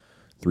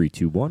Three,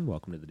 two, one.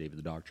 Welcome to the David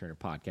the Dog Trainer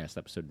Podcast,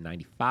 episode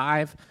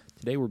 95.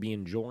 Today we're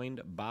being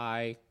joined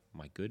by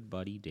my good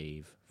buddy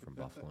Dave from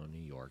Buffalo, New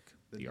York,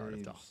 the Art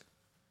of Dog.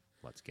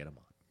 Let's get him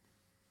on.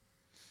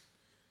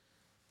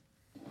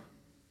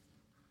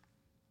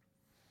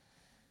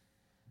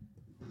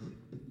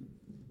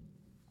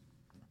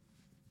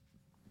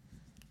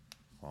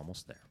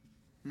 Almost there.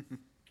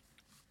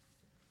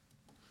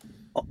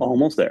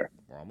 Almost there.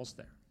 We're almost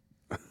there.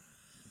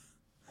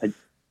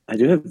 I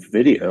do have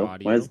video.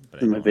 Audio, why is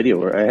my video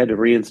where I had to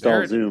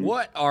reinstall Zoom?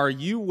 What are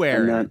you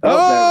wearing? Then,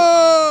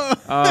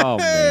 Oh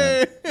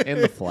man!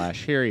 In the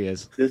flesh, here he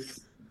is.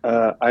 This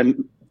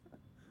I'm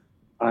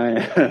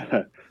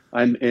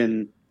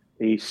in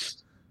a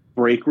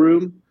break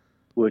room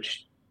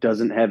which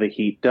doesn't have a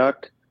heat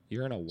duct.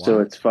 You're in a what? So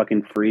it's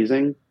fucking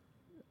freezing.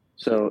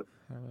 So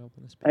How do I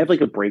open this I have like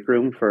a break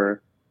room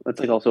that's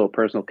like also a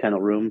personal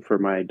kennel room for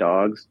my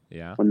dogs.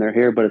 Yeah. When they're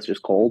here, but it's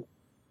just cold.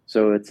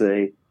 So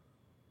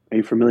are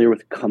you familiar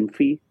with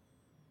Comfy?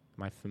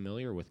 Am I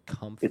familiar with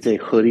Comfy? It's a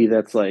hoodie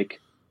that's like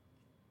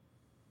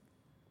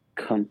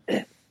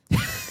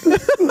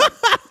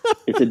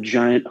it's a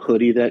giant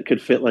hoodie that could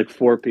fit like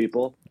 4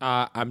 people.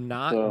 I'm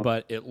not, So,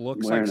 but it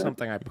looks like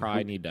something I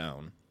probably need to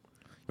own.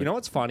 You know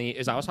what's funny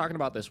is I was talking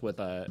about this with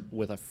a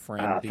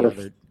friend the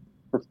other.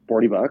 For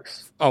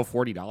 $40. Oh,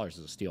 $40 is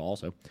a steal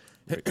also.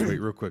 Wait,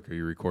 real quick. Are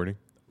you recording?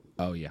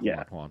 Oh yeah.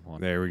 Yeah. Hold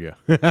on. There we go.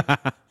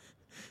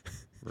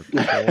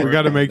 We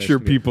got to make sure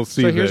people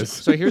see this.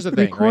 So here's the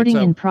thing. Recording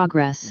right? in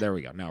progress. There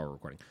we go. Now we're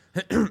recording.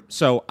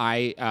 So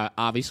I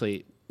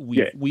obviously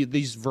we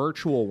these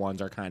virtual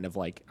ones are kind of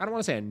like, I don't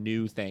want to say a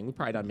new thing. We've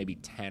probably done maybe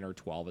 10 or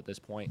 12 at this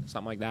point,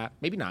 something like that.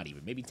 Maybe not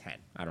even. Maybe 10.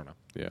 I don't know.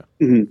 Yeah.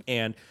 Mm-hmm.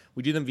 And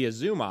we do them via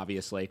Zoom,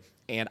 obviously.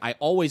 And I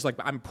always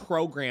I'm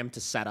programmed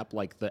to set up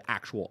like the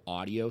actual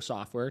audio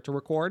software to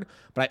record,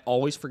 but I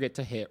always forget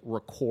to hit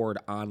record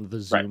on the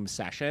Zoom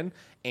session.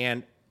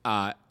 And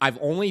I've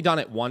only done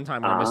it one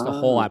time where I missed the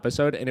whole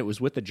episode, and it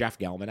was with the Jeff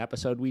Gelman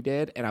episode we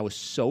did, and I was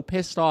so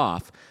pissed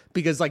off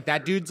because like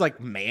that dude's like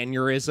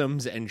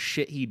mannerisms and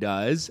shit he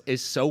does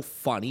is so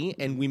funny,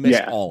 and we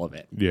missed all of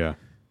it. Yeah.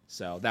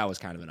 So that was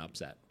kind of an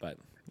upset, but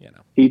you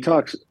know. He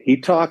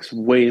talks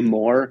way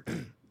more.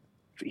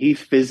 He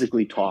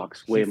physically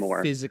talks way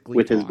more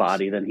with his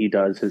body than he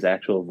does his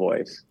actual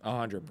voice.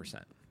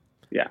 100%.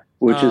 Yeah,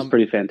 which is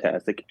pretty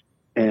fantastic.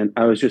 And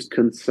I was just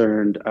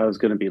concerned I was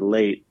going to be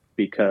late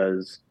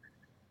because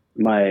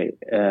my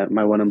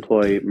one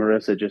employee,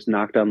 Marissa, just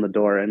knocked on the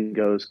door and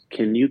goes,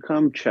 "Can you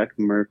come check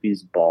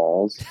Murphy's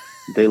balls?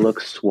 They look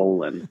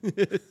swollen."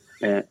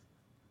 and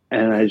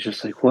I was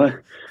just like,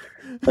 "What?"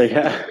 Like,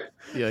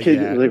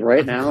 like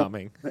right now?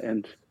 Coming.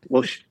 And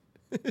well,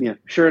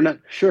 sure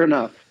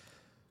enough.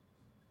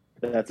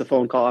 That's a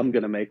phone call I'm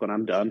going to make when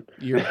I'm done.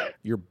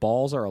 Your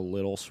balls are a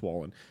little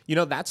swollen. You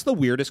know, that's the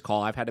weirdest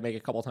call I've had to make a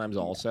couple times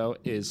also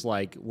is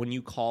like when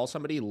you call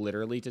somebody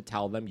literally to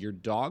tell them your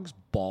dog's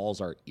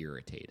balls are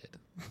irritated.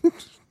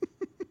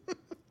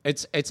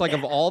 It's like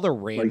of all the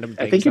random things.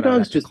 I think your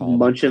dog's just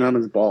munching them. on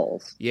his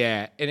balls.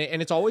 Yeah,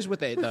 and it's always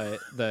with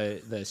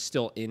the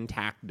still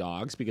intact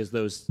dogs because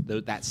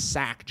that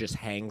sack just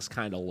hangs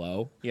kind of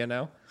low, you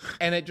know?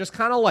 And it just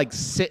kind of like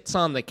sits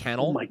on the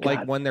kennel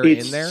like when they're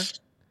in there.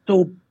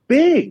 So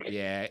big.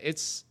 Yeah,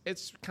 it's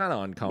kind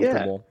of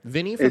uncomfortable. Yeah.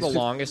 Vinny for the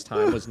longest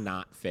time was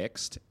not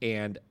fixed,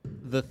 and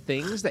the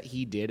things that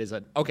he did is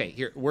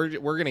here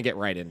we're gonna get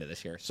right into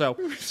this here. So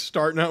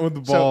starting out with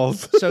the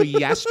balls. So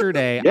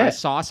yesterday I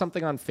saw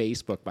something on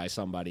Facebook by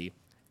somebody,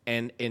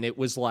 and it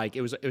was like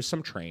it was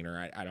some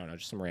trainer, I don't know,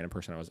 just some random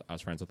person I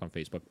was friends with on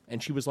Facebook,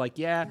 and she was like,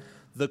 yeah,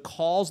 the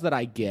calls that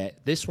I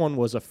get, this one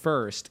was a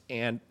first,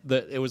 and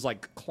it was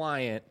like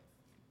client.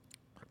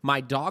 My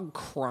dog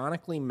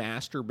chronically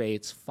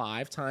masturbates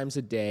 5 times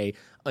a day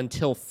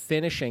until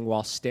finishing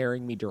while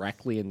staring me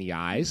directly in the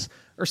eyes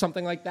or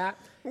something like that.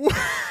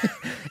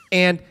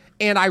 and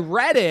I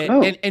read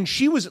it and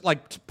she was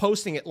like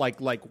posting it like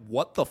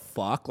what the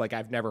fuck? Like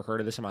I've never heard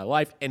of this in my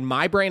life. And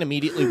my brain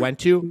immediately went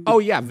to, oh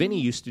yeah, Vinny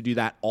used to do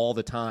that all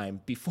the time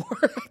before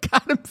I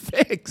got him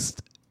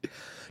fixed.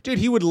 Dude,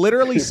 he would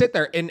literally sit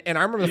there and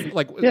I remember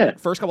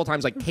first couple of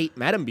times like Kate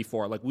met him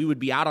before, like we would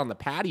be out on the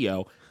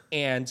patio.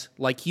 And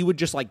like he would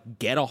just like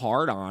get a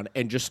hard on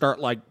and just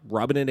start like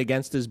rubbing it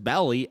against his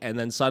belly, and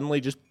then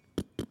suddenly just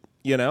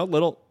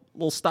little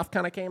stuff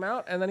kind of came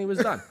out, and then he was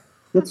done.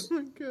 Oh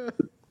my God.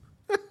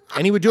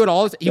 And he would do it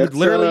all. He would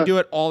literally do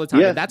it all the time.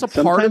 Yeah, and that's a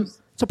part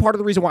of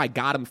the reason why I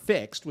got him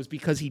fixed was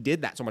because he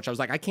did that so much. I was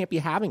like, I can't be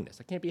having this.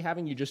 I can't be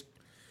having you just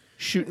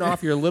shooting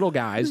off your little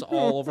guys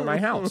all over my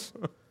house.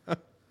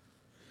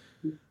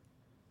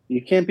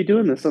 You can't be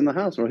doing this on the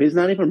house. Well, he's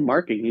not even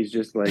marking. He's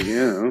just like,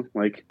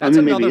 like that's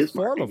another maybe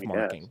form of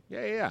marking.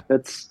 Yeah.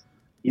 It's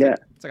like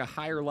a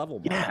higher level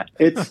marking. Yeah,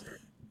 it's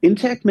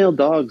intact male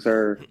dogs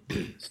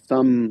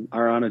some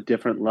are on a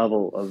different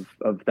level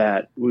of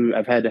that.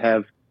 I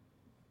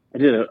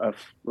did a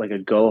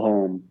go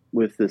home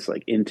with this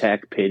like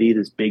intact pitty,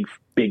 this big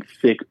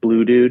thick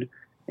blue dude,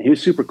 and he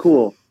was super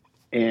cool.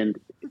 And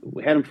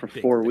we had him for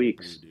 4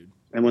 weeks.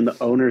 And when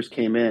the owners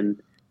came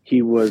in,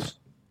 he was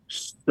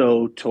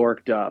so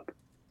torqued up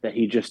that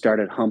he just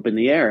started humping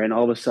the air, and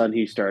all of a sudden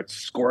he starts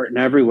squirting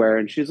everywhere.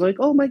 And she's like,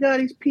 "Oh my god,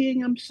 he's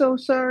peeing! I'm so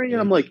sorry." And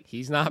I'm like,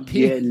 he's not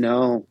 "Yeah, peeing.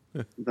 no."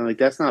 I'm like,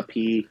 "That's not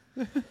pee."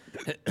 I'm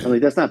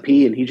like, "That's not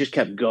pee." And he just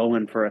kept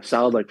going for a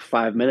solid like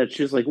 5 minutes.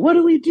 She's like, "What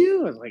do we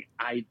do?" I was like,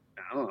 "I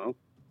don't know."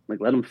 Like,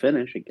 let him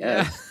finish, I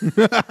guess.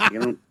 Yeah. You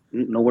don't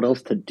know what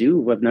else to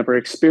do. I've never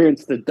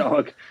experienced the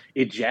dog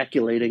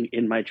ejaculating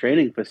in my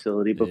training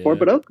facility before,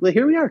 but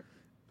here we are.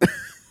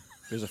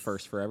 There's a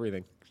first for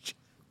everything.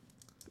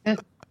 Yeah.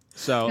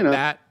 So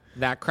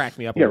that cracked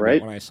me up a Yeah, little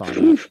right? bit when I saw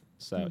that.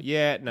 So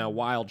yeah, no,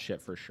 wild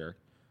shit for sure.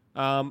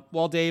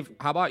 Well, Dave,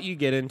 how about you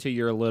get into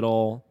your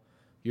little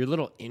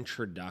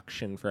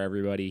introduction for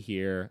everybody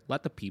here?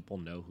 Let the people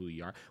know who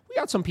you are. We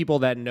got some people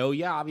that know.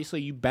 Yeah,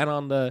 obviously you've been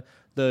on the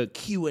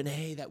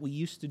Q&A that we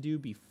used to do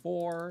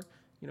before.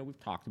 You know, we've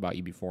talked about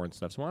you before and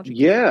stuff. So why don't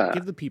you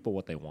give the people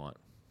what they want?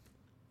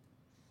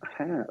 I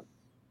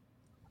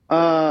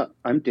have.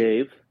 I'm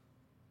Dave.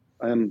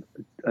 I'm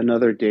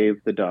another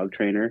Dave, the dog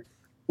trainer,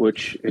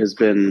 which has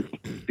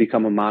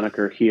become a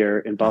moniker here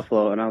in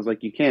Buffalo. And I was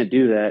like, you can't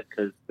do that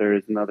because there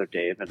is another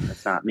Dave, and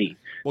it's not me.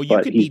 Well, you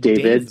could be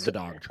David, Dave, the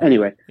dog trainer.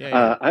 Anyway,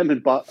 yeah. I'm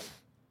in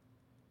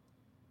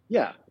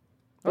Yeah.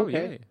 Oh,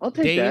 okay. Yeah. I'll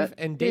take Dave that.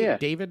 And yeah.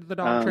 David the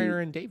dog trainer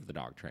and Dave the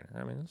dog trainer.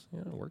 I mean,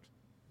 it works.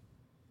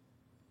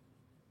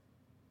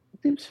 It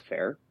seems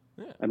fair.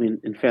 Yeah. I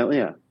mean, in family,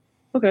 yeah.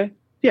 Okay.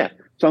 Yeah.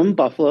 So I'm in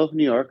Buffalo,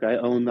 New York. I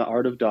own the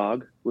Art of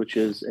Dog, which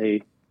is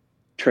a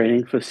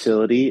training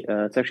facility.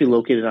 It's actually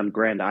located on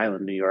Grand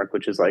Island, New York,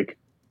 which is like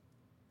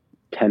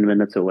 10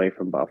 minutes away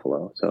from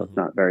Buffalo. So it's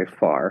not very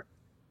far.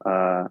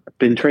 I've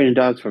been training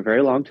dogs for a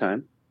very long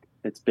time.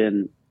 It's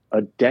been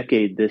a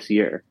decade this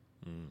year,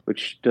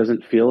 which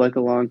doesn't feel like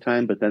a long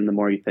time. But then the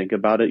more you think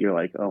about it, you're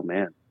like, oh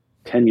man,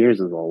 10 years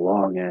is a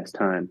long ass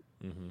time.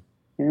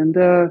 And,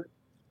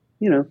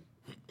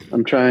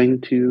 I'm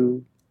trying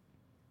to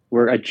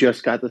work. I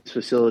just got this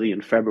facility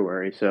in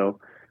February. So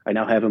I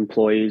now have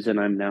employees, and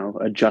I'm now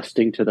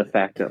adjusting to the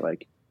fact that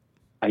like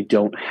I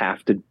don't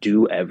have to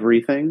do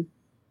everything.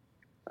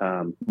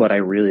 But I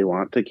really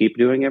want to keep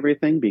doing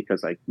everything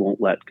because I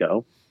won't let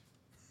go.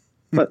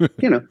 But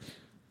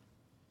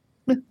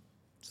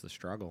it's the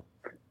struggle.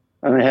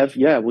 And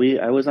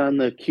I was on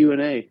the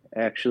Q&A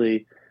actually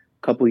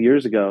a couple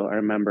years ago, I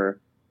remember,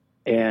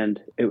 and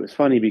it was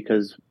funny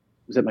because I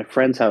was at my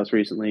friend's house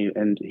recently,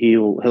 and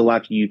he'll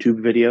watch YouTube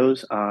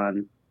videos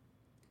on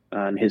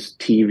his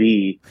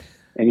TV,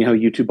 and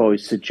YouTube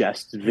always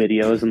suggests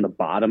videos in the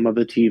bottom of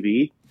the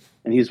TV,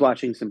 and he's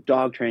watching some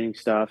dog training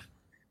stuff,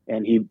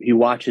 and he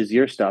watches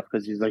your stuff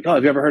because he's like, oh,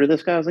 have you ever heard of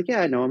this guy? I was like,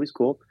 yeah, I know him. He's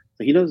cool.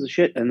 So he knows the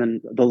shit. And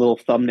then the little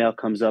thumbnail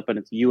comes up, and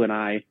it's you and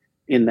I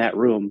in that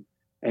room.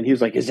 And he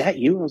was like, is that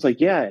you? I was like,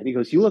 yeah. And he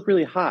goes, you look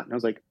really hot. And I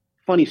was like,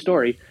 funny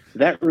story.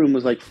 That room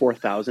was like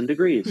 4,000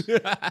 degrees.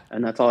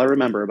 And that's all I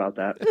remember about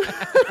that.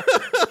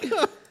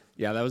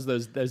 Yeah, that was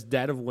those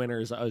dead of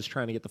winters. I was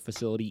trying to get the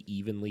facility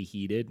evenly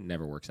heated.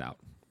 Never works out.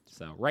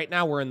 So right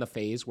now we're in the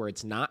phase where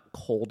it's not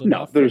cold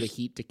enough for the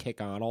heat to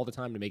kick on all the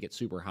time to make it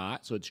super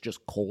hot. So it's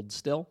just cold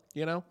still,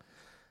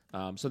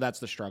 So that's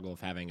the struggle of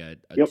having a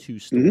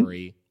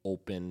two-story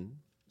open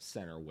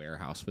center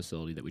warehouse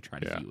facility that we try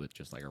to heat with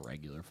just like a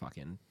regular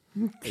fucking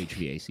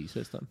HVAC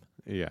system.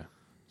 Yeah.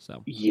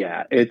 So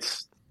yeah,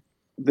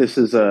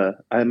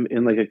 I'm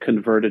in like a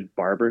converted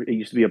barber. It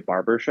used to be a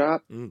barber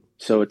shop.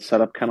 So it's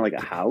set up kind of like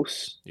a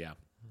house. Yeah.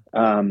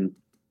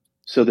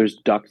 So there's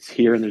ducts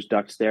here and there's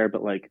ducts there,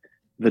 but like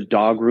the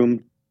dog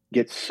room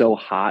gets so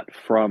hot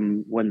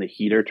from when the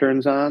heater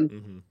turns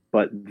on,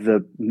 but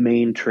the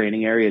main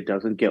training area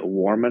doesn't get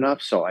warm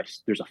enough. So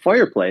there's a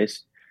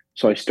fireplace.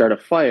 So I start a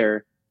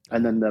fire,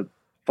 and then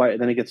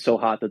then it gets so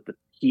hot that the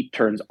heat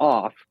turns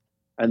off,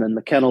 and then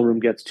the kennel room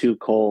gets too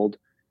cold.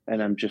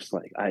 And I'm just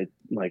like,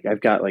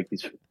 I've got like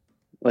these,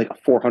 like a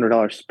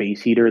 $400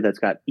 space heater that's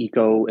got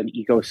eco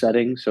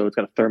settings. So it's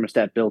got a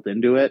thermostat built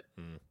into it.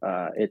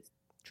 It's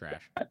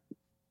trash.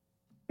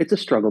 It's a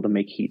struggle to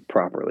make heat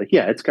properly.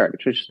 Yeah, it's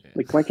garbage. It's just,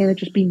 like, why can't it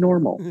just be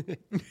normal?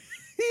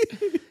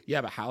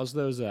 Yeah, but how's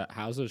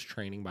those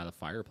training by the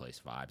fireplace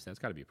vibes? That's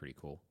got to be pretty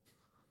cool.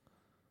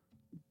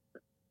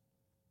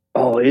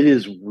 Oh, it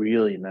is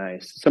really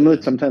nice.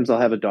 Sometimes I'll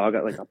have a dog,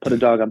 like I'll put a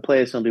dog on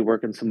place and I'll be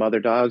working some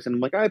other dogs, and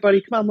I'm like, all right, buddy,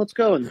 come on, let's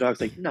go. And the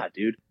dog's like, nah,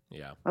 dude.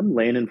 Yeah. I'm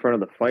laying in front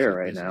of the fire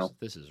right now.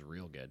 This is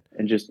real good.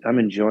 And I'm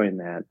enjoying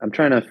that. I'm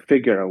trying to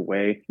figure a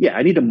way. Yeah,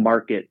 I need to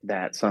market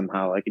that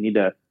somehow. Like I need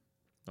to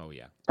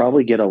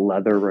probably get a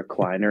leather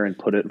recliner and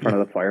put it in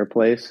front of the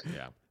fireplace.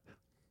 Yeah.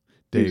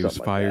 Dave's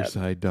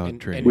Fireside Dog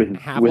Training. And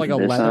have like a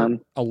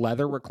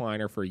leather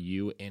recliner for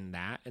you in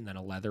that, and then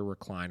a leather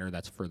recliner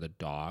that's for the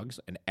dogs.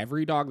 And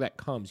every dog that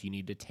comes, you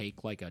need to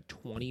take like a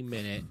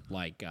 20-minute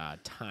like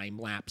time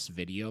lapse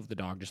video of the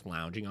dog just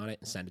lounging on it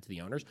and send it to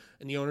the owners.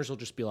 And the owners will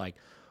just be like,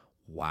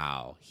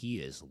 wow, he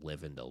is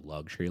living the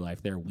luxury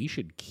life there. We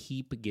should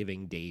keep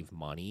giving Dave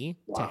money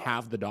to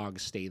have the dog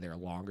stay there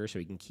longer so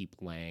he can keep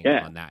laying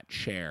on that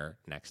chair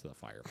next to the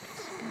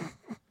fireplace.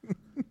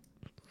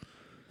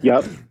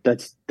 Yep,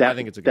 I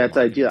think it's a good that's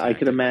ideal. I can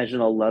tactic. imagine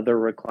a leather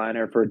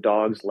recliner for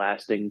dogs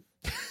lasting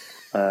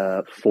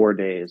 4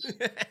 days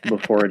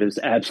before it is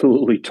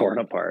absolutely torn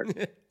apart.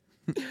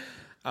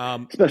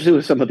 Especially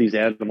with some of these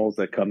animals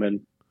that come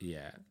in.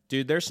 Yeah,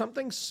 dude. There's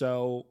something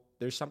so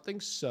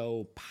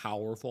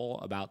powerful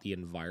about the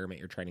environment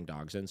you're training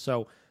dogs in.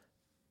 So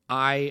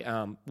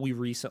we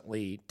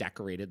recently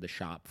decorated the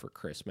shop for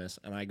Christmas,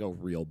 and I go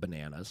real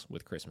bananas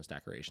with Christmas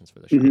decorations for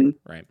the shop,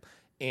 right?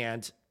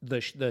 And I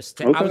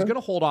was gonna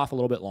hold off a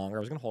little bit longer. I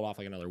was gonna hold off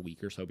like another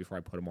week or so before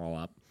I put them all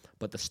up.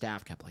 But the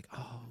staff kept like,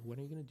 "Oh, when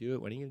are you gonna do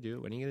it? When are you gonna do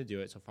it? When are you gonna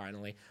do it?" So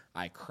finally,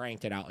 I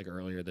cranked it out like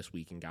earlier this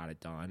week and got it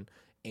done.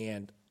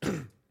 And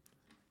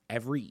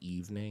every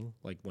evening,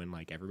 like when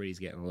like everybody's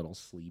getting a little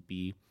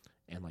sleepy,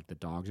 and like the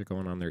dogs are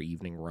going on their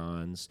evening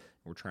runs,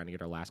 we're trying to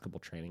get our last couple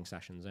training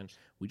sessions in,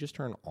 we just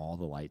turn all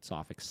the lights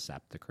off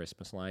except the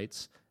Christmas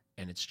lights,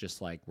 and it's just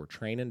like we're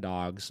training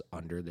dogs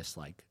under this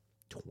like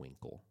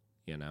twinkle,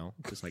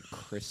 this like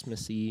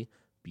Christmassy,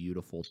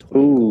 beautiful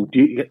twinkle. Ooh,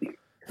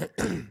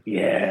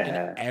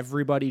 yeah. And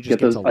everybody just get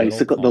gets those a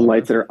little calmer. The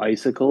lights that are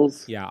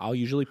icicles. Yeah, I'll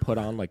usually put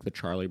on like the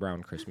Charlie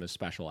Brown Christmas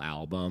Special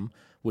album,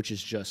 which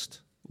is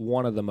just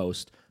one of the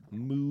most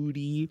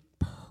moody,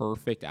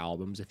 perfect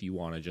albums if you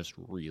want to just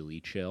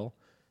really chill,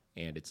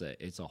 and it's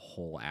a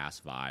whole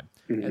ass vibe.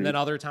 And then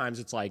other times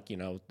it's like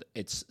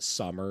it's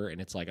summer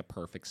and it's like a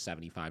perfect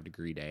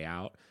 75-degree day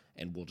out,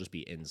 and we'll just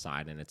be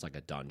inside and it's like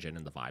a dungeon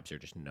and the vibes are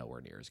just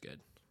nowhere near as good.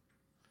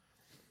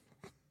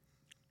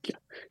 Yeah,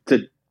 it's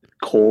a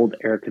cold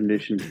air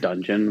conditioned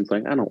dungeon. It's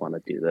like I don't want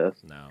to do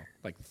this. No,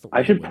 like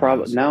I should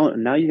probably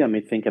now you got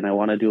me thinking. I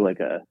want to do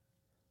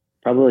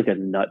probably like a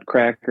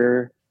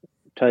Nutcracker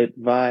type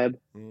vibe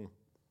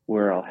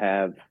where I'll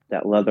have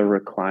that leather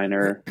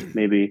recliner,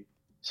 maybe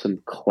some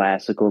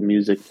classical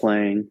music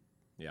playing.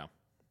 Yeah.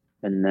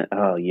 And then,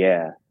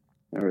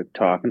 we're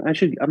talking. I'm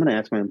going to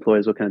ask my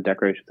employees what kind of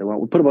decorations they want.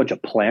 We'll put a bunch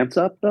of plants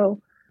up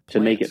though to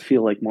make it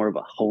feel like more of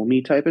a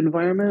homey type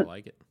environment. I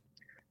like it.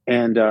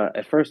 And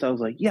at first I was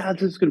like, yeah,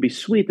 this is going to be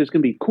sweet. There's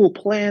going to be cool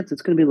plants.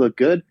 It's going to look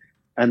good.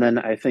 And then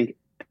I think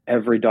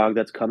every dog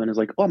that's coming is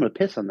like, oh, I'm going to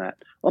piss on that.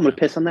 Oh, I'm going to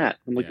piss on that.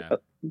 I'm like, all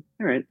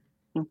right.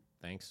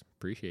 Thanks.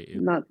 Appreciate you.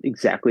 Not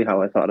exactly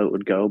how I thought it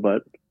would go,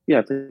 but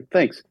yeah,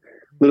 thanks.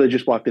 Literally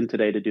just walked in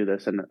today to do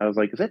this, and I was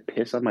like, is that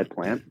piss on my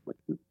plant? Like,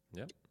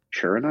 yeah.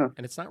 Sure enough.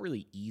 And it's not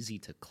really easy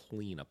to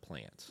clean a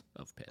plant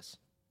of piss.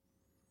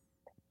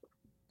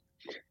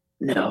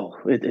 No,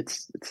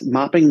 it's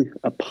mopping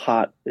a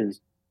pot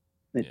is.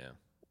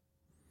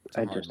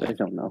 I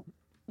don't know.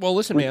 Well,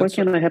 listen, man. Why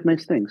can't I have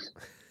nice things?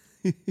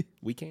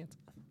 We can't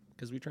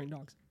because we train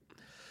dogs.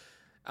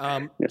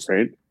 Yes,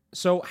 right.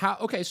 So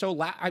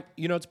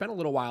it's been a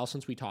little while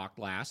since we talked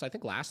last. I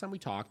think last time we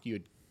talked, you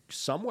had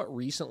somewhat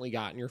recently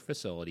gotten your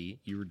facility.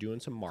 You were doing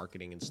some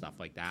marketing and stuff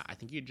like that. I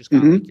think you had just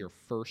got like your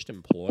first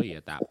employee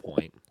at that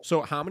point.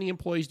 So how many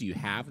employees do you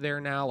have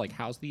there now? Like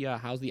how's the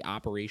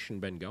operation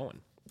been going?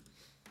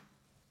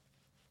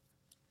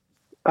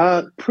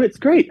 It's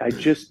great. I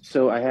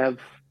have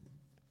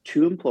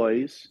 2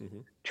 employees,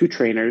 2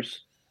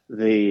 trainers.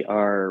 They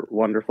are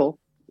wonderful.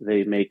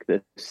 They make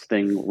this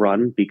thing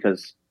run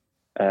because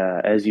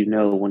as you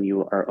know, when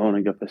you are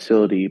owning a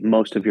facility,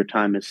 most of your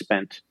time is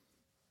spent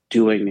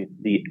doing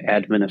the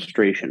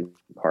administration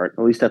part.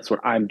 At least that's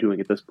what I'm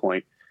doing at this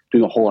point,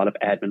 doing a whole lot of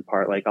admin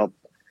part. Like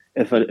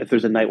if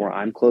there's a night where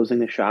I'm closing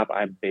the shop,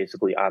 I'm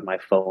basically on my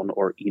phone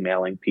or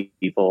emailing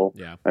people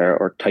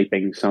or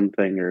typing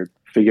something or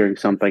figuring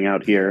something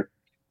out here.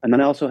 And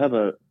then I also have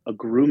a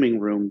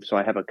grooming room. So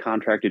I have a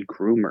contracted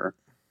groomer,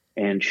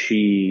 and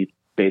she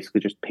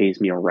basically just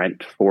pays me a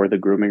rent for the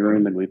grooming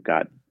room. And we've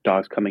got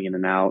dogs coming in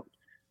and out.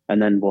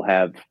 And then we'll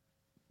have,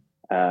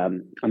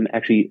 I'm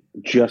actually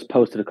just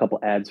posted a couple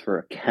ads for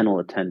a kennel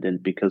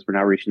attendant because we're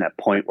now reaching that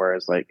point where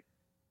it's like,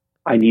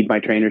 I need my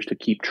trainers to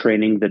keep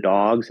training the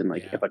dogs. And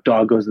like, if a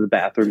dog goes to the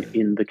bathroom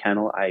in the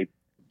kennel, I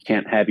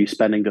can't have you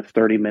spending the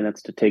 30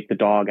 minutes to take the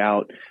dog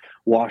out,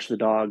 wash the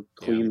dog,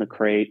 clean the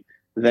crate,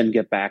 then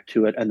get back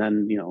to it. And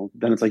then,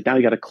 then it's like, now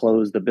you got to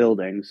close the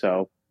building.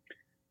 So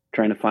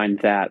trying to find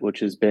that,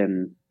 which has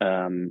been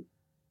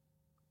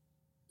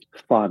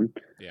fun.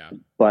 Yeah.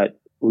 But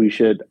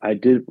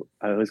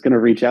I was going to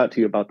reach out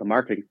to you about the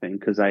marketing thing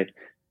because I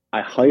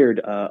hired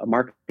a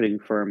marketing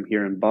firm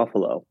here in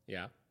Buffalo.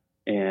 Yeah.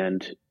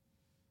 And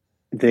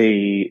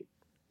I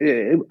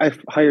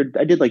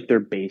did like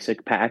their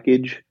basic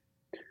package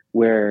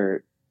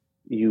where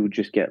you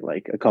just get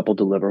like a couple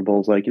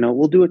deliverables, like,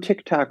 we'll do a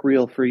TikTok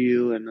reel for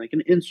you and like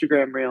an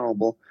Instagram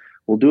reel.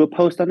 We'll do a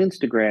post on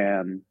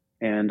Instagram.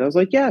 And I was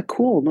like, yeah,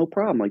 cool. No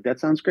problem. Like, that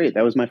sounds great.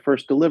 That was my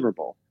first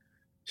deliverable.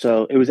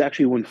 So it was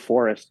actually when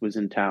Forrest was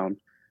in town.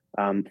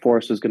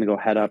 Forrest was going to go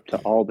head up to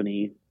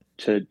Albany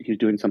he was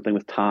doing something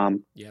with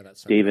Tom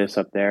Davis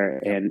up there,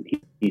 and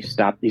he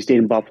stopped. He stayed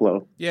in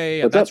Buffalo.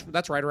 Yeah.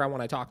 That's right around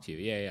when I talked to you.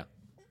 Yeah.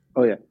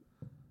 Oh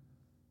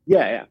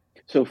yeah.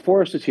 So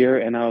Forrest is here,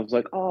 and I was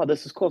like, oh,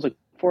 this is cool. I was like,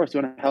 Forrest,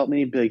 you want to help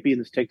me be in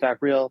this TikTok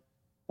reel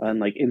and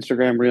like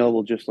Instagram reel?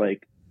 We'll just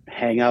like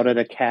hang out at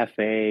a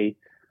cafe,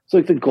 So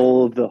like the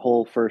goal of the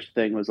whole first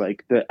thing was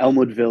like the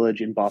Elmwood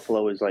Village in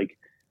Buffalo is like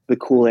the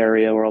cool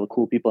area where all the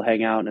cool people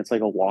hang out, and it's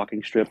like a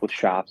walking strip with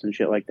shops and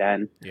shit like that.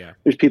 And Yeah.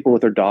 there's people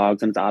with their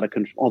dogs, and it's out of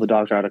control. All the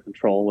dogs are out of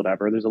control,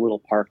 whatever. There's a little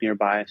park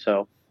nearby,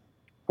 so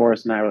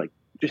Forrest and I were like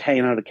just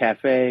hanging out at a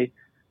cafe,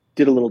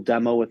 did a little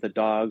demo with the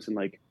dogs, and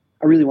like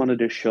I really wanted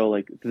to show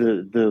like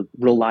the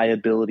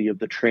reliability of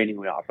the training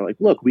we offer. Like,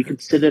 look, we can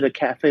sit at a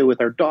cafe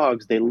with our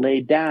dogs. They lay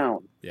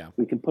down. Yeah.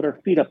 We can put our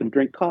feet up and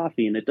drink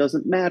coffee, and it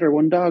doesn't matter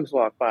when dogs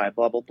walk by,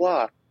 blah, blah,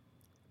 blah.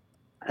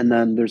 And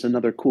then there's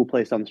another cool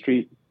place on the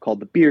street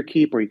called the Beer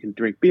Keep where you can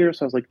drink beer.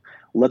 So I was like,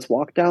 let's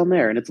walk down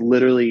there. And it's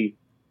literally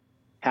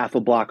half a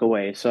block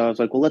away. So I was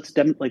like, well, let's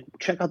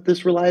check out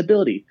this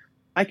reliability.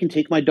 I can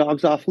take my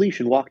dogs off leash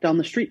and walk down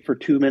the street for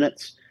 2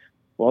 minutes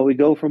while we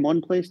go from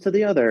one place to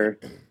the other.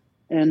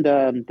 And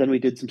then we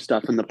did some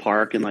stuff in the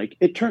park, and like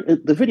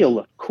the video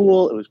looked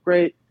cool. It was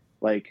great.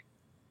 Like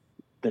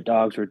the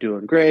dogs were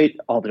doing great.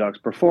 All the dogs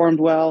performed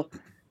well.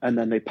 And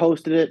then they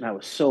posted it, and I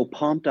was so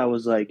pumped. I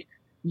was like,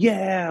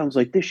 yeah, I was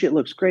like, this shit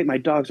looks great. My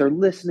dogs are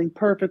listening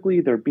perfectly.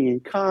 They're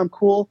being calm,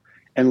 cool.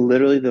 And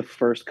literally the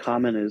first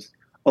comment is,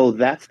 oh,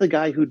 that's the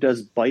guy who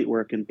does bite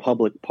work in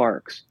public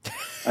parks.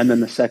 And then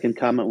the second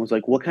comment was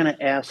like, what kind of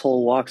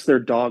asshole walks their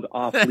dog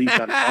off leash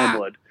on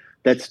Elmwood?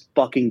 That's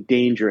fucking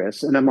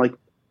dangerous. And I'm like,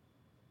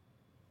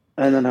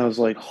 and then I was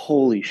like,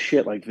 holy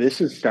shit, like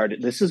this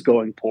is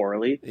going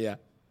poorly. Yeah.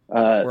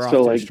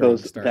 So like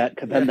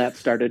that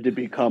started to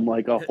become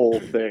like a whole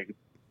thing.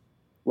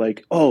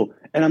 Like, oh,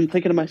 and I'm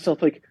thinking to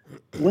myself, like,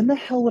 when the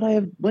hell would I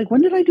have, like,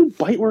 when did I do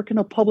bite work in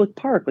a public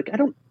park? Like, I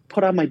don't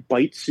put on my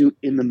bite suit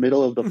in the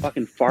middle of the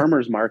fucking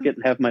farmer's market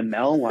and have my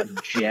melon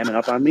jamming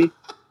up on me.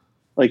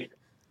 Like,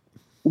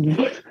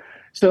 what?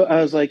 So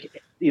I was like,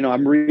 you know,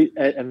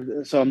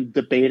 I'm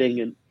debating,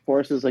 and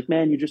Forrest is like,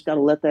 man, you just got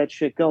to let that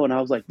shit go. And I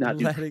was like, nah,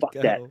 dude, fuck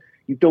that.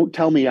 You don't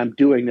tell me I'm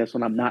doing this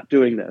when I'm not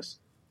doing this.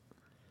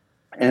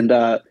 And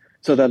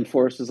so then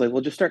Forrest is like,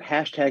 well, just start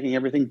hashtagging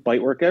everything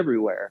bite work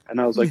everywhere.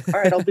 And I was like,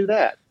 all right, I'll do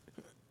that.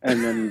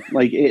 And then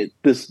like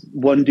this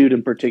one dude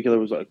in particular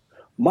was like,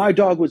 my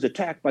dog was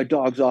attacked by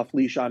dogs off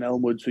leash on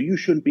Elmwood, so you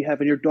shouldn't be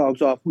having your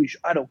dogs off leash.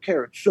 I don't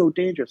care. It's so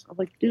dangerous. I'm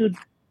like, dude,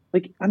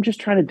 like, I'm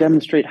just trying to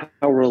demonstrate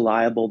how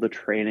reliable the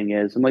training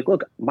is. And like,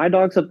 look, my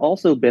dogs have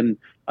also been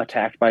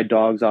attacked by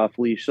dogs off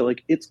leash. So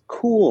like, it's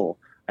cool.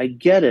 I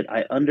get it.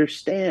 I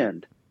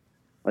understand.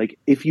 Like,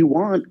 if you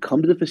want,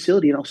 come to the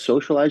facility and I'll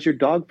socialize your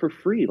dog for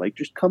free. Like,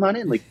 just come on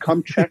in. Like,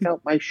 come check out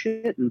my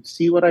shit and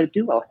see what I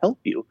do. I'll help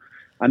you.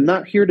 I'm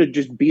not here to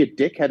just be a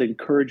dickhead and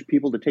encourage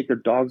people to take their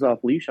dogs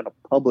off leash on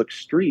a public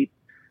street.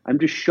 I'm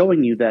just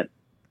showing you that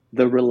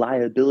the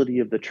reliability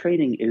of the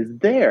training is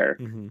there.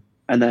 Mm-hmm.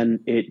 And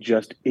then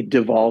it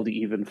devolved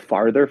even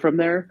farther from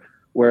there.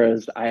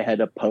 Whereas I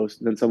had a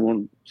post, and then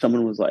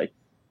someone was like,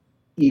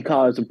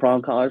 e-collars and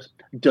prong collars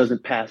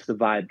doesn't pass the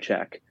vibe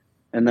check.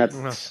 And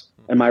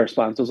and my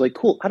response was like,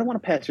 cool, I don't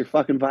want to pass your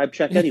fucking vibe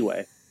check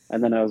anyway.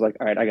 And then I was like,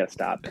 all right, I got to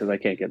stop because I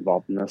can't get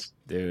involved in this.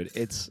 Dude,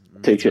 it's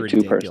shit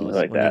too personally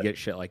like when that. You get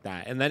shit like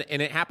that. And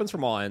it happens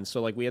from all ends.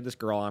 So like we had this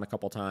girl on a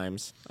couple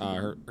times.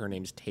 Her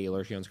name's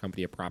Taylor. She owns a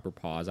company at Proper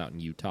Paws out in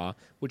Utah,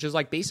 which is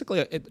like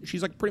basically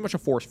she's like pretty much a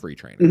force-free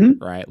trainer,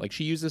 mm-hmm. right? Like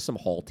she uses some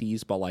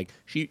halties, but like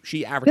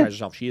she advertises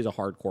herself. She is a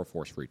hardcore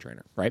force-free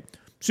trainer, right?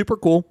 Super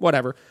cool,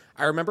 whatever.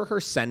 I remember her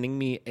sending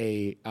me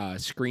a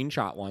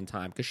screenshot one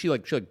time because she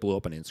blew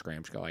up on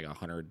Instagram. She got like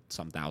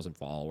 100,000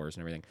 followers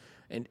and everything.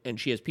 And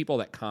she has people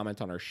that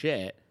comment on her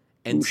shit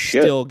and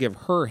still give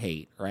her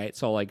hate, right?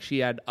 So like she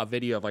had a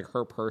video of like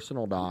her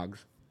personal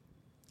dogs,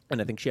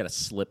 and I think she had a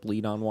slip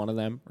lead on one of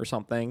them or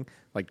something,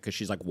 like because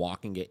she's like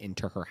walking it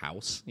into her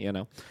house, you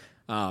know.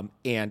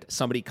 And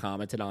somebody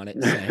commented on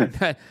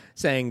it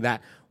saying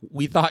that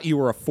we thought you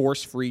were a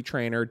force-free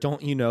trainer.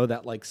 Don't you know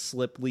that like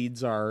slip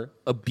leads are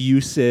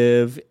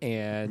abusive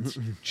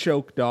and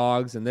choke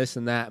dogs and this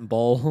and that and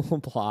blah, blah,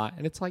 blah.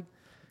 And it's like,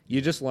 you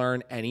just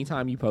learn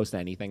anytime you post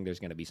anything, there's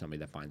going to be somebody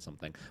that finds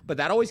something. But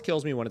that always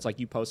kills me when it's like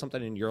you post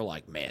something and you're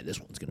like, man, this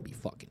one's going to be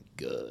fucking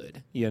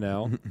good, you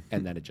know?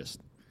 And then it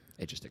just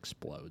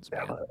explodes,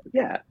 man.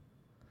 Yeah.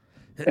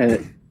 And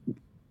it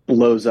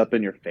blows up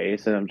in your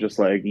face, and I'm just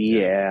like,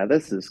 yeah,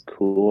 this is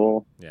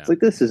cool. Yeah. It's like,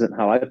 this isn't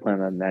how I plan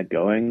on that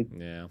going.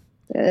 Yeah.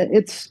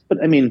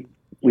 But I mean,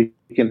 we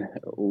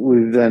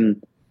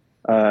then...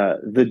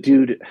 the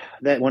dude,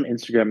 that one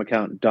Instagram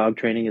account, Dog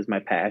Training is My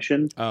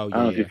Passion. Oh, yeah. I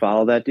don't know if you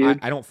follow that dude.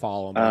 I don't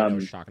follow him, but I know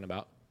what you're talking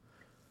about.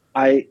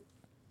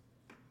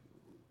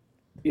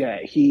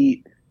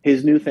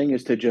 His new thing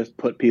is to just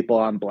put people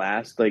on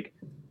blast. Like,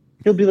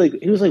 he'll be like,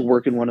 he was like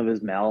working one of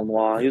his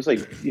Malinois. He was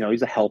like, you know,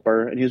 he's a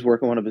helper, and he was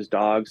working one of his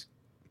dogs.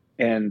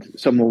 And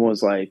someone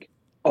was like,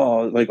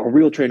 oh, like a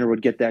real trainer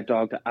would get that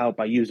dog out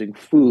by using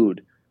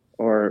food.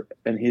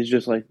 And he's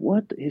just like,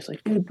 what? He's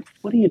like, dude,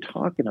 what are you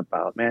talking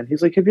about, man?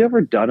 He's like, have you ever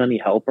done any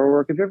helper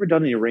work? Have you ever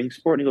done any ring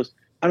sport? And he goes,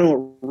 I don't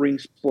know what ring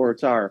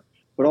sports are,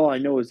 but all I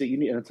know is that you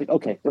need, and it's like,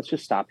 okay, let's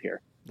just stop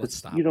here. Let's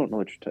stop. You don't know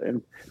what you're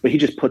talking. But he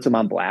just puts him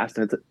on blast,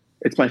 and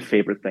it's my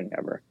favorite thing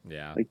ever.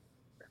 Yeah. Like,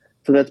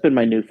 So that's been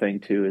my new thing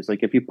too, is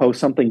like if you post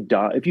something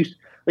dumb, if you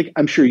like,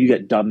 I'm sure you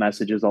get dumb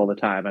messages all the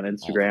time on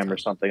Instagram or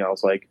something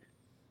else, like,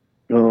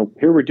 oh,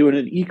 here we're doing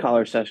an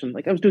e-collar session.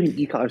 Like I was doing an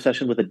e-collar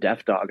session with a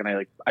deaf dog,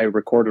 and I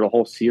recorded a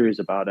whole series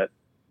about it.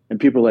 And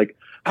people are like,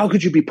 how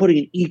could you be putting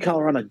an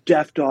e-collar on a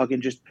deaf dog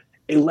and just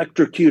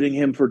electrocuting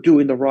him for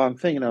doing the wrong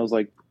thing? And I was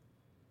like,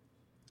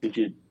 did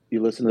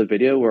you listen to the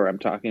video where I'm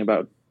talking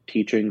about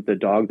teaching the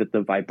dog that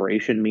the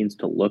vibration means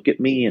to look at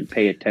me and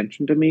pay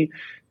attention to me?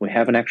 We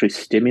haven't actually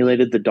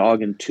stimulated the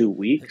dog in 2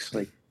 weeks.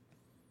 Like,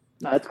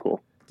 no, that's cool.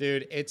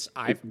 Dude,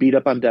 I beat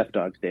up on deaf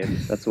dogs,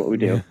 Dave. That's what we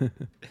do.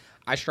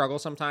 I struggle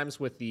sometimes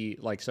with the,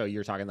 like, so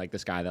you're talking like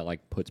this guy that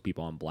like puts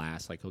people on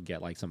blast. Like he'll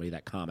get like somebody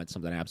that comments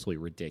something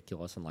absolutely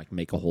ridiculous and like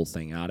make a whole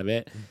thing out of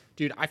it.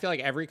 Dude, I feel like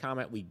every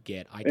comment we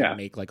get, I can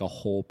make like a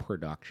whole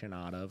production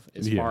out of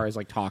as far as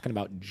like talking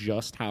about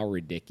just how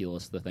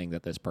ridiculous the thing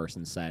that this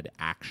person said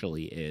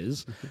actually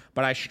is.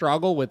 But I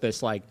struggle with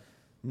this, like,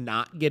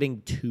 not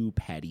getting too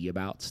petty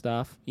about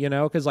stuff, you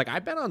know? Because like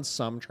I've been on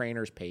some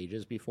trainers'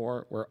 pages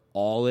before where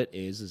all it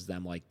is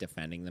them like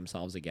defending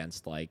themselves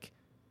against like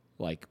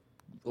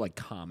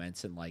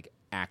comments and like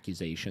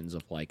accusations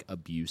of like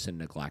abuse and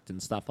neglect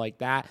and stuff like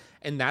that,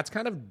 and that's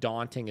kind of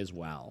daunting as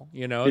well,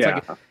 you know? It's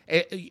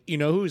like, you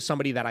know who's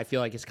somebody that I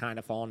feel like has kind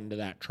of fallen into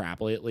that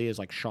trap lately is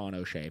like Sean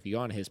O'Shea. If you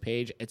go on his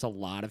page, it's a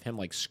lot of him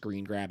like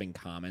screen grabbing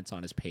comments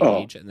on his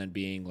page and then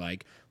being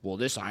like, well,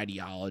 this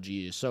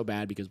ideology is so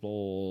bad because blah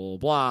blah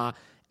blah.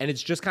 And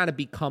it's just kind of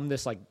become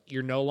this, like,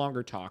 you're no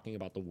longer talking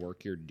about the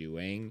work you're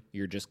doing.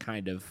 You're just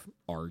kind of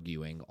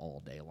arguing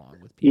all day long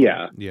with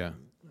people. Yeah.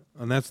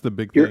 And that's the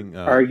big You're thing.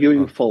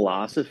 Arguing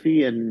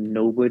philosophy and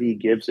nobody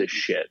gives a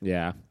shit.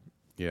 Yeah.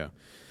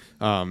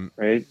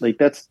 Right? Like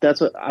that's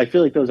what I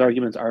feel like those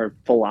arguments are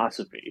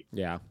philosophy.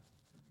 Yeah.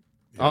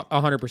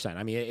 100%.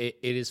 I mean, it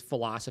is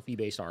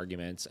philosophy-based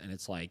arguments, and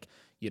it's like,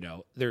 you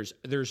know,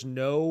 there's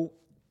no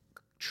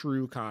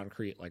true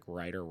concrete like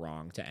right or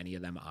wrong to any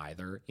of them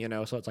either, you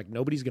know? So it's like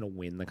nobody's going to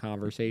win the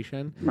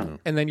conversation. No.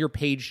 And then your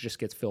page just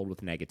gets filled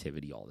with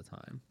negativity all the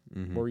time.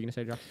 Mm-hmm. What were you going to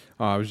say, Josh?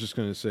 I was just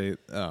going to say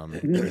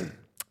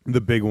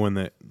the big one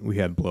that we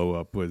had blow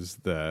up was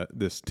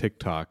this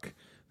TikTok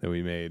that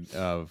we made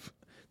of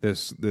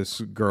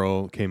this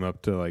girl came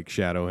up to like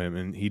shadow him,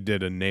 and he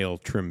did a nail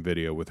trim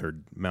video with her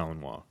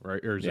Malinois,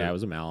 right? Or it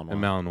was a Malinois. A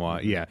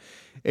Malinois, yeah.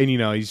 And you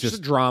know, he's just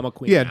a drama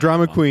queen. Yeah,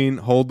 drama queen,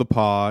 hold the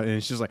paw, and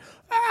it's just like,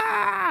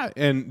 ah!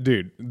 And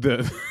dude,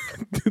 the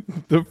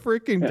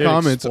freaking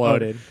comments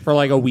exploded for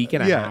like a week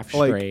and a half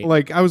straight.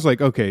 Like I was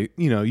like, okay,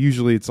 you know,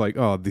 usually it's like,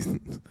 oh, these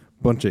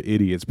bunch of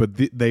idiots, but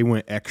they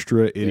went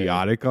extra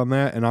idiotic on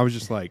that, and I was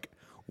just like,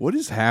 what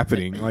is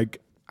happening?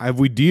 Like, have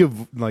we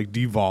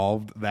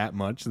devolved that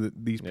much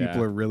that these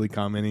people are really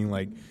commenting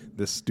like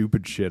this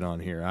stupid shit on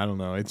here? I don't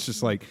know. It's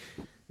just like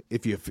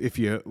if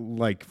you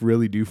like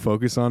really do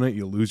focus on it,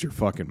 you'll lose your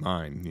fucking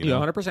mind. You know?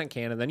 100%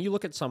 can. And then you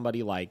look at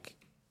somebody like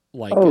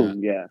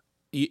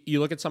you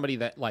look at somebody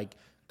that like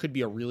could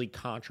be a really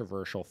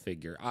controversial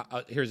figure.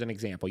 Here's an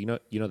example. You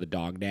know the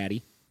dog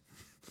daddy.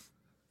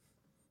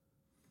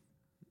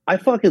 I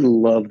fucking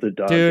love the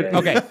dog, dude. Daddy.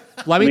 Okay,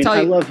 let me tell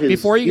you. I love his,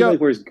 before you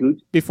go,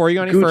 before you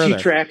go any further,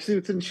 Gucci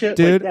tracksuits and shit,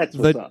 dude. Like, that's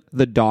what's up.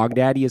 The dog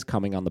daddy is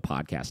coming on the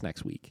podcast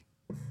next week.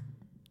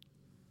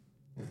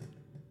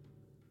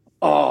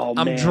 Oh,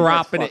 I'm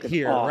dropping it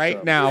here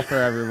right now for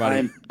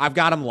everybody. I've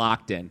got him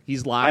locked in.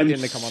 He's locked in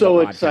to come on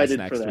the podcast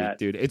next week,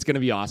 dude. It's going to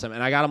be awesome,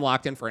 and I got him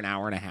locked in for an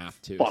hour and a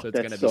half too. So it's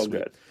going to be sweet.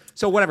 Good.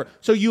 So whatever.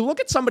 So you look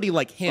at somebody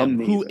like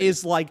him, who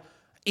is like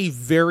a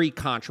very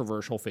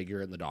controversial figure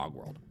in the dog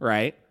world,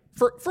 right?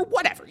 For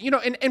whatever, you know,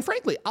 and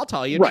frankly, I'll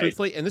tell you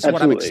truthfully, and this is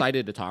what I'm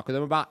excited to talk with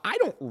him about. I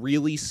don't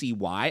really see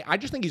why. I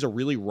just think he's a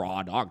really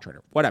raw dog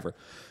trainer. Whatever.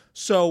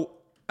 So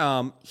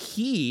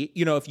he,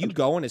 you know, if you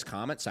go in his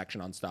comment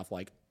section on stuff,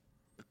 like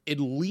at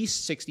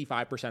least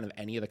 65% of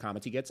any of the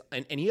comments he gets,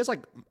 and he has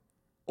like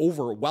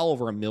well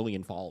over 1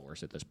 million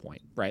followers at this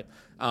point, right?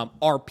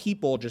 Are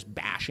people just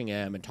bashing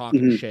him and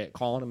talking shit,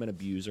 calling him an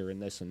abuser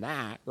and this and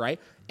that, right?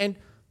 And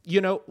you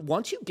know,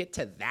 once you get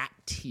to that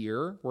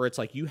tier where it's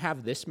like you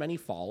have this many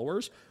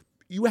followers,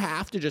 you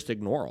have to just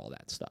ignore all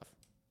that stuff.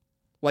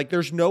 Like,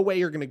 there's no way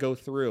you're going to go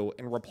through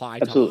and reply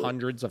to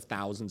hundreds of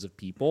thousands of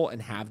people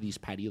and have these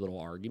petty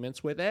little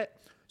arguments with it.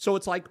 So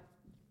it's like,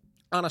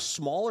 on a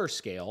smaller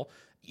scale,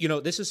 you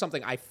know, this is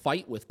something I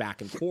fight with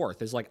back and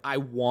forth, is like, I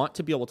want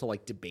to be able to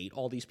like debate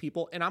all these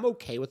people, and I'm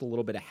okay with a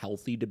little bit of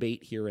healthy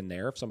debate here and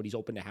there if somebody's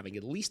open to having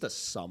at least a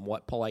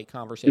somewhat polite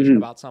conversation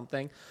about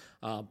something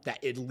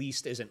that at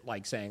least isn't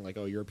like saying like,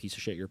 oh, you're a piece of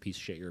shit, you're a piece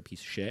of shit, you're a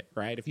piece of shit,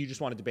 right? If you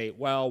just want to debate,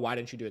 well, why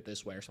didn't you do it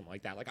this way or something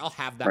like that, like I'll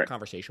have that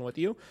conversation with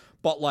you.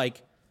 But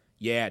like,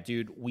 yeah,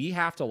 dude, we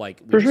have to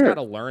like, we just got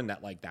to learn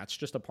that like that's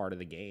just a part of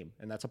the game,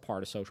 and that's a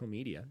part of social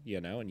media,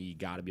 you know, and you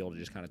got to be able to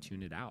just kind of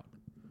tune it out.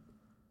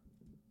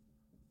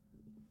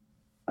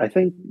 I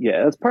think,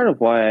 that's part of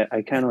why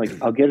I kind of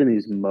like, I'll get in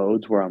these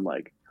modes where I'm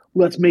like,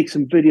 let's make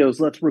some videos,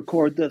 let's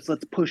record this,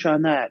 let's push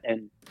on that.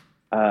 And,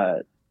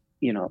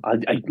 you know,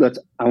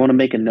 I want to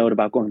make a note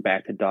about going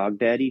back to Dog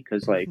Daddy,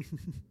 because like,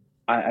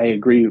 I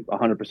agree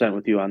 100%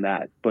 with you on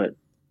that. But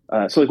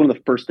so like one of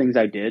the first things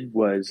I did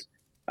was,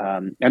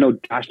 I know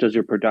Josh does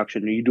your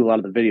production. You do a lot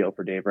of the video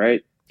for Dave,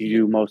 right? You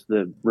do most of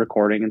the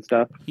recording and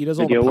stuff. He does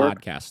all the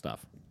podcast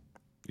stuff.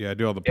 Yeah, I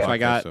do all the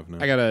podcast stuff now.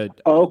 I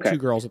got two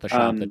girls at the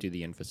shop that do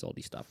the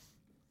in-facility stuff.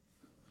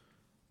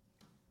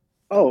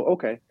 Oh,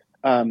 okay.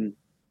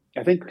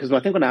 I think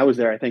when I was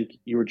there, I think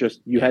you were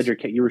just had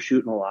you were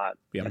shooting a lot.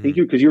 Yeah. I think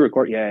you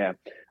record. Yeah.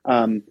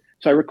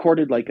 So I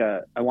recorded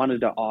I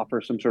wanted to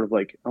offer some sort of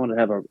I wanted to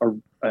have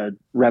a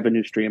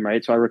revenue stream,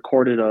 right? So I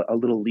recorded a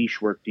little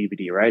leash work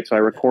DVD, right? So I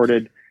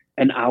recorded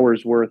an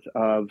hour's worth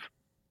of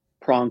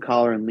prong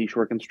collar and leash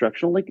work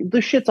instructional. Like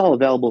the shit's all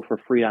available for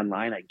free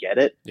online. I get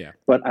it. Yeah.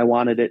 But I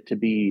wanted it to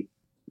be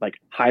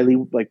highly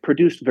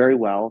produced very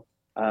well.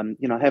 I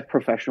have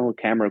professional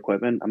camera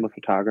equipment. I'm a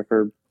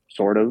photographer,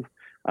 sort of.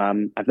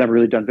 I've never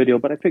really done video,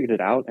 but I figured it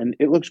out and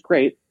it looks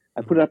great.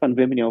 I put it up on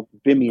Vimeo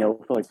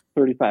for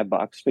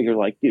 $35. Figure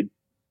dude,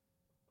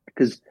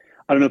 because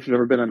I don't know if you've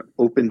ever been on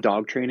open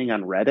dog training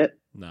on Reddit.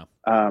 No.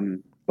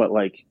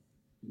 But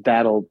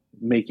that'll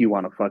make you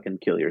want to fucking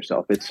kill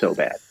yourself. It's so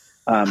bad.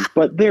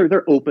 But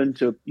they're open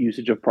to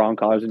usage of prong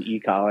collars and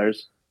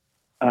e-collars.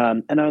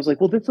 And I was like,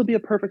 well, this will be a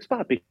perfect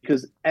spot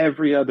because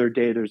every other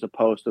day there's a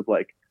post of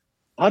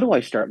how do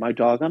I start my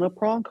dog on a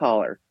prong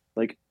collar?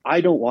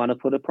 I don't want to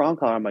put a prong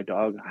collar on my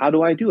dog. How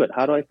do I do it?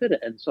 How do I fit it?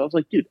 And so I was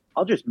like, dude,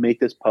 I'll just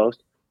make this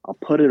post. I'll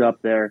put it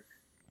up there.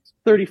 It's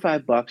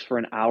 $35 for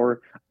an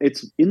hour.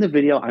 It's in the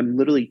video. I'm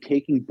literally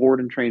taking board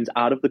and trains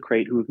out of the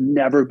crate who have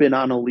never been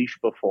on a leash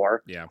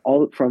before. Yeah.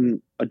 All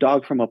from a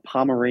dog from a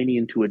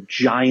Pomeranian to a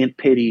giant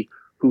pitty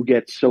who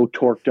gets so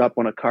torqued up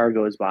when a car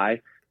goes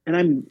by. And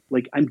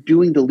I'm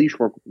doing the leash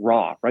work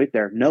raw right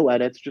there. No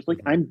edits. Just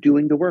I'm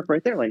doing the work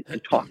right there,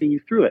 and talking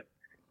you through it.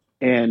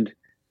 And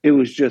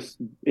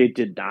it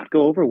did not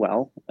go over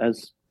well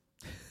as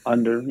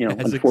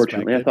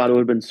unfortunately expected. I thought it would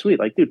have been sweet.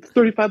 Dude,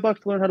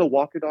 $35 to learn how to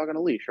walk your dog on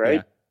a leash,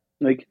 right?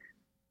 Yeah.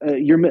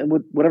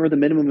 Whatever the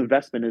minimum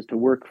investment is to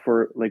work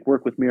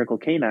with Miracle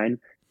Canine,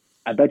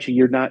 I bet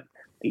you're not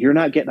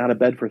getting out of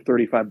bed for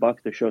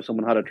 $35 to show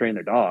someone how to train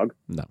their dog.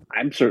 No.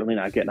 I'm certainly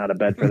not getting out of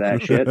bed for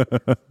that shit.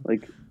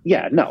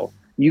 Yeah, no.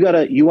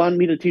 You want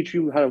me to teach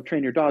you how to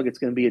train your dog, it's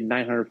going to be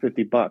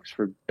 $950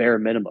 for bare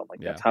minimum.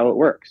 That's how it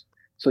works.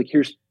 So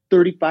here's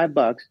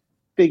 $35,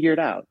 figure it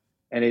out.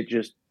 And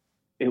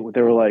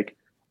they were like,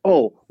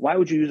 oh, why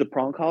would you use a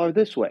prong collar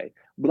this way?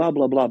 Blah,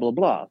 blah, blah, blah,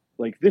 blah.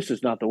 This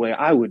is not the way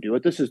I would do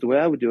it. This is the way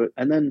I would do it.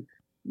 And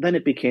then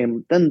it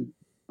became,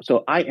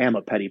 so I am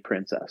a petty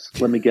princess.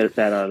 Let me get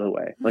that out of the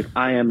way.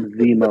 I am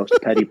the most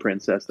petty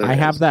princess there I is.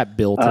 have that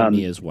built in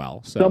me as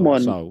well.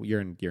 So you're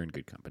in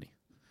good company.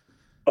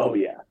 Oh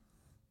yeah.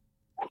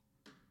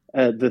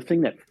 The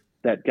thing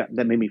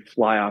that made me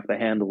fly off the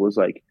handle was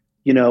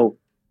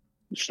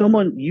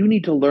you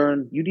need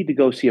to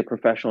go see a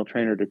professional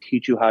trainer to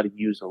teach you how to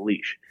use a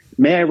leash.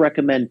 May I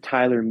recommend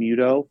Tyler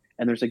Muto?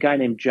 And there's a guy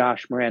named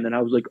Josh Moran. And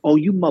I was like, oh,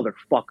 you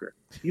motherfucker.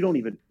 You don't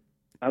even,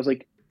 I was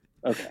like,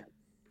 okay.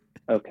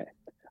 I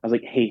was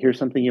like, hey, here's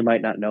something you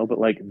might not know, but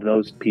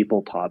those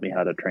people taught me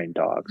how to train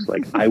dogs.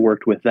 I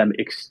worked with them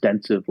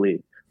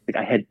extensively.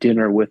 I had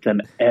dinner with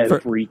them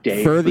every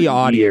day for the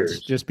audience,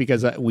 years. just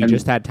because we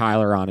just had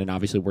Tyler on, and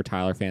obviously we're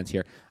Tyler fans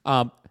here.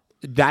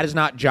 That is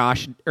not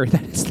Josh, or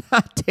that is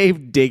not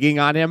Dave digging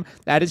on him.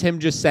 That is him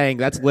just saying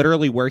that's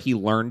literally where he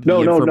learned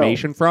the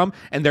information from,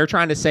 and they're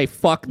trying to say,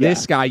 fuck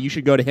this guy, you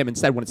should go to him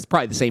instead, when it's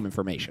probably the same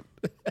information.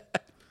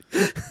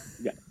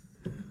 Yeah.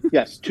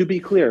 Yes, to be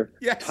clear,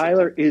 yes.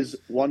 Tyler is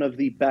one of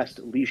the best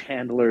leash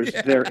handlers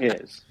there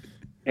is.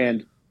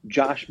 And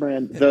Josh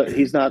Moran,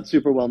 he's not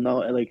super well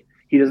known.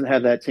 He doesn't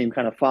have that same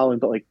kind of following,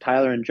 but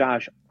Tyler and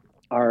Josh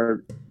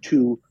are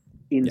two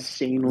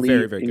insanely,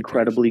 very, very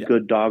incredibly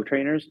good dog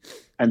trainers.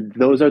 And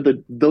those are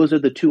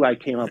the two I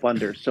came up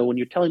under. So when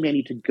you're telling me I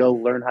need to go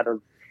learn how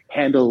to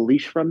handle a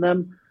leash from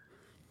them,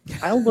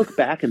 I'll look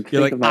back and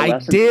think of my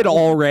lessons. I did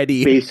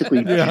already.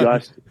 Basically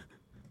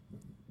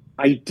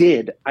I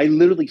did. I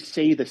literally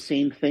say the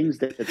same things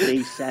that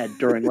they said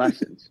during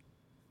lessons,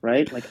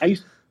 right? I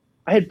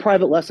had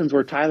private lessons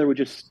where Tyler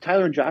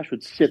and Josh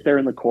would sit there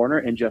in the corner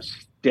and just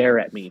stare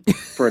at me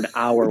for an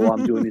hour while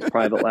I'm doing these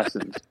private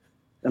lessons.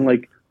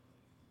 And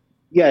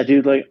yeah,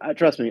 dude,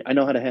 trust me, I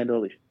know how to handle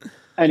a leash.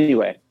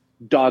 Anyway,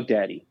 Dog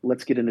Daddy.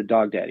 Let's get into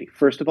Dog Daddy.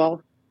 First of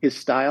all, his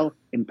style,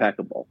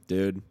 impeccable.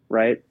 Dude.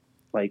 Right?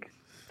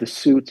 The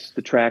suits,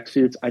 the track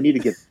suits. I need to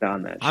get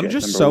on that shit. I'm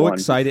just so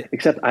excited.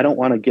 Except I don't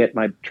want to get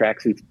my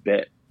track suits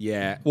bit.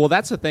 Yeah. Well,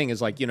 that's the thing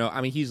is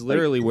he's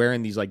literally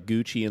wearing these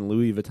Gucci and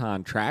Louis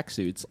Vuitton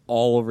tracksuits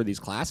all over these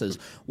classes.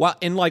 Well,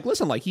 and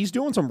listen, he's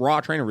doing some raw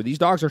training where these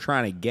dogs are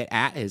trying to get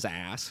at his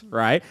ass,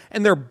 right?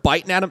 And they're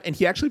biting at him. And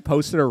he actually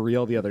posted a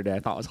reel the other day I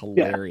thought was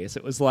hilarious.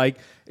 Yeah.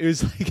 It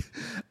was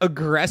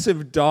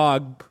aggressive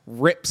dog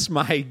rips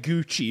my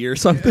Gucci or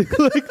something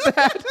like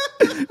that.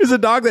 There's a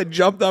dog that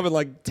jumped up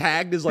and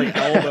tagged his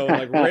elbow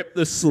and ripped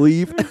the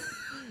sleeve.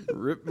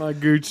 Rip my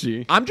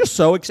Gucci. I'm just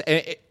so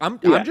excited. I'm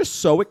just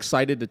so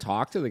excited to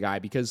talk to the guy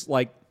because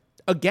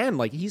again,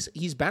 like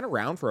he's been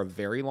around for a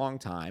very long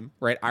time,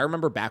 right? I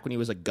remember back when he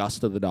was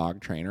Augusta the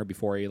dog trainer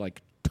before he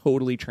like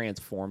totally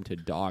transformed to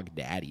dog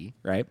daddy,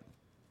 right?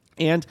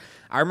 And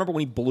I remember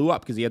when he blew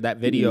up because he had that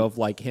video of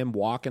like him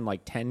walking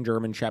like 10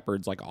 German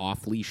Shepherds like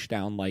off leash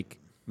down like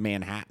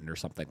Manhattan or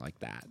something like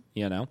that,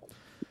 you know?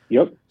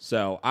 Yep.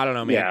 So I don't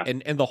know, man.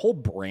 Yeah. And the whole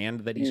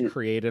brand that he's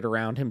created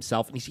around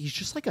himself, and he's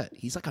just like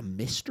a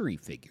mystery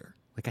figure.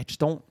 Like I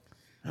don't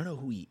know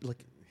who he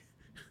like.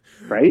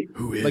 Right?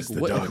 Who is Like the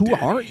what, dog who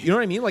daddy? are you know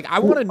what I mean? Like I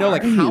want to know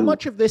like are how you?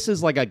 much of this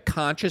is like a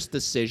conscious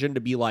decision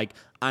to be like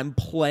I'm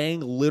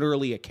playing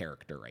literally a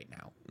character right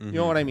now. You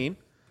know what I mean?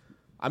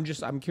 I'm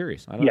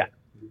curious. I don't know.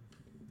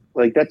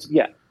 Like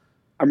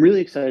I'm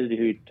really excited to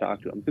hear you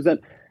talk to him because then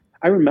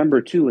I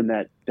remember too in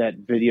that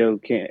video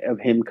of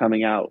him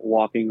coming out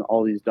walking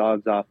all these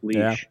dogs off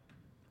leash,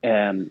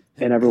 and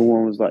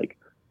everyone was like,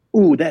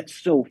 "Ooh, that's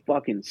so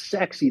fucking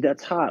sexy.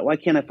 That's hot. Why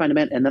can't I find a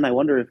man?" And then I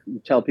wonder if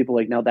you tell people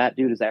like, "Now that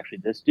dude is actually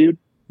this dude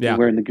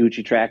wearing the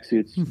Gucci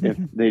tracksuits," if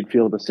they'd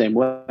feel the same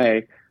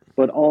way.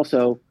 But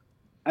also,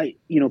 like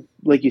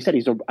you said,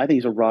 I think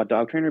he's a raw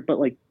dog trainer. But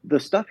like the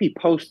stuff he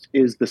posts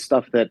is the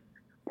stuff that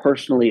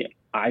personally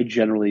I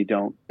generally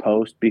don't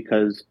post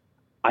because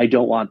I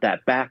don't want that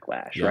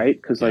backlash, right?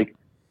 Because like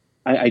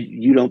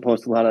you don't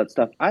post a lot of that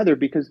stuff either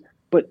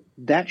but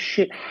that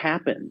shit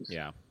happens.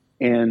 Yeah.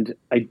 And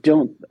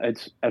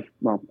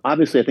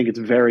obviously I think it's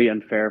very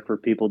unfair for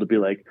people to be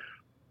like,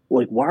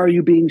 why are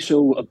you being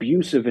so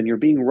abusive and you're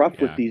being rough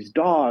with these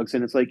dogs?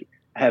 And it's like,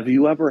 have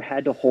you ever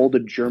had to hold a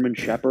German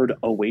Shepherd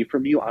away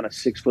from you on a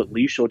 6-foot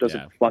leash so it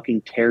doesn't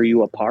fucking tear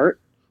you apart?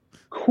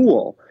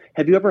 Cool.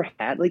 Have you ever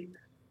had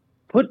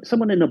put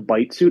someone in a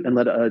bite suit and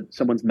let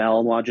someone's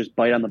Malinois just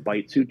bite on the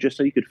bite suit just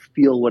so you could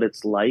feel what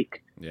it's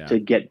like to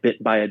get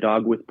bit by a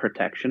dog with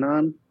protection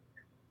on?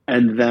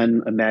 And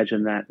then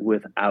imagine that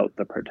without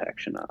the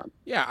protection on.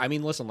 Yeah, I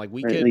mean, listen, like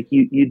we right? could, like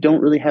you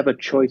don't really have a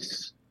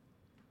choice.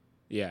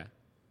 Yeah,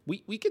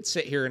 we could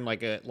sit here and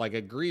like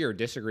agree or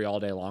disagree all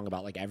day long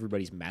about like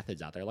everybody's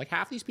methods out there. Like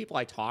half these people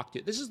I talk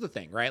to, this is the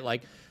thing, right?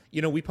 Like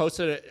we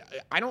posted.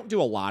 I don't do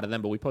a lot of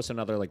them, but we posted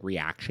another like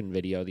reaction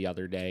video the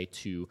other day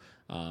to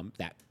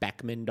that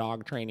Beckman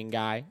dog training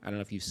guy. I don't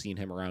know if you've seen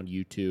him around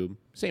YouTube.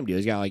 Same dude.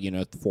 He's got like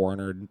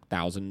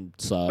 400,000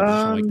 subs or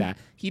something like that.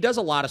 He does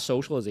a lot of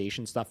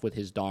socialization stuff with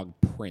his dog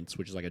Prince,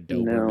 which is like a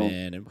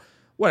Doberman and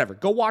whatever.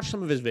 Go watch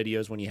some of his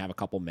videos when you have a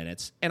couple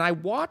minutes. And I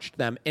watched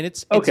them, and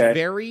it's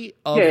very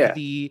of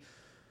the.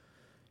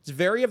 It's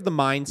very of the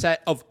mindset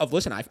of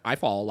listen, I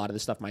follow a lot of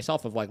this stuff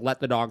myself of like let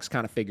the dogs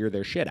kind of figure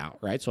their shit out,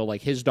 right? So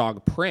like his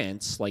dog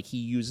Prince, like he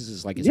uses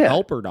his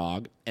helper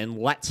dog and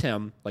lets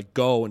him like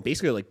go and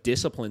basically like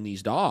discipline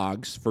these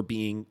dogs for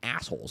being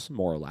assholes,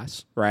 more or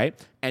less, right?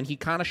 And he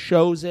kind of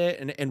shows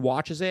it and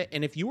watches it.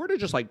 And if you were to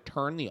just like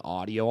turn the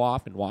audio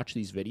off and watch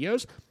these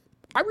videos,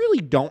 I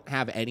really don't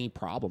have any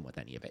problem with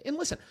any of it. And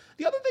listen,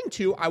 the other thing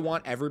too, I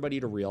want everybody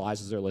to realize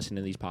as they're listening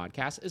to these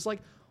podcasts is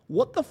like,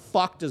 what the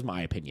fuck does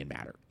my opinion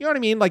matter? You know what I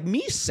mean? Like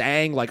me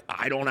saying like,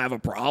 I don't have a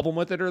problem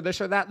with it or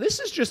this or that.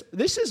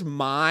 This is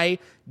my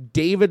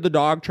David the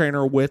dog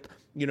trainer with,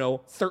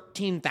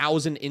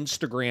 13,000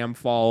 Instagram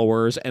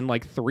followers and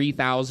like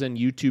 3,000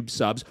 YouTube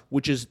subs,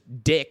 which is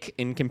dick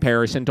in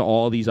comparison to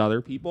all these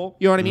other people.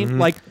 You know what I mean?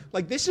 Like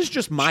this is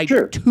just my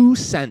 2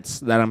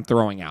 cents that I'm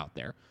throwing out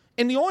there.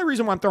 And the only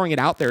reason why I'm throwing it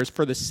out there is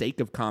for the sake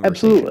of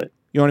conversation. Absolutely.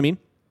 You know what I mean?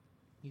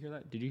 You hear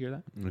that? Did you hear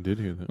that? I did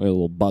hear that. We have a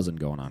little buzzing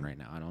going on right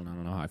now. I don't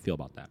know how I feel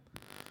about that.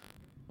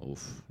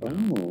 Oof.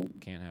 No,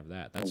 can't have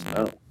that. That's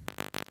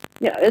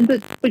Yeah,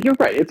 but you're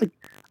right. It's like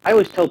I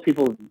always tell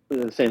people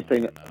the same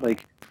thing.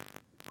 Like,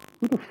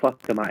 who the fuck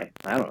am I?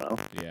 I don't know.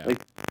 Yeah. Like,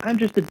 I'm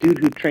just a dude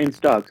who trains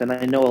dogs, and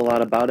I know a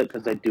lot about it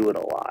because I do it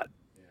a lot.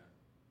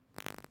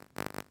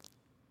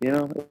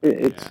 Yeah.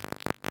 It's.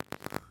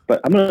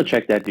 But I'm gonna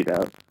check that dude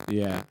out.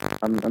 Yeah,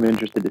 I'm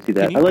interested to see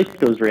that. I like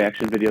those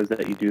reaction videos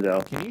that you do,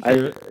 though. Can you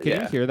hear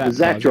that? The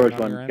Zach George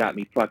one got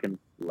me fucking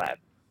laughing.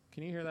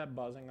 Can you hear that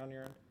buzzing on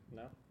your end?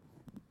 No.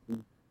 All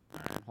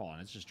right, hold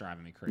on. It's just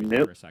driving me crazy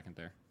Nope. for a second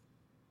there.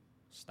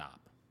 Stop.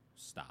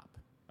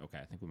 Okay,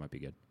 I think we might be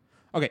good.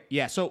 Okay,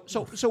 yeah. So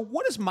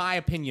what does my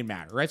opinion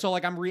matter, right? So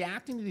like I'm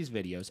reacting to these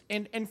videos,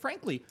 and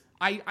frankly,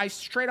 I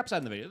straight up said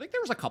in the video, like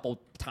there was a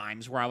couple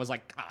times where I was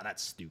like,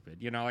 that's stupid.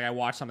 Like I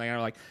watched something and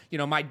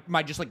I'm like,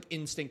 my just like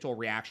instinctual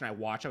reaction I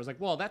was like,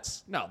 well,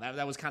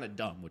 that was kind of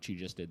dumb what you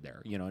just did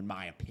there, in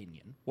my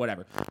opinion,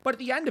 whatever. But at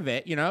the end of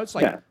it, it's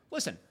like,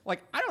 listen,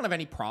 like I don't have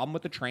any problem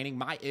with the training.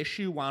 My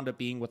issue wound up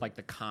being with like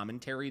the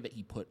commentary that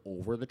he put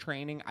over the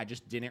training. I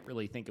just didn't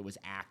really think it was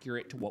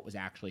accurate to what was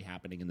actually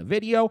happening in the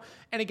video.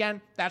 And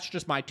again, that's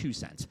just my 2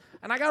 cents.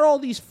 And I got all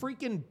these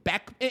freaking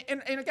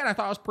and again, I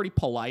thought I was pretty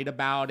polite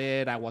about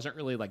it. I wasn't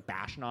really like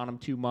bashing on him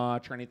too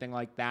much or anything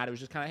like that. It was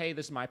just kind of, hey,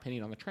 this is my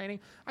opinion on the training.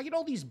 I get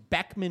all these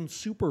Beckman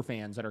super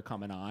fans that are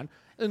coming on,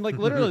 and like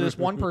literally this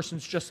one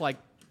person's just like,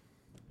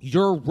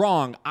 you're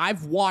wrong.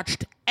 I've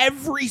watched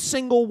every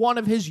single one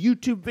of his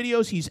YouTube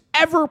videos he's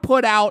ever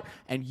put out,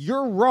 and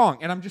you're wrong.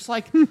 And I'm just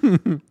like,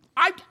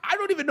 I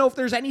don't even know if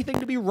there's anything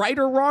to be right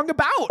or wrong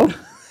about.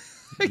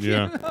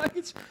 Yeah. Like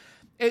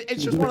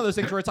it's just one of those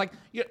things where it's like,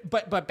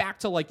 but back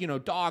to like,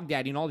 Dog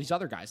Daddy and all these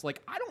other guys.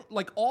 Like, I don't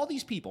like all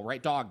these people,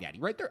 right? Dog Daddy,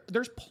 right?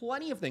 There's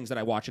plenty of things that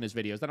I watch in his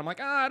videos that I'm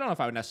like, I don't know if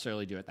I would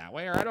necessarily do it that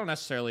way, or I don't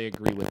necessarily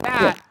agree with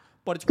that. Yeah.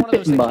 But it's one of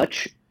those things.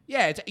 Much.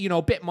 Yeah, it's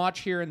a bit much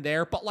here and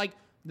there, but like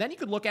then you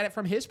could look at it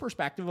from his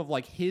perspective of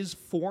like his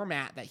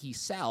format that he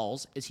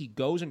sells is he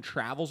goes and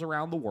travels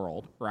around the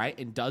world, right?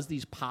 And does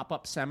these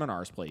pop-up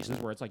seminars places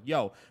where it's like,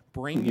 yo,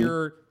 bring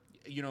your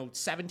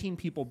 17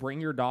 people,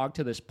 bring your dog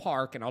to this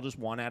park, and I'll just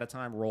one at a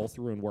time roll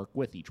through and work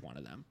with each one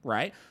of them,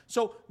 right?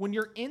 So when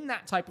you're in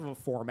that type of a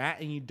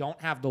format and you don't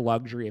have the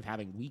luxury of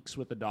having weeks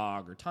with the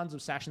dog or tons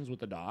of sessions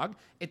with the dog,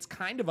 it's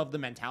kind of the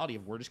mentality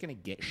of we're just going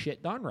to get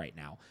shit done right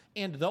now.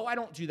 And though I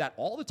don't do that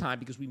all the time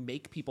because we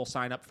make people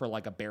sign up for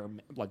like a bare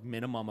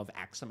minimum of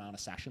X amount of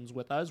sessions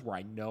with us where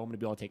I know I'm going to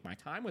be able to take my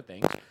time with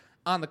things,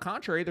 on the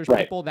contrary, there's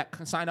people that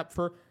can sign up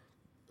for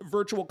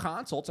virtual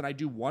consults, and I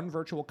do one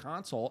virtual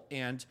consult,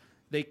 and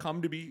they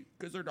come to me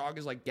because their dog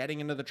is like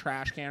getting into the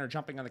trash can or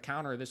jumping on the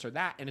counter or this or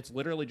that. And it's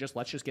literally just,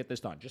 let's just get this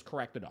done. Just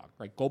correct the dog,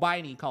 right? Go buy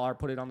an e-collar,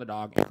 put it on the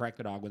dog, and correct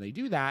the dog when they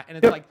do that. And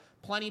it's like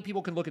plenty of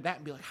people can look at that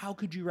and be like, how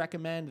could you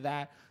recommend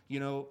that,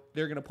 they're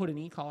going to put an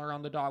e-collar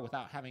on the dog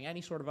without having any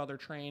sort of other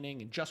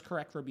training and just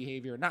correct for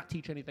behavior and not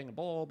teach anything and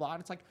blah, blah, blah. And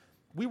it's like,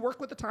 we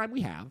work with the time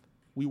we have.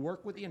 We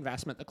work with the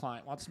investment the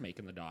client wants to make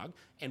in the dog.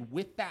 And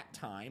with that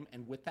time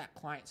and with that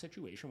client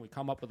situation, we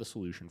come up with a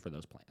solution for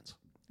those plans.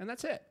 And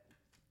that's it.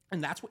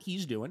 And that's what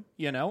he's doing,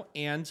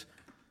 and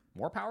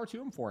more power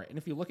to him for it. And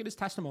if you look at his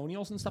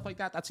testimonials and stuff like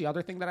that, that's the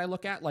other thing that I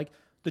look at. Like,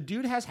 the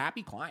dude has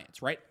happy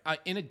clients, right?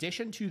 In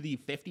addition to the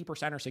 50% or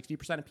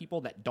 60% of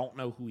people that don't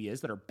know who he is,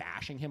 that are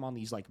bashing him on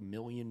these like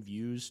million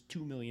views,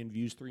 2 million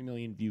views, 3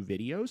 million view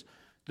videos,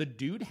 the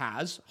dude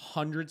has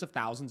hundreds of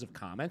thousands of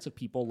comments of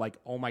people like,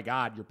 oh my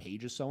God, your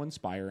page is so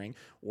inspiring,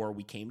 or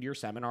we came to your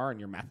seminar and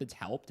your methods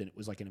helped and it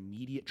was like an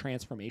immediate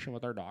transformation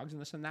with our dogs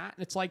and this and that.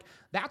 And it's like,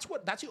 that's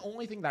the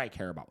only thing that I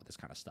care about with this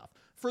kind of stuff.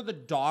 For the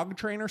dog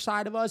trainer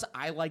side of us,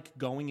 I like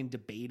going and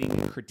debating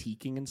and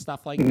critiquing and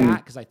stuff like that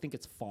because I think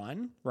it's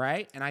fun,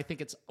 right? And I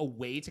think it's a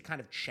way to kind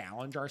of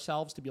challenge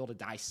ourselves to be able to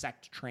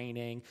dissect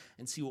training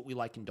and see what we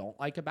like and don't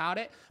like about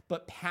it.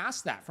 But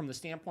past that, from the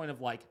standpoint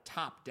of like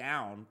top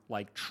down,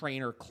 like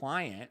trainer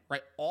client,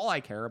 right? All I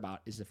care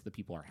about is if the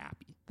people are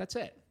happy. That's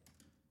it.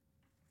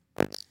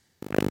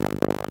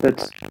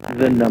 That's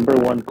the number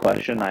one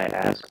question I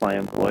ask my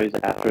employees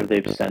after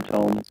they've sent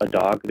home a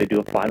dog. They do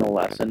a final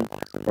lesson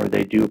or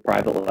they do a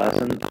private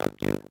lesson.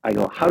 I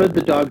go, how did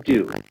the dog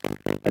do?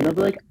 And they'll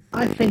be like,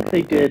 I think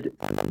they did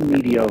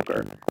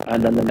mediocre.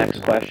 And then the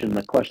next question,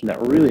 the question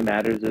that really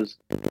matters is,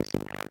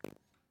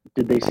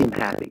 did they seem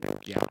happy?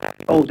 Yeah.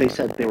 Oh, they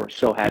said they were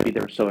so happy. They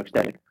were so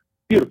ecstatic.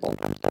 Beautiful.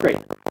 Great.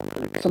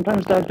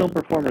 Sometimes dogs don't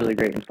perform really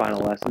great in final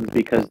lessons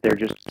because they're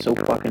just so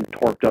fucking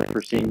torqued up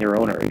for seeing their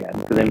owner again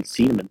because they haven't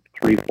seen them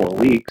in 3-4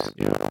 weeks.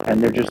 And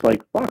they're just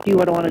like, fuck you,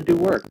 I don't want to do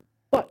work.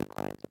 But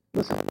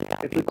listen,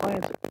 if the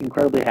client's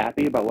incredibly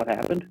happy about what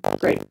happened,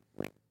 great.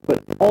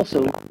 But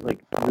also, like,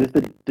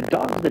 the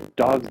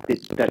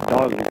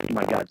dogs, oh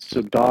my God,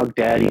 so Dog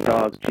Daddy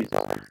dogs, Jesus.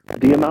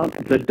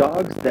 The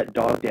dogs that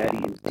Dog Daddy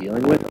is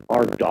dealing with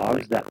are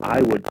dogs that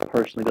I would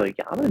personally be like,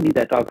 yeah, I'm going to need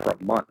that dog for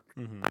a month.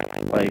 Mm-hmm. Like,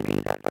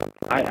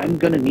 I'm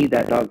going to need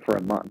that dog for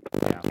a month.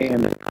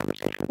 And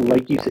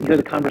like you said, you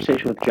had a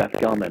conversation with Jeff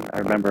Gelman, I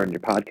remember in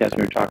your podcast,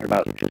 we were talking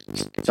about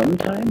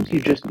sometimes you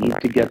just need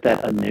to get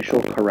that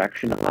initial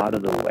correction out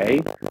of the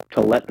way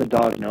to let the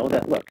dog know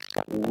that, look,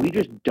 we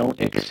just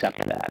don't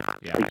accept that.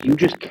 Yeah. Like, you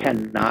just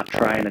cannot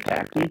try and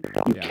attack me.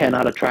 You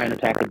cannot try and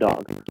attack a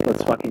dog.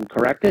 Let's fucking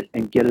correct it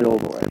and get it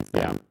over with.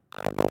 Yeah.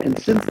 And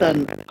since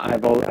then,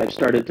 I've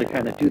started to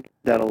kind of do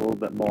that a little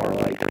bit more.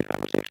 Like,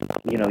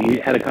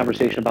 you had a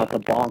conversation about the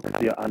bonk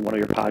on one of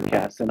your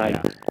podcasts, and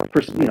at this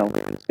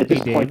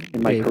point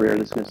in my career,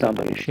 this is going to sound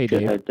like a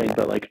shithead thing,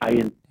 but like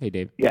Hey,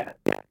 Dave. Yeah.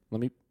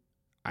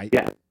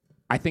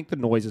 I think the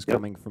noise is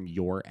coming from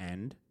your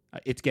end.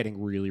 It's getting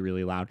really,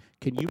 really loud.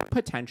 Can you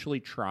potentially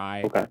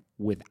try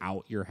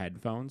without your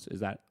headphones?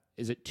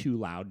 Is it too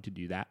loud to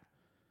do that?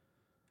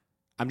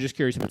 I'm just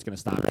curious if it's going to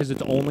stop because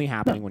it's only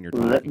happening when you're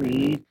talking. Let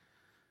me.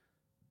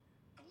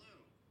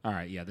 All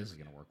right, yeah, this is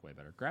going to work way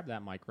better. Grab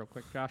that mic real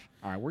quick, Josh.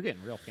 All right, we're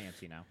getting real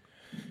fancy now.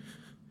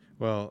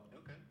 Well,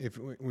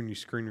 when you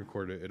screen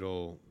record it,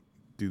 it'll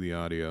do the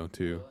audio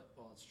too.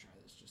 Well, let's try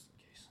this just in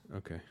case.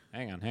 Okay.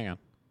 Hang on.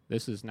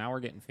 Now we're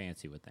getting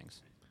fancy with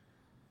things.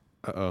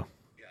 Uh-oh.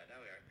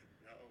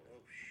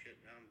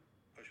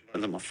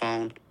 On my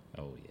phone.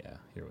 Oh, yeah.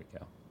 Here we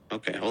go.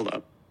 Okay, hold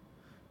up.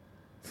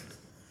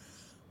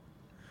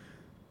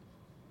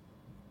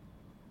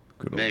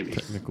 Good Maybe.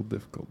 Technical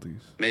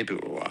difficulties. Maybe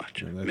we're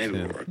watching. Yeah, Maybe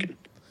we're working.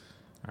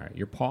 All right,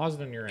 you're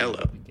paused on your end.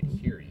 Hello. We can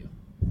hear you.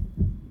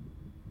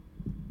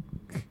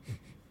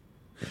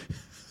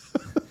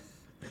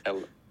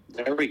 Hello.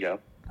 There we go.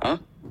 Huh?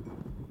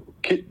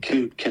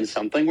 Can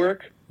something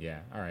work? Yeah.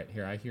 All right.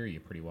 Here, I hear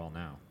you pretty well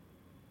now.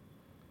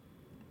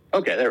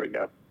 Okay, there we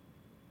go.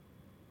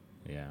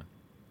 Yeah.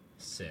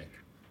 Sick.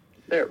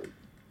 There we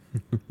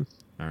go.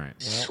 All right.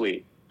 Well,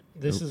 Sweet.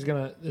 This is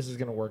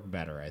gonna work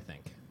better, I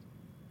think.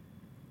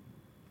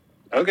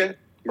 Okay,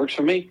 works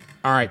for me.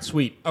 All right,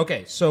 sweet.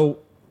 Okay, so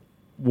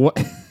what?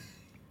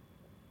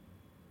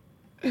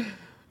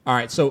 All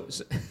right, so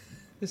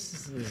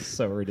this is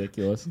so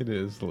ridiculous. It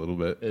is a little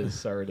bit. It is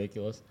so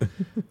ridiculous.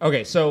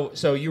 Okay, so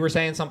you were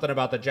saying something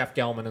about the Jeff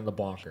Gelman and the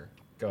bonker.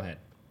 Go ahead.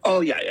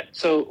 Oh yeah.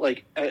 So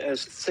like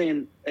as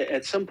saying,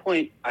 at some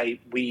point,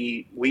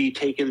 we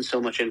take in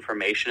so much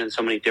information and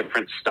so many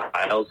different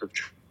styles of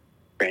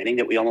training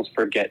that we almost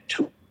forget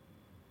to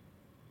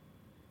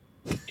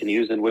can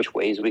use in which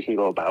ways we can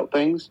go about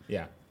things.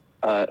 Yeah.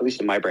 At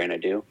least in my brain, I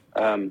do.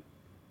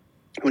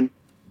 When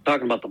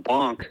talking about the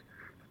bonk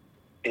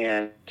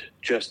and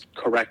just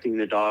correcting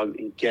the dog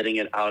and getting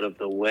it out of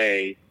the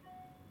way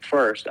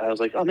first, I was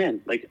like, oh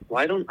man, like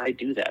why don't I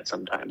do that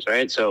sometimes,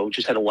 right? So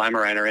just had a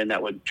Weimaraner in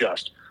that would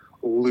just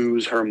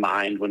lose her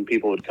mind when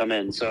people would come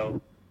in. So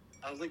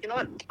I was like, you know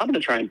what? I'm going to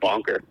try and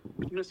bonk her.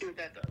 I'm going to see what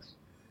that does.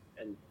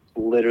 And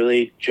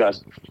literally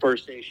just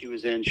first day she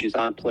was in, she's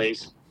on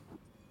place.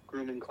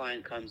 Grooming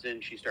client comes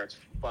in, she starts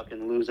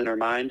fucking losing her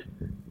mind.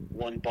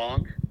 One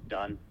bonk,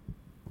 done.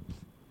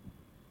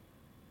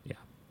 Yeah.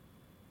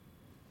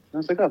 I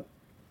was like, oh,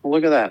 well,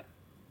 look at that.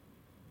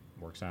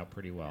 Works out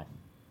pretty well.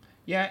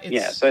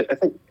 Yeah. So I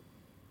think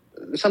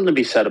there's something to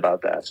be said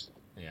about that.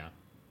 Yeah.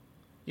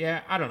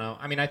 Yeah, I don't know.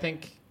 I mean, I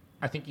think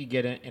you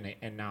get it,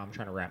 and now I'm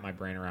trying to wrap my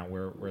brain around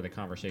where the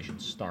conversation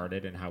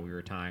started and how we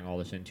were tying all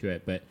this into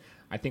it. But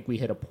I think we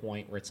hit a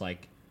point where it's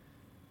like,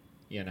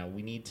 you know,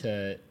 we need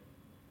to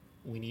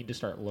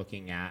start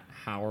looking at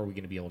how are we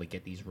going to be able to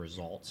get these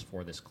results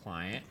for this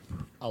client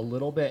a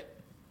little bit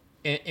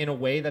in a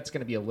way that's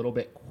going to be a little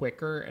bit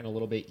quicker and a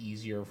little bit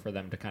easier for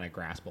them to kind of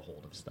grasp a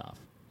hold of stuff,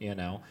 you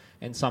know?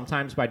 And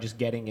sometimes by just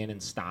getting in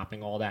and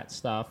stopping all that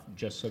stuff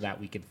just so that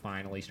we could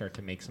finally start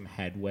to make some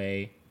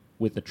headway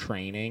with the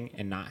training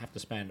and not have to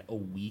spend a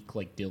week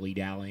like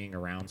dilly-dallying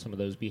around some of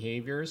those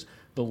behaviors,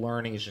 the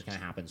learning is just going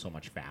to happen so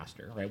much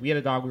faster, right? We had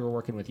a dog we were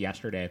working with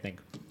yesterday, I think,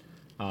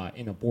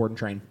 in a board and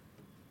train,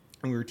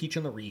 and we were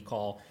teaching the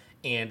recall,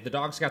 and the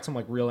dog's got some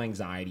like real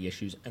anxiety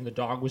issues, and the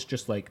dog was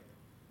just like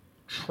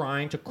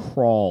trying to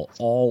crawl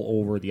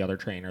all over the other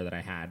trainer that I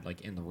had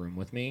like in the room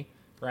with me,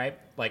 right?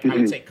 Like I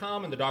would say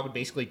come, and the dog would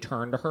basically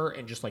turn to her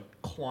and just like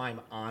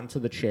climb onto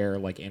the chair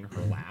like in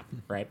her lap,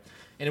 right?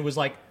 And it was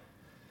like,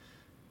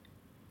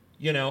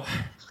 you know,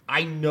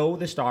 I know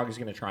this dog is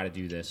going to try to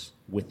do this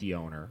with the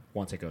owner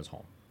once it goes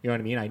home. You know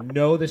what I mean? I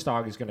know this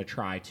dog is going to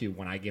try to,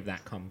 when I give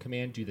that come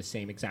command, do the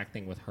same exact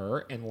thing with her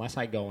unless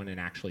I go in and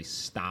actually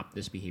stop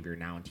this behavior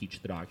now and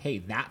teach the dog, hey,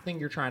 that thing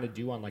you're trying to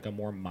do on like a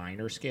more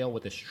minor scale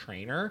with this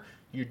trainer,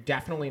 you're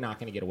definitely not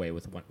going to get away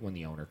with when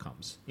the owner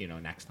comes, you know,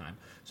 next time.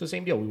 So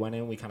same deal. We went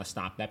in, we kind of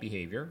stopped that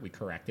behavior. We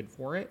corrected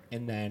for it.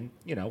 And then,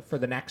 you know, for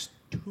the next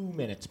 2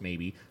 minutes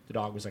maybe, the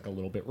dog was like a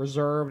little bit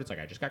reserved. It's like,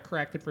 I just got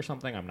corrected for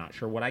something. I'm not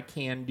sure what I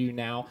can do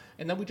now.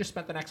 And then we just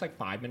spent the next like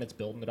 5 minutes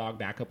building the dog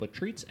back up with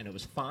treats, and it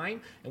was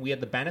fine. And we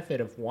had the benefit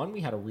of, one,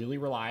 we had a really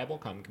reliable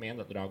come command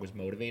that the dog was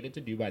motivated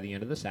to do by the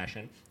end of the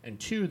session. And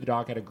two, the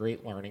dog had a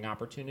great learning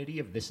opportunity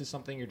of this is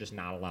something you're just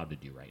not allowed to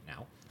do right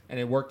now. And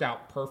it worked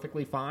out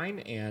perfectly fine.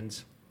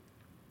 And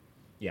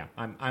yeah,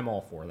 I'm all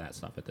for that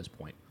stuff at this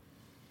point.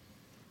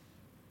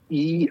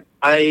 It's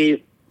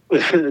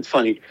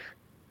funny.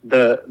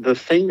 The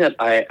thing that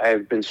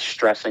I've been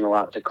stressing a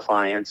lot to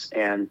clients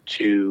and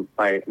to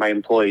my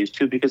employees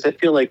too, because I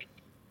feel like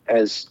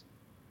as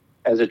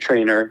a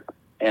trainer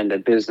and a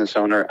business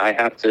owner, I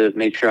have to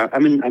make sure,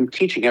 I'm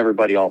teaching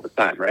everybody all the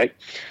time, right?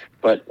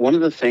 But one of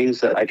the things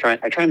that I try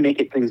and make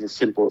it things as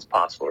simple as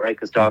possible, right?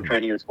 Because dog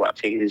training is what,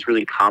 taking these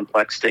really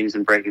complex things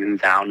and breaking them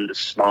down into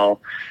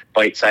small,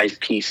 bite-sized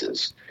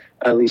pieces.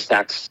 At least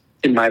that's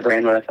in my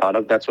brain what I thought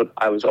of. That's what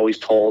I was always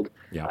told.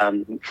 Yeah.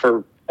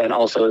 And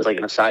also, as like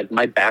an aside,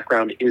 my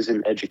background is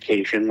in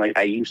education. Like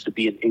I used to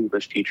be an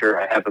English teacher.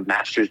 I have a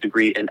master's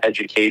degree in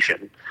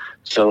education.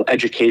 So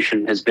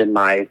education has been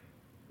my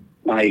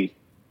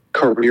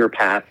career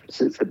path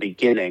since the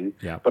beginning,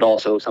 but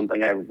also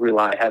something I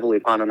rely heavily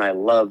upon and I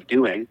love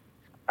doing.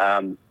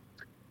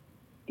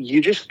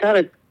 You just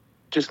gotta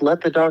just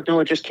let the dog know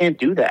it just can't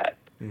do that.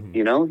 Mm-hmm.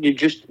 You know,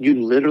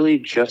 you literally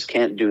just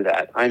can't do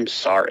that. I'm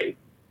sorry.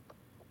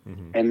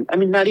 Mm-hmm. And I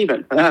mean,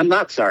 I'm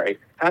not sorry.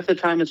 Half the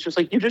time it's just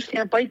like, you just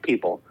can't bite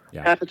people.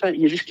 Yeah. Half the time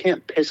you just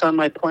can't piss on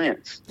my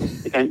plants.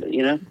 Like,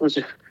 you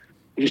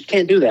just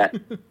can't do that.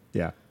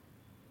 Yeah.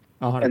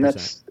 100%.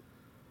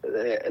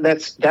 And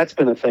that's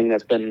been a thing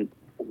that's been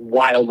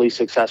wildly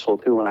successful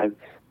too. When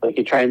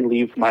you try and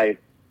leave my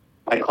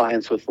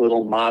clients with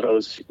little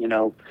mottos, you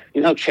know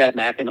Chad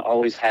Mackin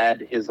always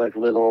had his he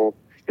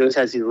always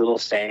has these little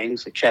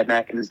sayings. Like Chad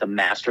Mackin is the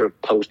master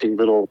of posting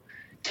little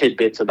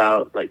tidbits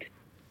about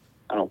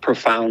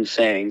profound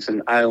sayings,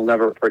 and I'll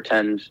never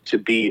pretend to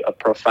be a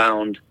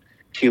profound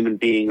human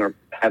being or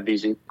have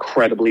these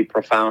incredibly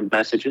profound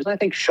messages. I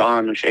think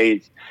Sean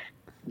O'Shea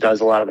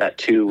does a lot of that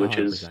too, which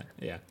 100%. Is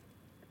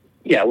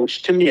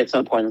which to me at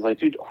some point is like,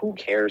 dude, who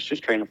cares?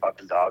 Just train a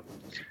fucking dog.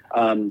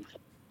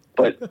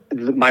 But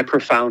my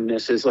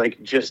profoundness is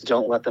like, just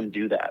don't let them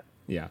do that.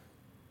 Yeah.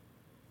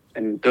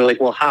 And they're like,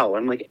 well, how?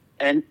 I'm like,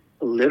 and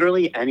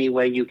literally any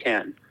way you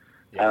can.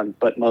 Yeah.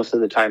 But most of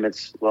the time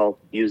it's, well,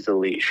 use the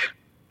leash,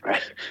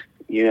 right?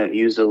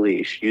 Use a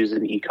leash, use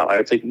an e-collar.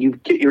 It's like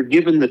you're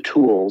given the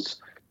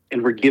tools,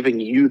 and we're giving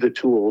you the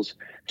tools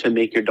to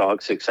make your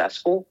dog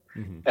successful.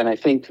 Mm-hmm. And I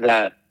think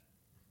that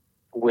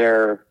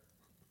where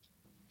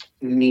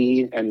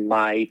me and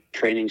my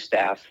training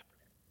staff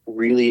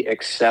really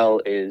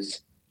excel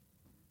is,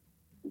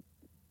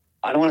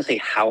 I don't want to say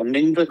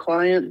hounding the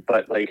client,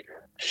 but like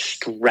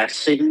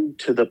stressing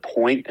to the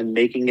point and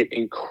making it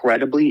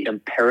incredibly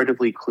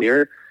imperatively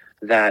clear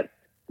that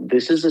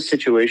this is a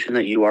situation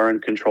that you are in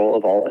control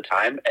of all the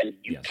time, and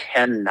you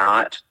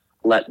cannot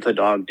let the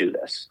dog do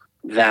this.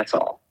 That's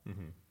all.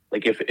 Mm-hmm.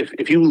 Like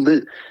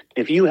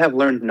if you have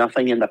learned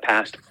nothing in the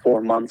past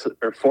 4 months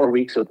or 4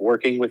 weeks of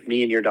working with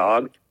me and your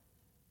dog,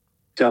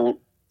 don't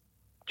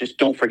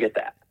forget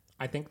that.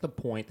 I think the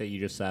point that you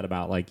just said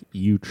about like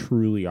you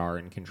truly are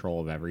in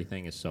control of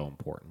everything is so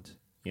important.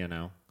 You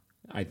know,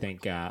 I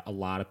think a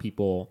lot of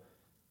people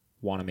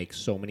want to make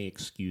so many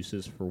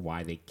excuses for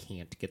why they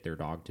can't get their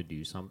dog to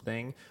do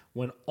something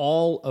when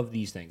all of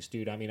these things,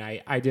 dude. I mean,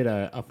 I did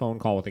a phone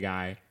call with a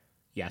guy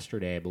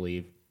yesterday, I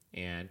believe,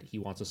 and he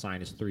wants to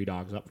sign his 3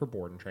 dogs up for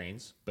board and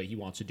trains, but he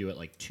wants to do it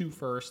like 2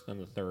 first, then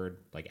the third,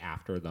 like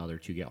after the other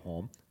 2 get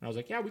home. And I was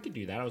like, yeah, we could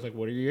do that. I was like,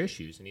 what are your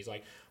issues? And he's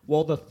like,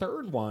 well, the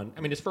third one,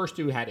 I mean, his first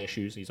 2 had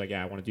issues. He's like,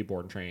 yeah, I want to do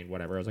board and train,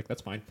 whatever. I was like,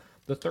 that's fine.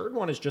 The third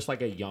one is just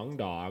like a young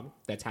dog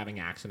that's having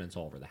accidents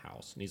all over the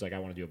house. And he's like, I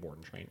want to do a board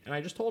and train. And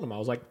I just told him, I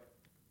was like,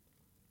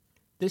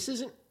 this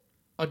isn't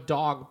a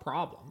dog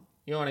problem.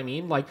 You know what I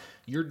mean? Like,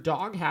 your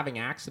dog having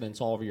accidents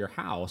all over your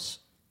house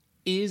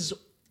is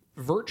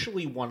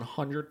virtually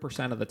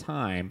 100% of the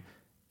time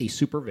a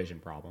supervision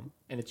problem,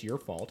 and it's your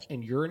fault,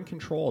 and you're in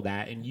control of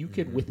that, and you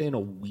could, within a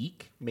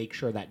week, make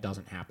sure that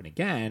doesn't happen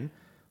again,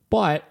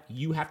 but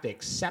you have to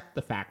accept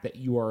the fact that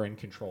you are in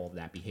control of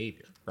that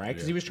behavior, right?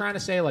 Because he was trying to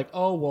say, like,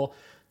 oh, well,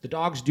 the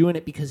dog's doing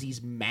it because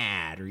he's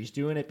mad, or he's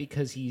doing it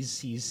because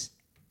he's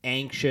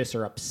anxious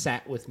or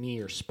upset with me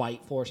or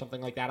spiteful or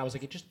something like that. I was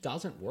like, it just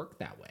doesn't work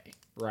that way,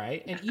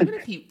 right? And even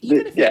if he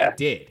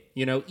did,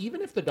 you know,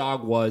 even if the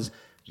dog was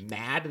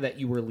mad that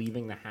you were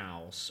leaving the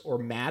house or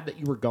mad that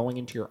you were going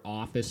into your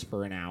office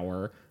for an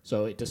hour,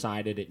 so it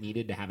decided it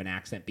needed to have an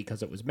accent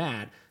because it was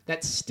mad,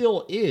 that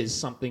still is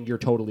something you're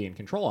totally in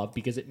control of,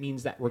 because it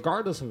means that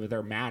regardless of if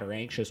they're mad or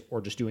anxious or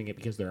just doing it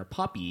because they're a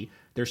puppy,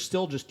 they're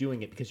still just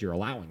doing it because you're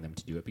allowing them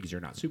to do it because you're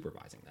not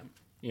supervising them,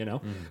 you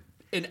know?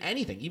 In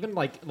anything, even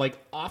like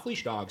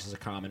off-leash dogs is a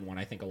common one.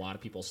 I think a lot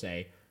of people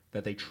say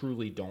that they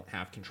truly don't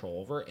have control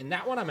over. And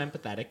that one I'm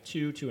empathetic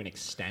to an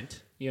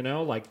extent, you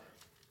know? Like,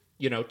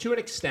 you know, to an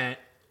extent,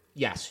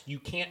 yes, you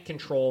can't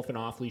control if an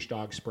off-leash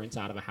dog sprints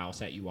out of a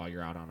house at you while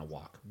you're out on a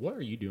walk. What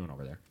are you doing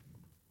over there?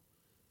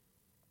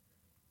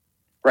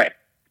 Right.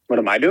 What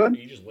am I doing? Are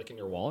you just licking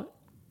your wallet?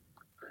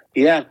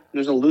 Yeah,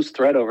 there's a loose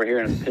thread over here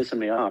and it's pissing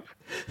me off.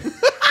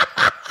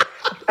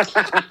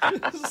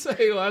 So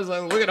I was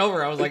like looking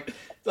over, I was like,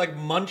 it's like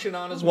munching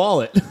on his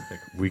wallet.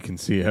 Like, we can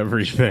see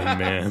everything,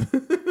 man.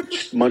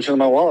 Just munching on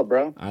my wallet,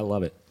 bro. I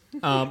love it.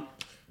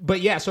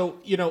 But yeah, so,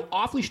 you know,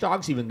 off-leash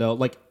dogs, even though,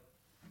 like,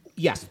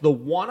 yes, the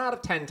 1 out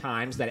of 10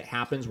 times that it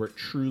happens where it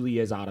truly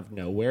is out of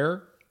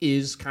nowhere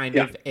is kind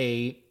of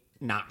a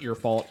not your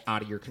fault,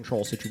 out of your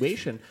control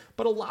situation.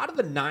 But a lot of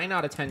the 9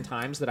 out of 10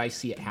 times that I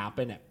see it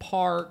happen at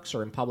parks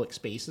or in public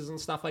spaces and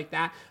stuff like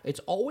that, it's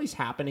always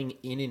happening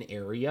in an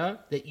area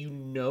that you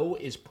know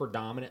is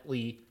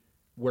predominantly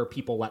where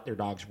people let their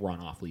dogs run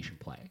off leash and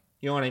play.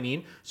 You know what I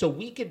mean? So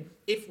we could,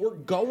 if we're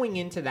going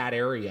into that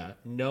area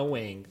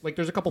knowing, like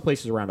there's a couple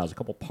places around us, a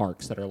couple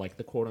parks that are like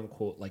the quote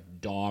unquote like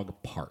dog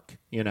park,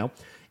 you know?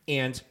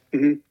 And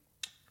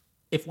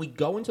if we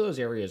go into those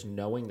areas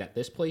knowing that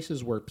this place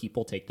is where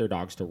people take their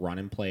dogs to run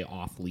and play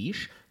off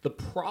leash, the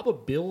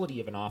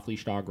probability of an off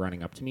leash dog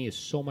running up to me is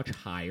so much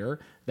higher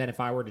than if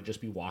I were to just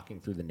be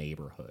walking through the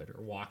neighborhood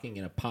or walking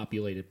in a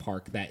populated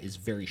park that is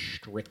very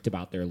strict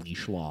about their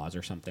leash laws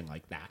or something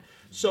like that.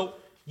 So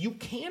you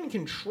can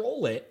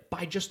control it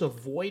by just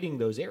avoiding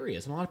those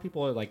areas. And a lot of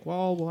people are like,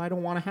 well, I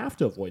don't want to have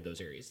to avoid those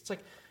areas. It's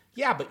like,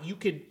 yeah, but you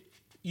could,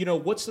 you know,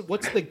 what's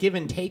the give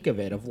and take of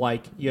it? Of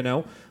like, you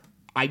know,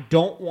 I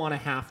don't want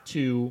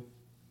to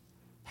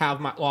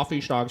have my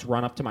off-leash dogs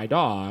run up to my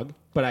dog,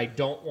 but I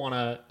don't want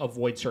to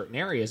avoid certain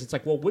areas. It's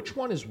like, well, which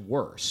one is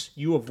worse?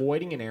 You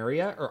avoiding an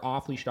area or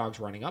off-leash dogs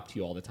running up to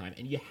you all the time?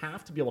 And you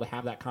have to be able to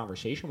have that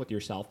conversation with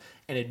yourself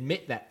and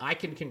admit that I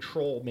can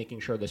control making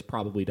sure this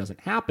probably doesn't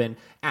happen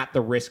at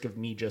the risk of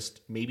me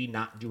just maybe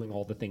not doing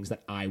all the things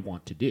that I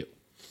want to do.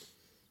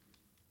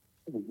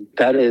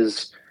 That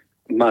is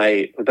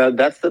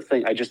that's the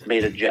thing. I just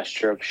made a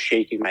gesture of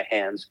shaking my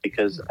hands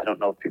because I don't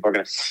know if people are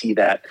going to see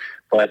that.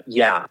 But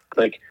yeah,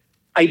 like,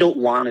 I don't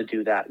want to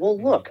do that. Well,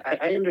 look,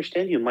 I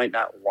understand you might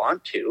not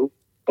want to,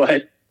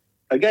 but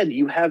again,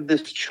 you have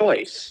this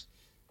choice.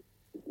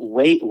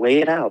 Weigh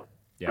it out,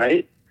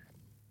 right?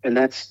 And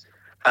that's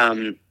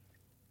the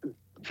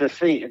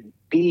thing.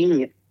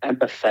 Being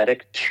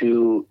empathetic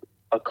to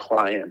a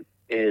client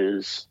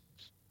is,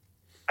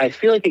 I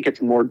feel like it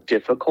gets more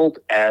difficult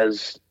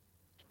as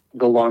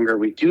the longer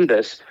we do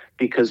this,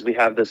 because we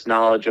have this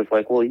knowledge of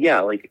like, well,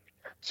 yeah, like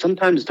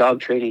sometimes dog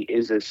training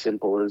is as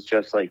simple as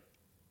just like,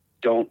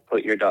 don't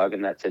put your dog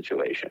in that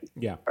situation.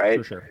 Yeah, right.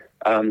 For sure.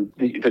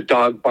 The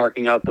dog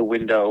barking out the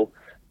window.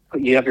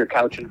 You have your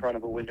couch in front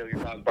of a window.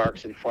 Your dog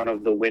barks in front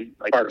of the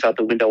barks out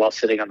the window while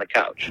sitting on the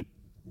couch.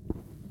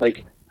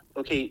 Like,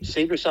 okay,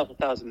 save yourself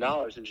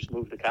 $1,000 and just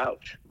move the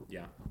couch.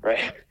 Yeah.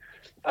 Right.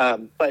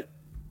 But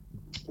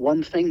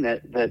one thing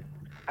that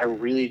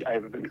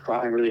I've been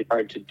trying really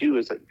hard to do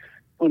is like,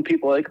 when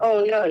people are like,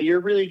 oh yeah, you're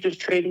really just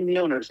training the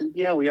owners. And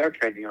yeah, we are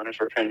training the owners.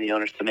 We're training the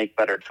owners to make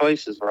better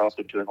choices. We're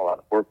also doing a lot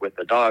of work with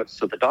the dogs,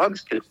 so the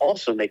dogs can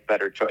also make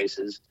better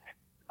choices.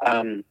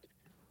 I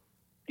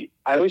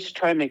always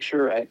try and make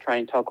sure I try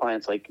and tell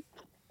clients like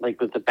with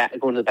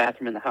going to the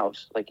bathroom in the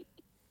house, like,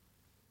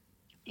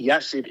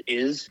 yes, it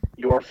is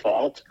your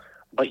fault,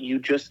 but you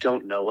just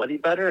don't know any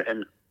better.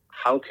 And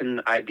how can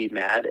I be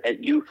mad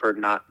at you for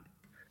not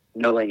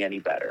knowing any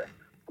better?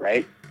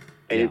 Right.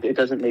 Yeah. It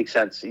doesn't make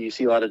sense. You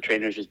see a lot of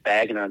trainers just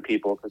bagging on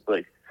people because,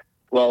 like,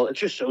 well, it's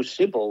just so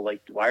simple.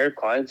 Like, why are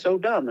clients so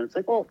dumb? And it's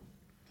like, well,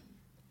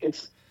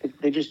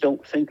 they just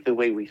don't think the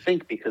way we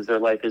think because their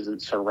life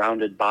isn't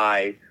surrounded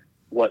by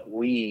what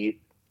we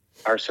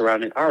are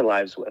surrounding our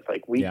lives with.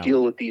 Like, we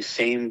deal with these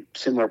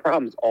similar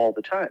problems all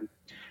the time.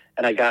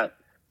 And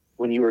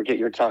when you were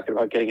talking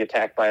about getting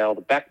attacked by all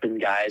the Beckman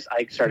guys,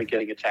 I started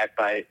getting attacked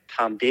by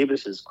Tom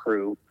Davis's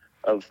crew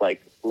of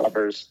like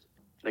lovers,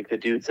 like the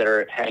dudes that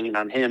are hanging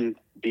on him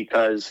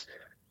because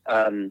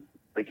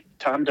like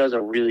Tom does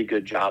a really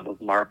good job of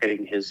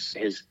marketing his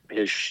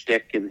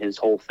shtick and his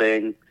whole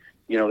thing,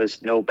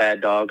 his no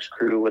bad dogs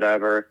crew,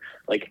 whatever.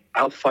 Like,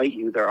 I'll fight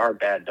you. There are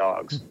bad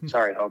dogs.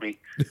 Sorry, homie.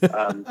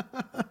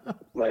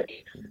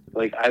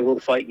 Like I will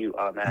fight you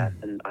on that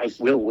and I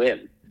will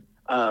win.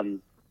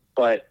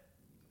 But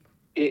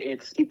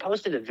he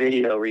posted a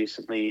video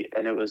recently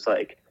and it was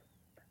like,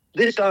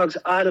 this dog's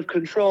out of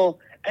control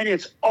and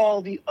it's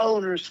all the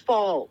owner's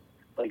fault.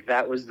 Like,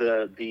 that was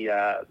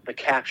the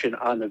caption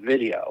on the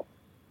video.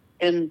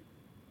 And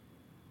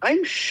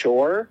I'm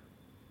sure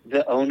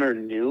the owner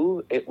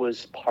knew it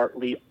was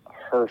partly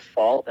her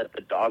fault that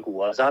the dog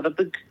was out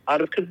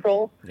of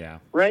control. Yeah.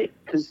 Right?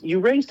 Because you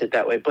raised it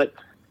that way.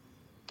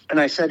 And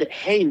I said,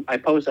 hey, I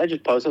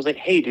just posted, I was like,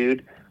 hey,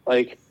 dude,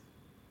 like,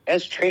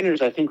 as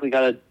trainers, I think we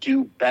got to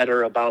do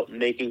better about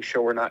making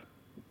sure we're not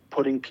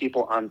putting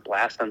people on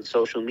blast on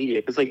social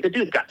media. Because, like, the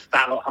dude got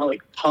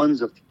like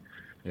tons of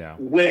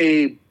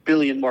way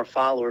billion more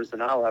followers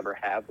than I'll ever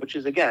have, which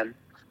is, again,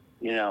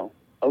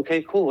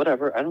 okay, cool,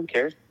 whatever, I don't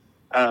care.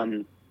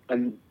 And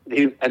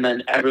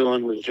then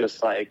everyone was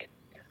just like,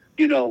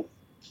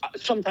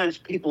 sometimes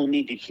people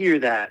need to hear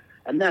that,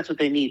 and that's what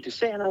they need to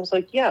say. And I was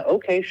like, yeah,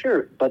 okay,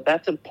 sure, but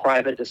that's a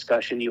private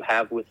discussion you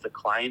have with the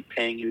client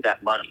paying you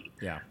that money.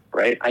 Yeah.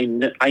 Right.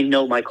 I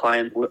know my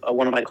client,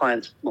 one of my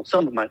clients, most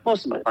of my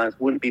clients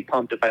wouldn't be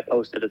pumped if I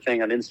posted a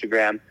thing on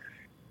Instagram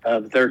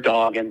of their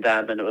dog and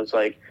them, and it was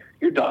like,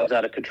 your dog's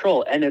out of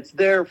control and it's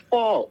their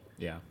fault.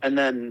 Yeah. And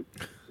then,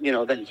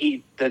 then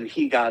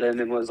he got in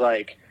and was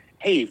like,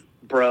 hey,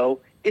 bro,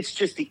 it's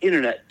just the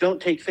internet.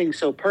 Don't take things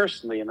so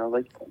personally. And I was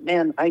like,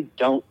 man,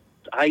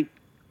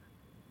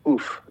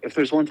 if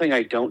there's one thing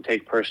I don't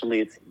take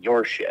personally, it's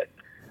your shit.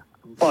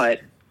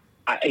 But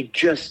I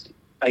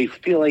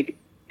feel like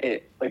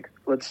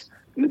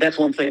that's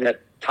one thing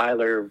that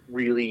Tyler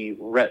really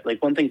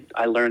one thing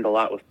I learned a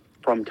lot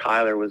from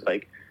Tyler was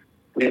like,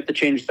 we have to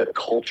change the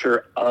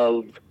culture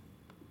of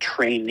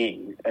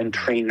training and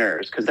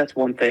trainers. Cause that's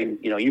one thing,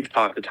 you've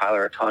talked to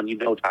Tyler a ton,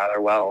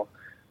 Tyler well,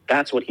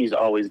 that's what he's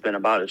always been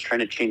about, is trying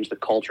to change the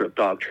culture of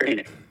dog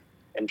training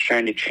and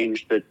trying to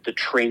change the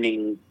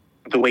training,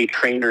 the way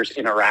trainers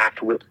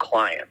interact with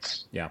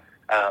clients. Yeah.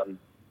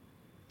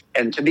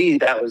 And to me,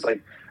 that was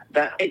like,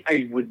 that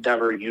I would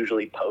never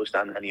usually post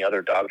on any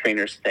other dog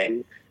trainer's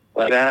thing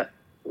like that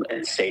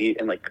and say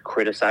and like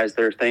criticize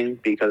their thing,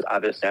 because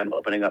obviously I'm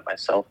opening up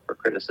myself for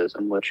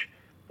criticism, which,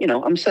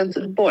 I'm a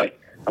sensitive boy.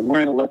 I'm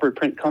wearing a leopard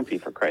print comfy,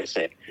 for Christ's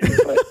sake.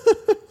 But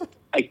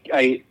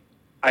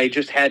I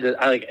just had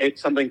to,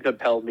 something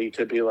compelled me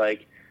to be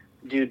like,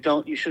 dude,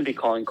 you shouldn't be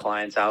calling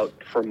clients out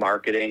for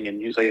marketing. And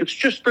he's like, it's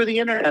just for the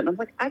internet. And I'm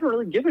like, I don't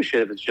really give a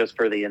shit if it's just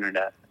for the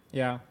internet.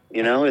 Yeah.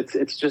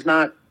 It's just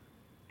not,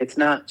 it's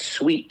not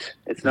sweet.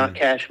 It's not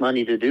cash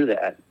money to do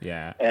that.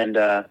 Yeah. And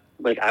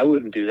I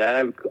wouldn't do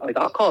that.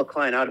 I'll call a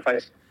client out if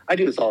I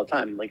do this all the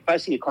time. Like, if I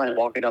see a client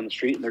walking down the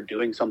street and they're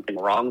doing something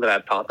wrong that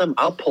I've taught them,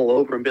 I'll pull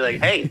over and be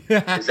like, hey,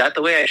 is that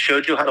the way I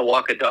showed you how to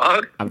walk a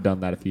dog? I've done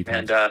that a few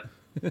times.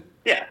 And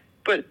yeah,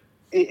 but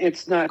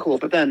it's not cool.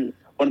 But then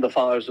one of the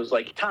followers was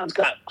like, Tom's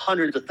got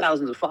hundreds of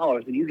thousands of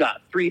followers and you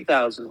got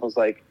 3,000. I was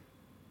like,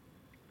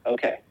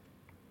 okay,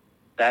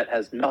 that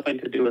has nothing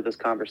to do with this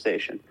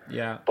conversation.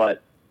 Yeah.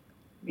 But,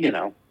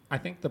 I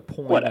think the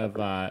point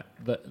whatever.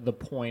 of the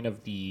point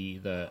of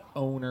the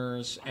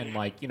owners and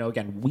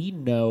again, we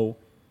know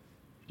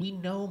we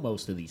know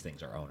most of these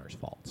things are owners'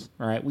 faults,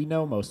 all right? We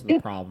know most of the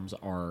problems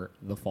are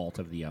the fault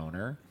of the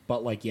owner.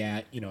 But, like,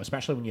 yeah, you know,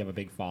 especially when you have a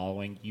big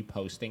following, you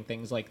posting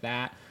things like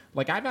that.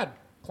 Like, I've had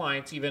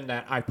clients even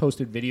that I've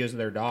posted videos of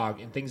their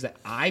dog and things that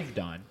I've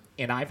done,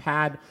 and I've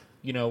had,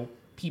 you know,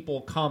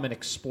 people come and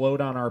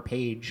explode on our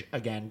page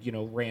again, you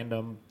know,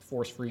 random,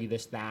 force-free,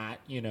 this, that,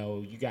 you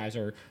know, you guys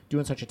are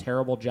doing such a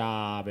terrible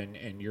job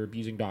and you're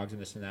abusing dogs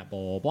and this and that, blah,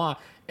 blah, blah.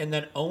 And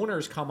then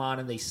owners come on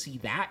and they see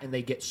that and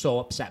they get so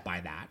upset by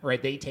that,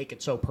 right? They take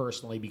it so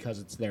personally because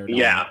it's their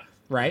dog,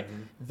 right?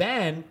 Mm-hmm.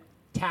 Then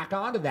tack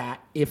onto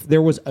that, if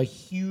there was a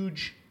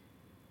huge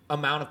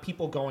amount of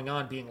people going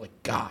on being like,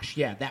 gosh,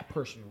 yeah, that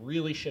person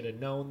really should have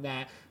known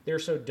that. They're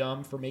so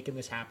dumb for making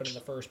this happen in the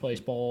first place,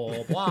 blah,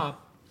 blah, blah.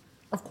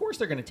 Of course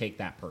they're going to take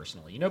that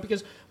personally, you know,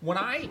 because when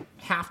I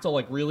have to,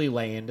 like, really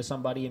lay into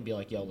somebody and be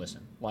like, yo,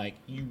 listen, like,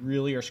 you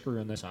really are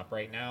screwing this up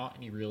right now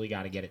and you really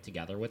got to get it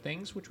together with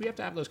things, which we have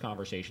to have those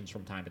conversations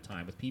from time to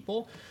time with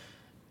people.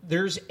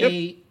 There's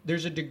a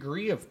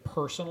degree of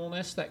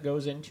personalness that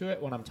goes into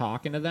it when I'm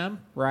talking to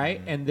them, right?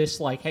 Mm-hmm. And this,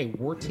 like, hey,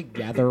 we're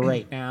together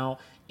right now,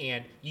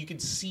 and you can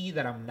see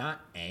that I'm not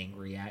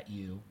angry at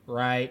you,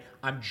 right?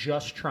 I'm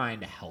just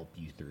trying to help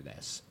you through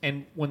this.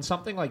 And when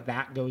something like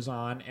that goes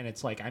on, and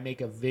it's like I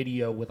make a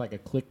video with like a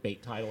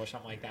clickbait title or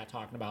something like that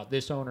talking about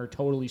this owner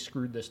totally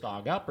screwed this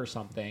dog up or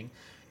something,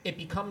 it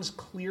becomes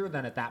clear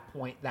then at that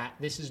point that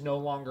this is no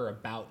longer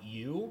about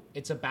you.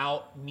 It's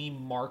about me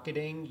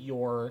marketing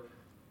your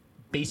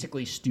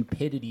basically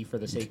stupidity for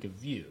the sake of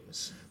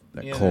views.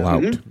 That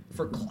clout. Mm-hmm.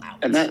 For clout.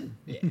 And that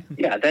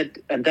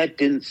that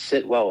didn't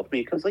sit well with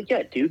me because, like,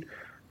 yeah, dude,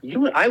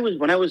 when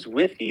I was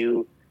with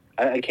you,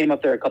 I came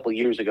up there a couple of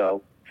years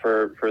ago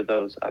for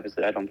those.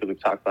 Obviously, I don't think we've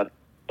talked about it,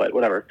 but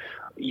whatever.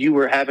 You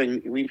had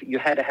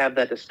to have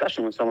that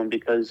discussion with someone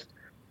because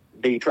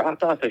they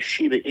dropped off a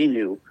Shiba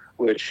Inu,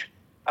 which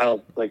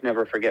I'll, like,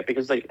 never forget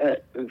because, like,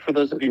 for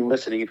those of you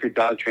listening, if you're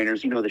dog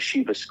trainers, you know the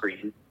Shiba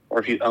screen,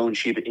 or if you own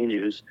Shiba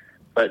Inus.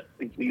 But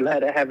you had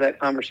to have that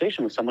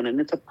conversation with someone,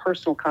 and it's a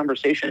personal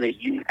conversation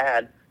that you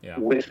had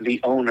with the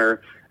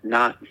owner,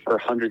 not for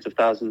hundreds of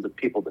thousands of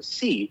people to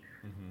see.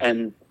 Mm-hmm.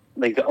 And,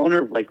 like, the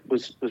owner, like,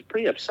 was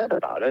pretty upset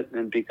about it,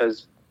 and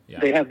because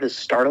they have this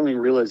startling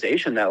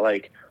realization that,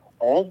 like,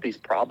 all these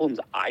problems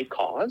I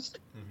caused.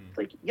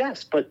 Mm-hmm. Like,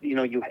 yes, but, you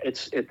know,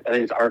 it's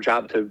our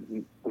job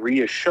to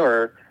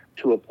reassure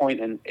to a point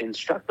and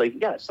instruct, like,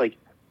 yes, like,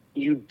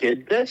 you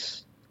did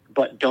this,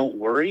 but don't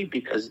worry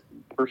because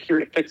we're here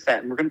to fix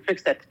that, and we're going to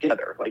fix that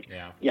together. Like,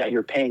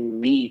 you're paying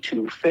me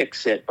to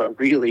fix it, but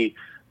really,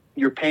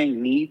 you're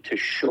paying me to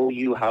show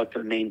you how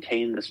to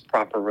maintain this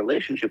proper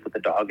relationship with the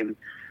dog and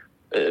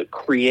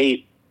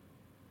create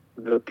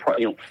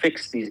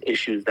fix these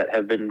issues that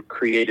have been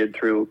created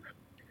through.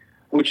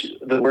 Which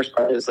the worst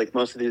part is, like,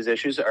 most of these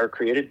issues are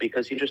created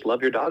because you just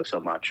love your dog so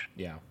much.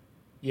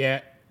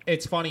 Yeah.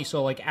 It's funny.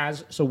 So, like,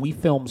 so we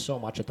film so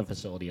much at the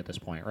facility at this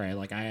point, right?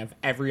 Like, I have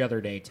every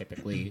other day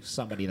typically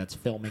somebody that's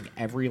filming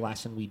every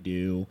lesson we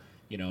do,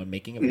 you know, and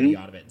making a video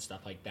out of it and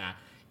stuff like that.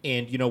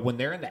 And, you know, when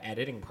they're in the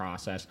editing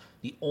process,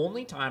 the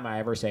only time I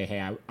ever say,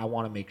 hey, I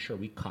want to make sure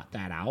we cut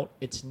that out,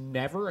 it's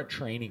never a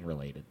training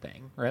related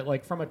thing, right?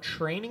 Like, from a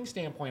training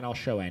standpoint, I'll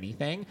show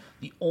anything.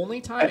 The only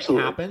time it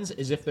happens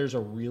is if there's a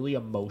really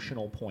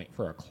emotional point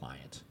for a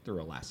client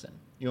through a lesson.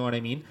 You know what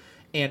I mean?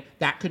 And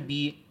that could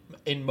be,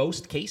 in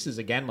most cases,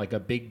 again, like a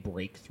big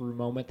breakthrough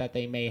moment that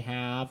they may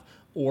have,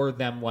 or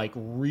them, like,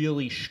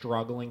 really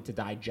struggling to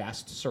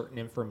digest certain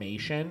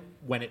information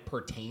when it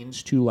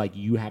pertains to, like,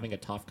 you having a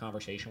tough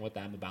conversation with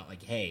them about,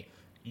 like, hey,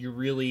 you're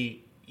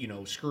really, you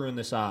know, screwing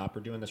this up or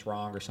doing this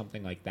wrong or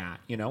something like that,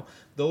 you know?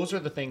 Those are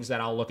the things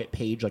that I'll look at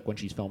Paige, like, when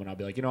she's filming, I'll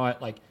be like, you know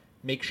what, like,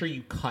 make sure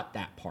you cut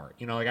that part.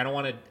 You know, like, I don't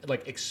want to,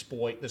 like,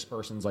 exploit this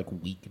person's, like,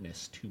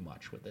 weakness too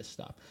much with this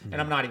stuff. Mm-hmm.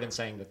 And I'm not even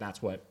saying that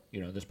that's what,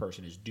 you know, this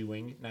person is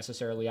doing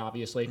necessarily,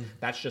 obviously. Mm-hmm.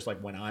 That's just, like,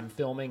 when I'm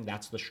filming,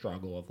 that's the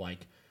struggle of,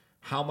 like,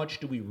 how much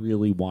do we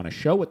really want to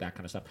show with that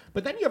kind of stuff?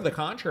 But then you have the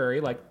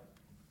contrary, like,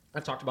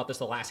 I've talked about this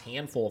the last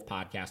handful of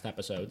podcast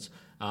episodes.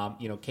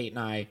 You know, Kate and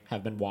I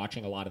have been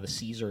watching a lot of the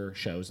Caesar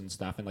shows and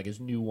stuff, and, like, his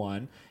new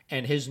one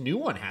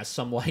has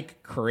some,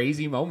 like,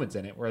 crazy moments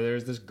in it where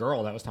there's this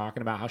girl that was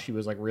talking about how she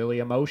was, like, really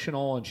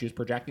emotional and she was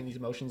projecting these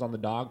emotions on the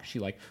dog. She,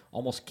 like,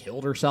 almost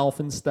killed herself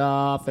and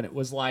stuff, and it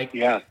was like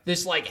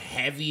this, like,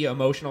 heavy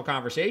emotional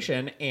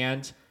conversation,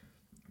 and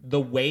the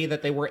way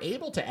that they were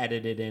able to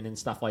edit it in and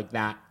stuff like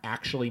that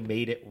actually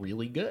made it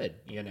really good.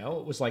 You know,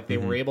 it was like they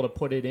were able to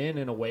put it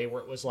in a way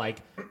where it was like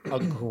a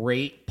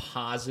great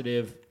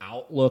positive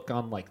outlook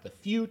on, like, the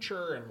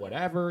future and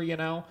whatever, you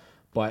know.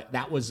 But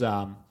that was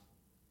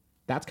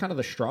that's kind of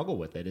the struggle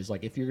with it, is,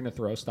 like, if you're going to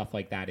throw stuff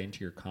like that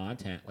into your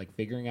content, like,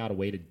 figuring out a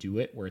way to do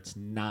it where it's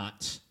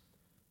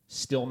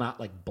still not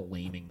like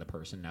blaming the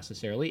person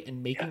necessarily,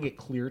 and making it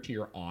clear to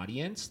your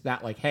audience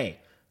that, like, hey,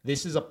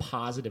 this is a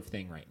positive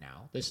thing right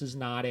now. This is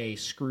not a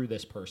screw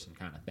this person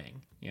kind of thing,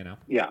 you know?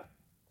 Yeah.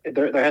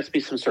 There has to be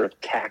some sort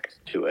of tact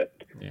to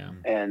it. Yeah.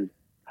 And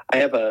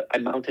I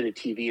mounted a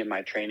TV in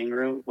my training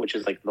room, which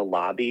is, like, the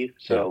lobby.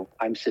 So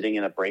I'm sitting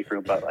in a break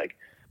room, but, like,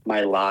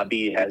 my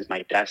lobby has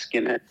my desk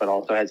in it, but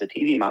also has a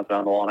TV mounted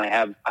on the wall.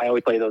 And I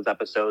always play those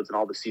episodes and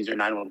all the Caesar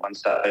 911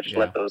 stuff. I just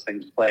let those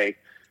things play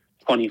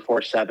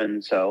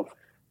 24/7. So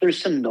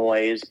there's some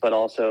noise, but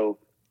also,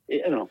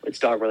 I don't know, it's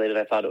dog related.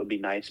 I thought it would be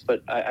nice,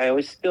 but I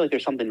always feel like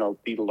there's something to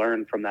be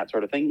learned from that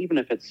sort of thing, even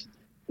if it's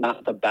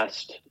not the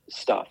best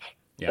stuff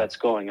that's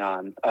going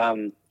on.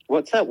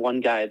 What's that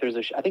one guy? There's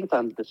I think it's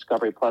on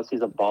Discovery Plus.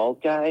 He's a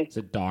bald guy. Is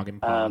it Dog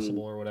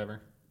Impossible or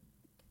whatever?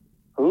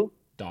 Who?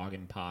 Dog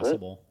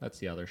Impossible. What? That's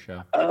the other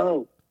show.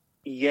 Oh,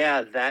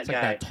 yeah, that it's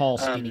guy. Like that tall,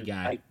 skinny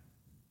guy.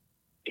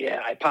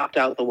 I popped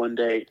out the one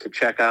day to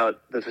check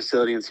out the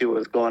facility and see what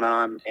was going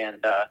on,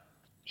 and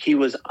he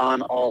was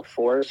on all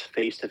fours,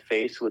 face to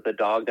face with a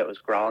dog that was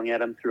growling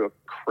at him through a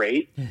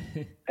crate.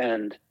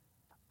 And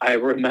I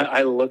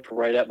looked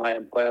right at my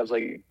employee. I was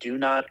like, "Do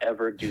not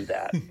ever do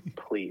that,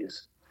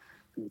 please.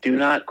 Do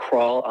not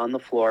crawl on the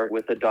floor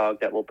with a dog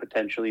that will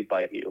potentially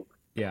bite you,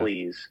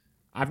 please."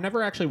 I've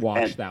never actually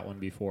watched that one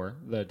before,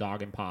 the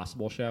Dog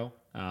Impossible show.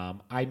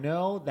 I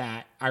know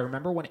that I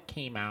remember when it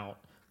came out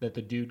that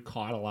the dude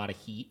caught a lot of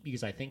heat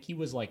because I think he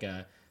was like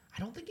I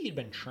don't think he'd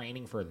been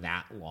training for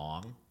that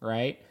long,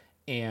 right?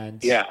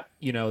 And,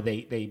 you know,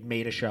 they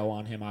made a show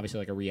on him, obviously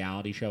like a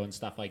reality show and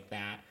stuff like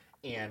that.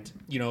 And,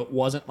 you know, it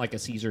wasn't like a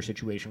Caesar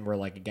situation where,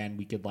 like, again,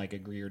 we could, like,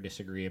 agree or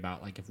disagree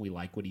about, like, if we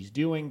like what he's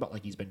doing, but,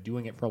 like, he's been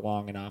doing it for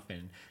long enough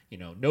and, you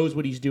know, knows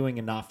what he's doing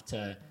enough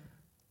to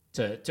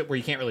where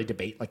you can't really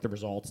debate, like, the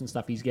results and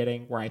stuff he's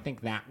getting. Where I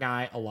think that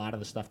guy, a lot of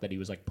the stuff that he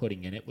was, like,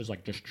 putting in it was,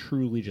 like, just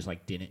truly just,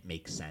 like, didn't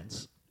make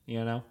sense,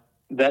 you know?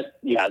 A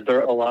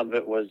lot of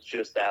it was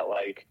just that,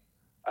 like,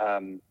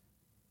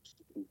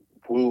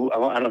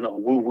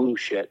 woo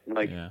shit.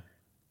 Like,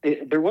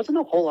 there wasn't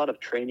a whole lot of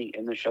training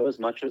in the show as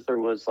much as there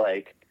was,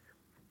 like,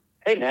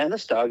 hey, man,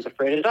 this dog's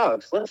afraid of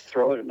dogs. Let's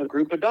throw it in a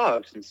group of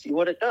dogs and see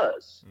what it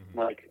does. Mm-hmm.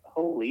 Like,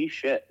 holy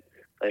shit.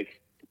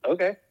 Like,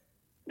 okay.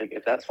 Like,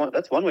 if that's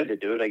one way to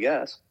do it, I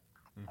guess.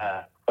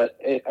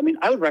 Mm-hmm.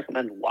 I would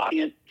recommend watching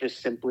it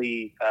just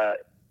simply,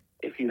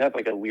 if you have,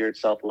 like, a weird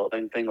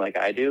self-loathing thing like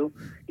I do,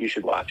 you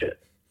should watch it.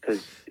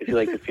 Because if you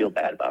like to feel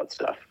bad about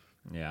stuff.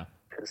 Yeah.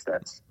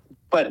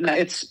 But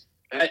it's,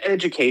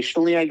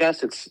 educationally, I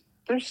guess,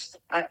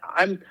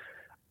 I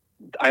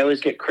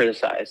always get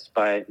criticized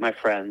by my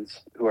friends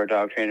who are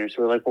dog trainers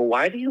who are like, well,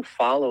 why do you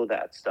follow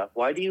that stuff?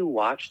 Why do you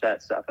watch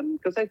that stuff? And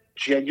because I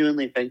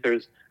genuinely think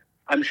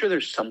I'm sure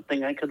there's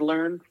something I could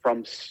learn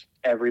from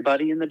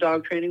everybody in the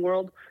dog training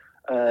world.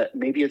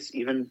 Maybe it's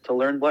even to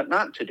learn what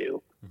not to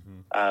do.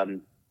 Mm-hmm.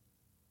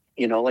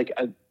 You know, like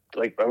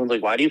everyone's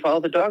like, why do you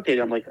follow the dog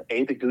data? I'm like,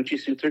 the Gucci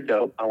suits are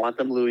dope. I want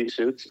them Louis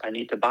suits. I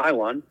need to buy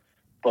one.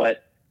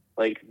 But,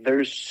 like,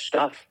 there's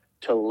stuff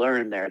to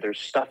learn there. There's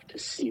stuff to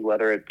see,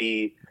 whether it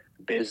be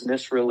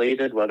business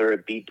related, whether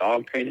it be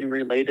dog training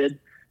related.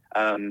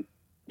 The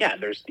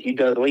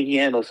way he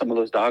handles some of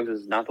those dogs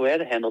is not the way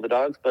I'd handle the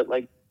dogs, but,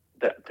 like,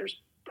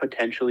 there's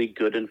potentially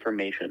good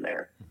information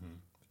there. Mm-hmm.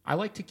 I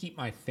like to keep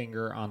my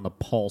finger on the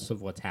pulse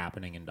of what's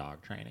happening in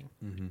dog training.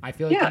 Mm-hmm. I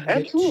feel like you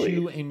get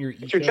too in your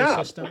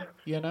ecosystem,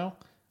 you know,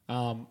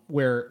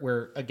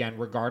 where again,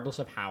 regardless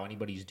of how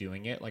anybody's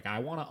doing it, like, I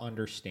want to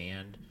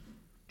understand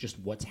just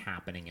what's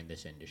happening in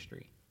this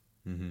industry.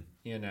 Mm-hmm.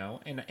 You know,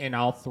 and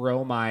I'll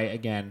throw my,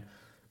 again,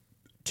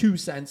 2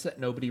 cents that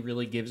nobody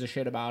really gives a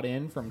shit about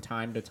in from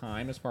time to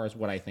time as far as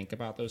what I think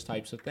about those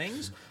types of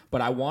things.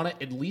 But I want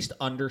to at least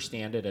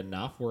understand it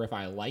enough where if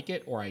I like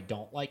it or I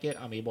don't like it,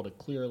 I'm able to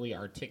clearly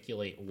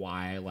articulate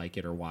why I like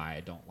it or why I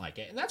don't like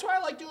it. And that's why I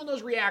like doing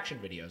those reaction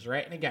videos,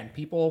 right? And again,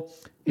 people,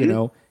 you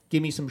know,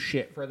 give me some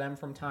shit for them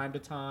from time to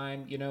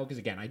time, you know, because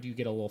again, I do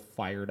get a little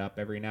fired up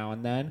every now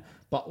and then.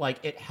 But, like,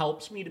 it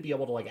helps me to be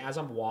able to, like, as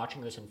I'm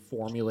watching this and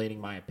formulating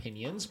my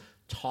opinions,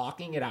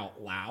 talking it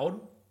out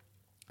loud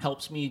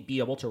helps me be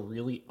able to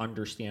really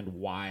understand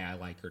why I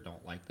like or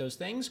don't like those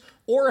things.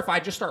 Or if I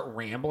just start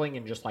rambling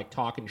and just, like,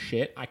 talking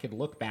shit, I could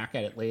look back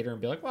at it later and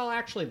be like, well,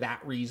 actually,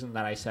 that reason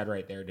that I said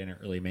right there didn't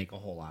really make a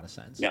whole lot of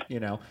sense. Yeah. You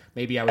know,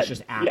 maybe I was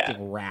just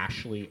acting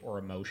rashly or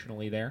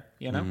emotionally there,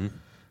 you know?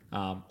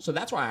 Mm-hmm. So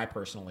that's why I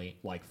personally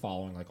like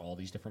following, like, all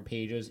these different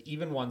pages,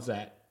 even ones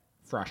that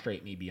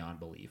frustrate me beyond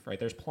belief, right?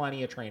 There's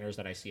plenty of trainers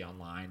that I see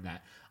online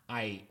that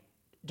I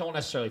don't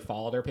necessarily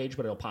follow their page,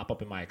 but it'll pop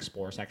up in my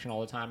explore section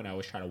all the time, and I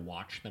always try to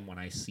watch them when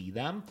I see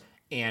them.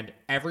 And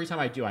every time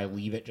I do, I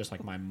leave it just,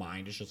 like, my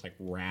mind is just, like,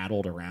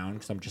 rattled around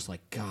because I'm just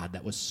like, God,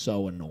 that was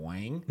so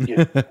annoying.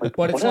 Yeah.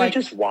 But it's like,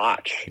 just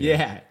watch.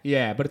 Yeah.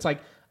 But it's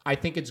like, I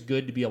think it's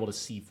good to be able to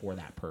see for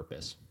that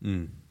purpose.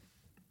 Mm.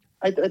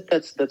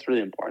 That's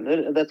really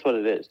important. That's what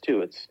it is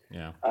too. It's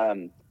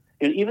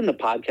even the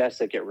podcasts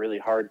that get really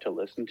hard to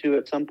listen to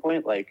at some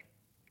point, like,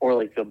 or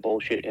like the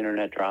bullshit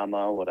internet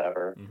drama,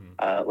 whatever. Mm-hmm.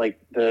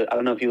 I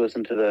don't know if you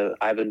listened to the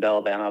Ivan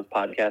Balabanov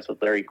podcast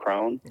with Larry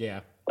Crone.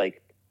 Yeah.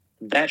 Like,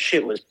 that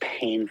shit was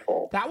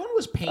painful. That one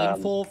was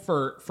painful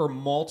for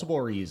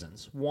multiple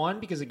reasons. One,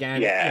 because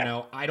again, you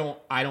know, I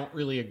don't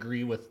really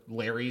agree with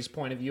Larry's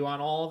point of view on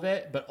all of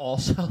it, but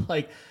also,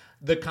 like,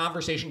 the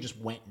conversation just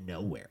went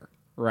nowhere.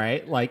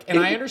 Right? Like, and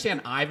I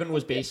understand Ivan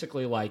was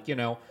basically like, you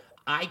know,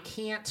 I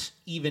can't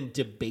even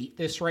debate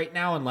this right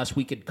now unless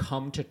we could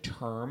come to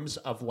terms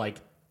of like,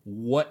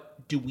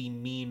 what do we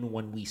mean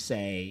when we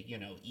say,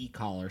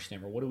 e-collar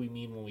stem, or what do we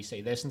mean when we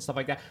say this and stuff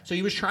like that. So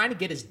he was trying to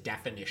get his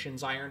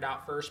definitions ironed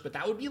out first, but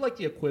that would be like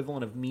the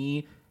equivalent of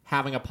me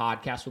having a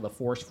podcast with a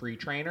force-free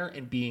trainer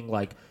and being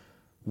like,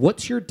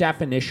 what's your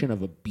definition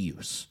of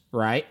abuse,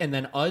 right? And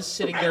then us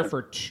sitting there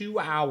for 2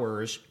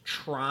 hours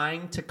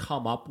trying to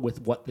come up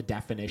with what the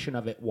definition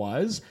of it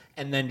was,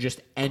 and then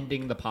just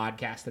ending the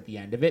podcast at the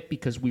end of it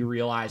because we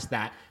realized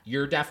that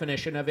your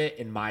definition of it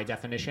and my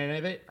definition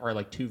of it are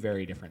like two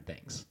very different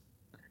things.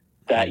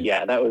 That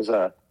was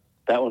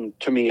that one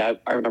to me. I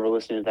remember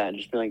listening to that and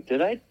just being like,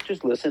 did I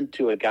just listen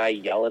to a guy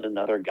yell at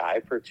another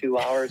guy for 2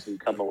 hours and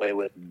come away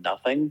with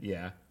nothing?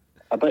 Yeah.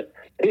 But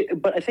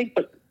I think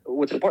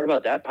what's important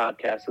about that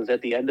podcast is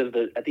at the end of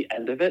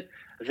it,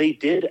 they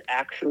did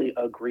actually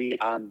agree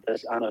on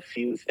a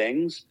few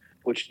things,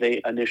 which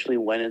they initially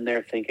went in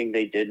there thinking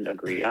they didn't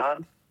agree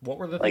on. What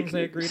were the things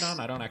they agreed on?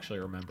 I don't actually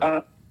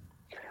remember.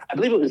 I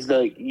believe it was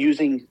the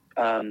using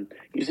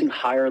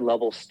higher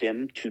level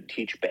stim to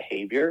teach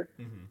behavior.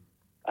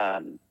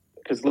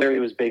 Because Larry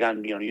was big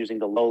on using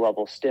the low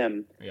level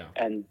stim,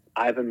 and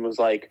Ivan was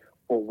like,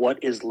 well,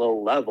 what is low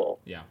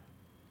level? Yeah.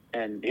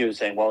 And he was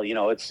saying, well,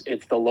 it's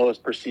the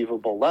lowest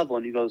perceivable level.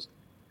 And he goes,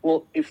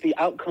 well, if the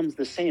outcome's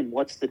the same,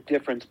 what's the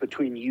difference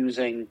between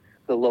using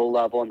the low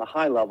level and the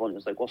high level? And he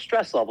was like, well,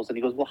 stress levels. And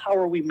he goes, well, how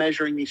are we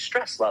measuring these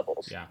stress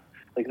levels? Yeah.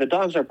 Like the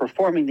dogs are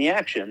performing the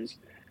actions.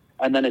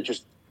 And then it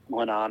just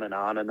went on.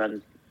 And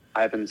then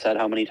Ivan said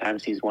how many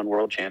times he's won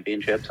world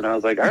championships. And I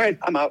was like, all right,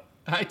 I'm out.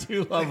 I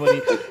do love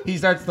when he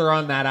starts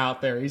throwing that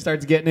out there. He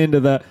starts getting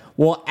into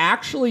well,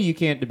 actually, you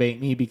can't debate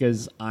me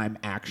because I'm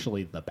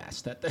actually the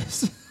best at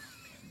this.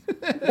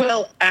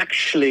 Well,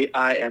 actually,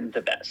 I am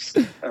the best.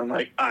 I'm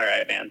like, all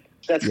right, man,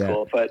 that's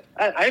cool. But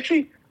I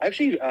actually,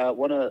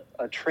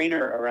 a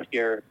trainer around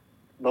here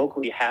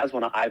locally has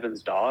one of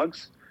Ivan's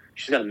dogs.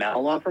 She's got a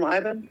Malinois from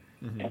Ivan,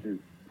 and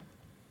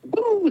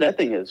woo, that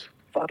thing is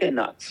fucking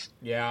nuts.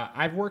 Yeah,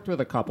 I've worked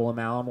with a couple of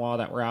Malinois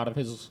that were out of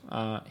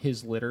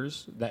his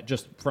litters, that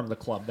just from the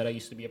club that I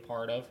used to be a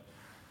part of,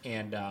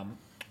 and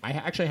I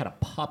actually had a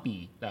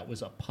puppy that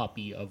was a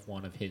puppy of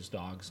one of his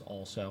dogs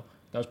also.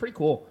 That was pretty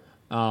cool.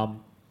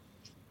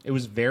 It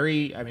was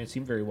it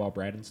seemed very well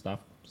bred and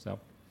stuff. So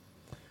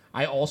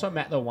I also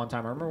met one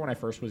time, I remember when I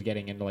first was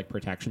getting into like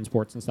protection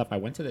sports and stuff, I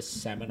went to this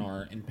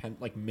seminar in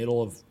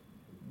middle of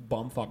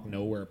bumfuck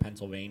nowhere,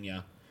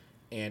 Pennsylvania,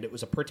 and it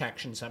was a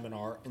protection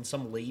seminar, and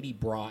some lady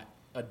brought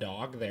a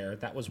dog there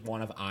that was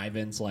one of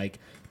Ivan's like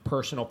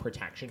personal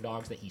protection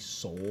dogs that he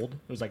sold.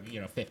 It was like,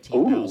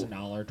 $15,000,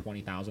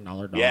 $20,000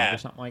 dog or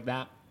something like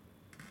that.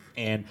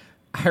 And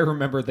I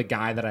remember the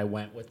guy that I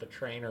went with, the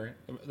trainer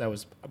that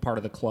was a part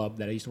of the club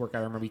that I used to work at.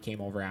 I remember he came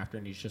over after,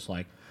 and he's just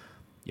like,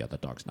 "Yeah, that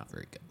dog's not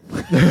very good."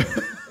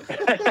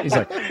 he's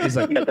like,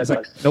 nope.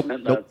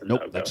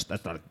 That's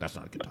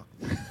not a good dog.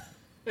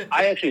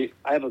 I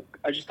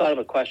just thought of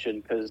a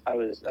question because I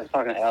was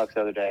talking to Alex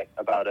the other day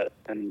about it,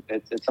 and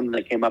it's something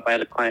that came up. I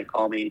had a client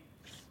call me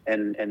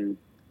and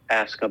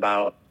ask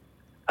about,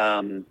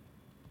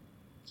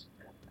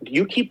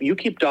 you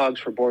keep dogs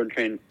for board and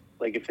train.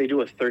 Like, if they do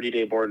a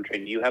 30-day board and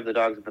train, you have the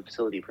dogs in the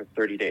facility for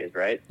 30 days,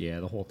 right? Yeah,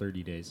 the whole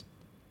 30 days.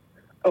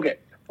 Okay.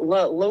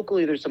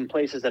 Locally, there's some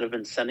places that have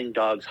been sending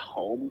dogs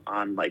home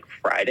on, like,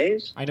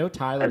 Fridays. I know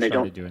Tyler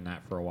started doing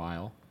that for a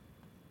while.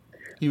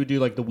 He would do,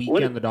 like, the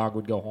weekend, the dog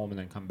would go home and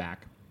then come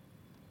back.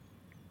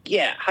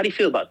 Yeah. How do you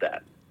feel about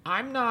that?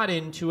 I'm not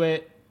into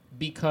it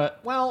because,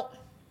 well...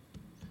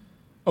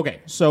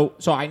 Okay, so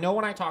I know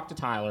when I talked to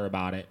Tyler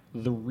about it,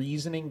 the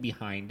reasoning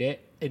behind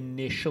it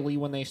initially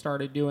when they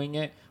started doing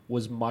it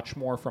was much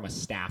more from a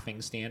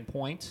staffing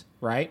standpoint,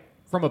 right?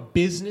 From a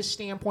business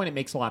standpoint, it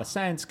makes a lot of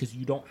sense because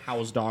you don't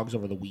house dogs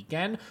over the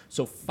weekend.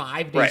 So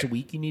 5 days a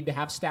week you need to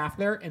have staff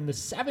there, and the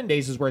 7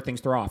 days is where things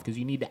throw off because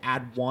you need to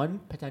add 1,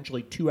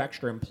 potentially 2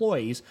 extra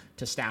employees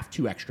to staff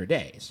 2 extra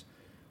days.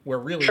 Where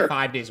really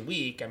 5 days a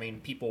week, I mean,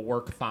 people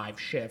work 5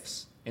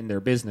 shifts in their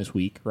business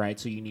week, right?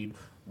 So you need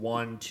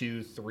 1,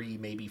 2, 3,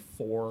 maybe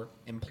 4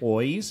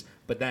 employees.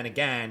 But then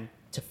again,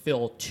 to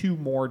fill 2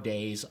 more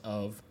days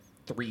of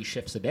 3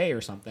 shifts a day or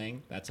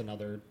something, that's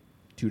another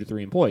 2 to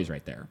 3 employees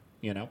right there,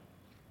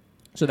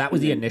 So that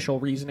was the initial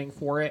reasoning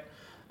for it.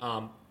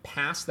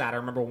 Past that, I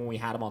remember when we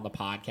had him on the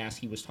podcast,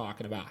 he was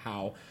talking about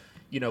how,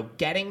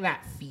 getting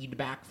that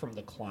feedback from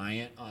the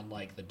client on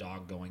like the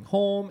dog going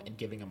home and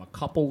giving him a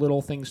couple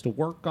little things to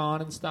work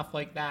on and stuff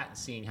like that and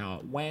seeing how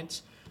it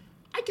went.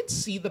 I could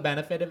see the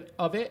benefit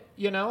of it,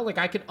 Like,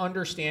 I could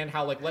understand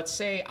how, like, let's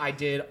say I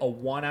did a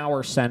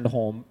 1-hour send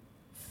home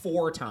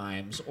 4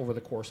 times over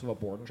the course of a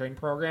board and train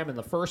program. And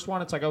the first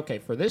one, it's like, okay,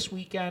 for this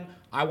weekend,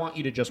 I want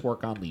you to just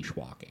work on leash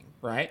walking,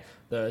 right?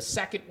 The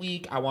second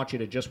week, I want you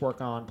to just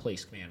work on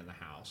place command in the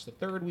house. The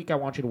third week, I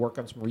want you to work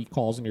on some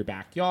recalls in your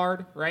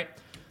backyard, right?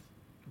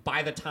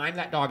 By the time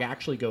that dog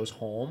actually goes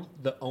home,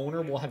 the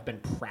owner will have been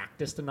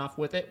practiced enough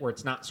with it where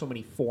it's not so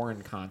many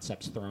foreign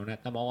concepts thrown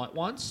at them all at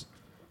once.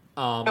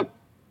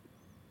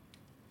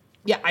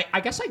 Yeah, I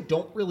guess I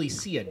don't really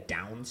see a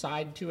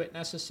downside to it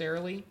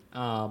necessarily,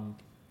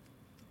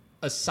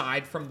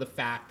 aside from the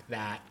fact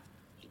that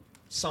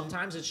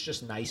sometimes it's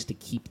just nice to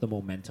keep the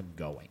momentum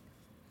going,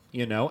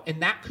 you know?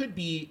 And that could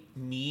be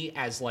me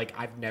as, like,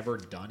 I've never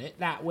done it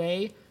that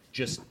way,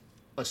 just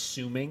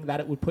assuming that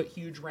it would put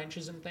huge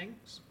wrenches in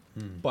things.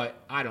 But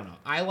I don't know.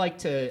 I like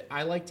to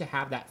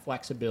have that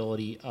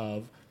flexibility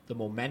of the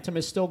momentum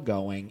is still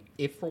going.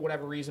 If for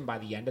whatever reason by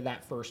the end of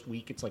that first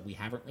week it's like we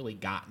haven't really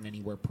gotten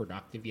anywhere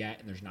productive yet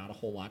and there's not a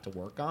whole lot to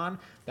work on,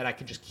 that I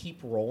can just keep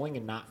rolling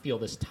and not feel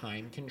this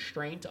time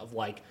constraint of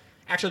like,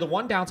 actually the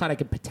one downside I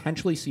could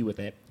potentially see with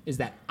it is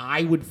that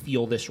I would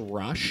feel this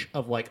rush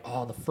of like,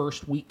 oh, the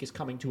first week is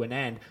coming to an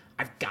end.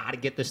 I've got to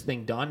get this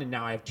thing done, and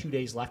now I have 2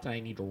 days left and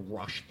I need to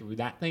rush through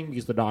that thing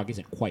because the dog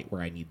isn't quite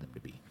where I need them to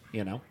be,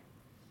 you know?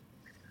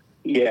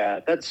 Yeah,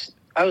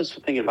 I was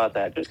thinking about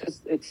that just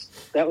because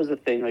that was the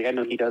thing. Like, I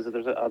know he does it.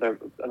 There's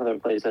another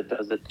place that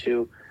does it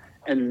too.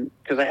 And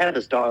because I had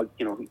this dog,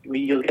 you know,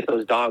 you'll get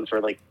those dogs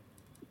where like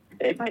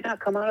they might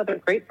not come out of their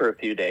crate for a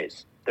few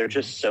days. They're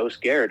just so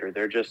scared or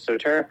they're just so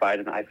terrified.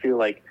 And I feel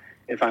like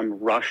if I'm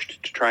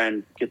rushed to try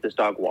and get this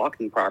dog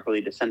walking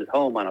properly to send it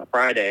home on a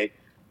Friday,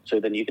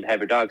 so then you can have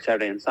your dog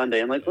Saturday and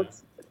Sunday. And like,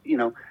 let's, you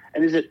know,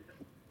 and is it,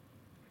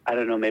 I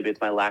don't know, maybe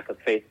it's my lack of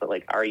faith, but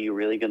like, are you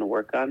really going to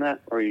work on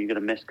that, or are you going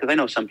to miss? Because I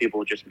know some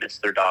people just miss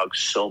their dogs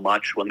so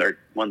much when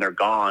they're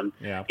gone.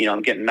 Yeah. You know,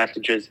 I'm getting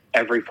messages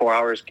every 4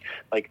 hours,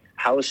 like,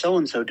 how is so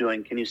and so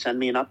doing? Can you send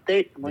me an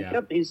update? I'm like,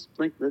 yep, he's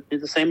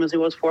the same as he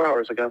was 4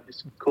 hours ago.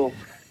 He's cool.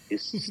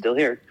 He's still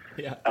here.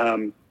 Yeah.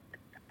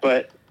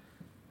 But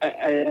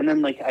and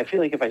then like I feel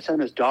like if I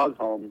send this dog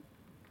home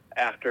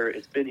after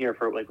it's been here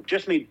for like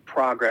just made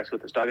progress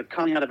with this dog. It's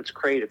coming out of its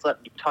crate. It's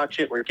letting me touch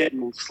it. We're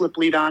getting slip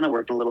lead on it.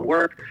 We're doing a little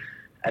work.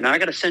 And now I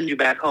got to send you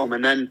back home.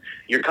 And then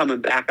you're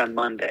coming back on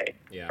Monday.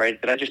 Yeah. Right?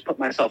 Did I just put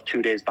myself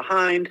 2 days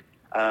behind?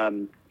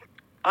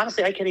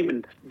 Honestly, I can't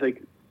even,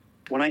 like,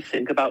 when I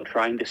think about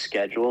trying to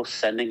schedule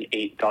sending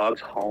 8 dogs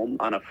home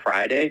on a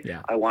Friday,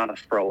 I want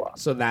to throw up.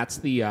 So that's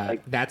the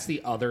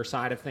other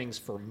side of things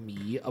for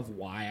me of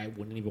why I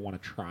wouldn't even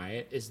want to try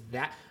it is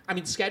that, I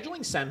mean,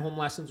 scheduling send home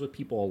lessons with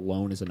people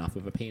alone is enough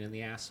of a pain in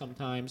the ass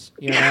sometimes,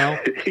 you know?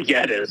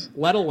 Yeah, it is.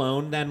 Let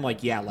alone then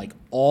like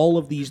all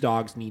of these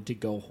dogs need to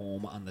go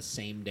home on the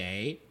same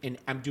day, and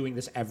I'm doing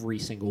this every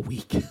single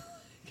week.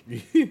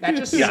 That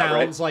just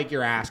sounds like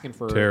you're asking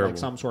for like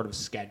some sort of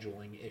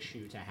scheduling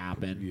issue to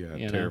happen.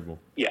 Yeah, terrible.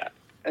 Yeah,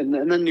 and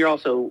then you're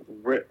also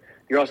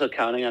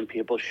counting on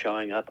people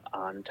showing up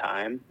on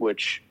time,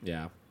 which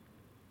you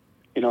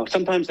know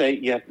sometimes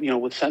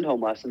with send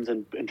home lessons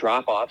and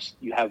drop offs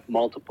you have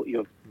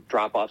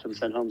drop offs and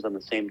send homes on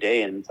the same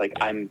day, and it's like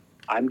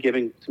I'm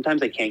giving,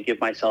 sometimes I can't give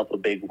myself a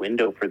big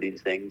window for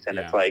these things, and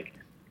it's like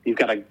you've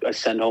got a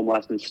send home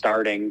lesson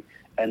starting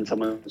and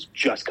someone's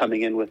just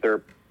coming in with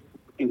their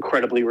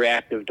incredibly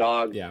reactive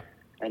dog. Yeah.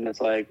 And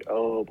it's like,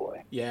 oh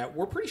boy. Yeah,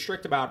 we're pretty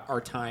strict about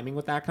our timing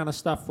with that kind of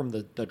stuff from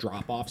the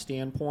drop-off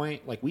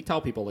standpoint. Like, we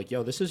tell people, like,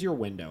 yo, this is your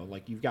window.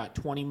 Like, you've got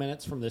 20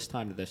 minutes from this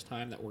time to this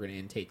time that we're going to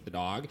intake the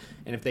dog.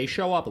 And if they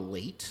show up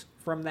late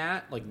from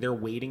that, like, they're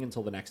waiting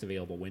until the next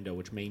available window,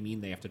 which may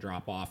mean they have to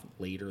drop off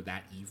later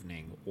that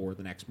evening or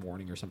the next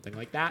morning or something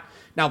like that.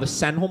 Now, the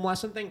send home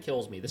lesson thing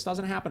kills me. This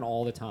doesn't happen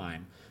all the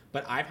time.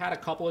 But I've had a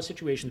couple of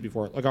situations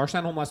before. Like, our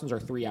send home lessons are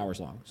 3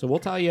 hours long. So we'll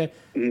tell you,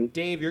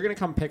 Dave, you're going to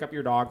come pick up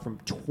your dog from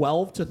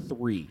 12 to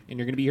 3, and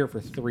you're going to be here for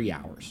 3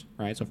 hours,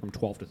 right? So from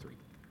 12 to 3.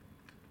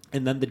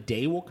 And then the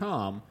day will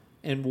come,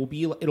 and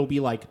it'll be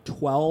like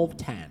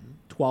 12:10,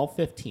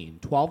 12:15,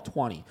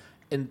 12:20,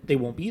 and they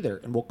won't be there.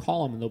 And we'll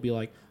call them, and they'll be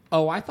like,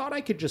 oh, I thought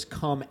I could just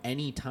come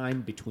any time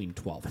between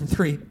 12 and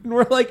 3. And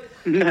we're like,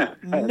 no,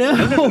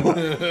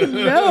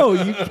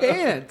 you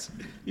can't.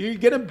 You're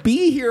going to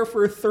be here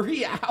for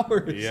 3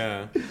 hours.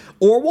 Yeah.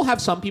 Or we'll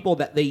have some people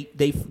that they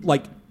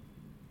like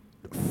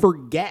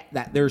forget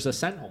that there's a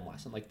send home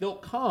lesson. Like, they'll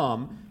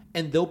come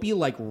and they'll be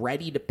like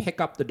ready to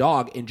pick up the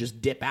dog and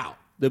just dip out.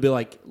 They'll be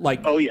like,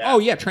 oh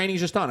yeah,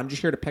 training's just done. I'm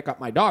just here to pick up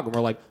my dog. And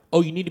we're like,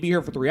 oh, you need to be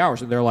here for 3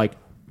 hours. And they're like,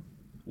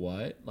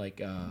 what?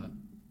 Like,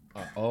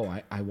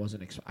 I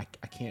wasn't.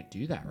 I can't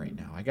do that right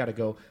now. I gotta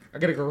go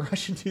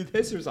rush and do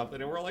this or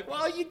something. And we're like,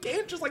 well, you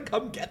can't just like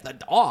come get the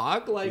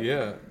dog. Like,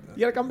 you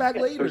gotta come back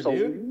later, dude. There's a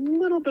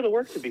little bit of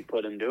work to be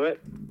put into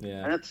it.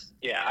 Yeah, and that's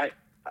I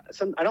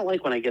don't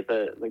like when I get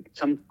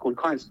when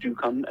clients do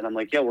come and I'm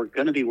like, yeah, we're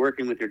gonna be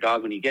working with your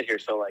dog when you get here.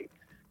 So like,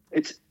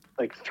 it's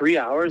like 3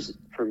 hours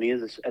for me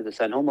as a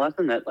send home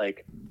lesson. That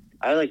like,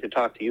 I like to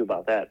talk to you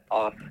about that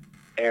off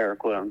air,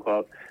 quote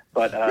unquote.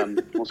 But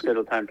we'll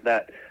schedule time for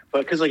that.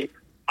 But because like,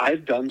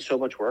 I've done so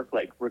much work,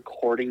 like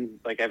recording,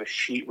 like I have a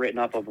sheet written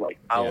up of like,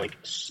 I'll like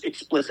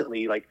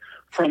explicitly like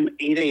from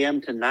 8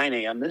 a.m. to 9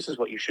 a.m. This is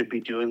what you should be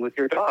doing with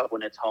your dog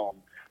when it's home,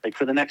 like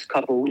for the next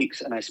couple of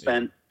weeks. And I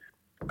spent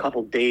a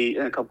couple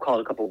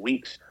of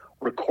weeks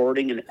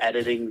recording and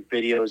editing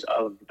videos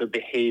of the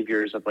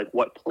behaviors of like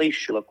what place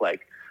should look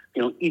like.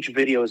 You know, each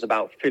video is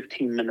about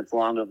 15 minutes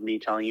long of me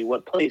telling you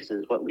what place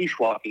is, what leash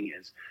walking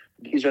is.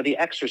 These are the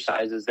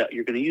exercises that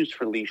you're going to use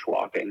for leash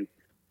walking.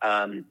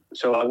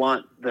 So I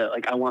want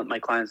my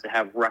clients to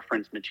have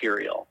reference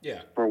material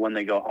for when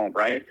they go home,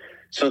 right?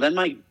 So then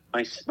my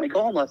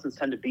go home lessons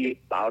tend to be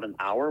about an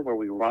hour where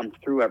we run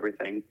through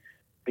everything,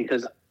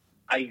 because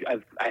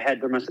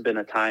there must have been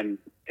a time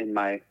in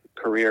my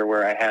career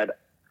where I had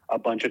a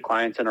bunch of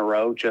clients in a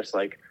row, just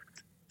like,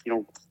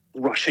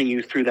 rushing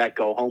you through that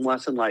go home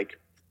lesson. Like,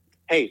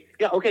 hey,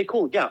 yeah, okay,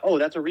 cool. Yeah. Oh,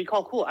 that's a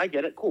recall. Cool. I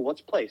get it. Cool.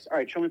 What's place? All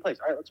right. Show me place.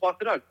 All right. Let's walk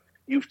the dog.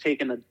 You've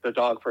taken the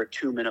dog for a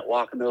 2-minute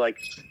walk, and they're like,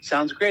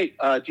 sounds great.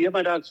 Do you have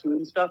my dog's food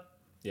and stuff?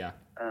 Yeah.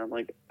 I'm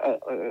like,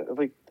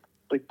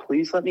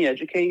 please let me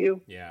educate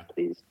you. Yeah.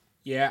 Please.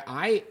 Yeah.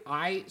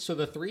 So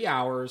the 3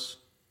 hours,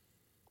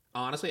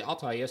 honestly, I'll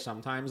tell you,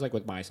 sometimes, like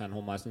with my send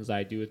home lessons that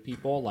I do with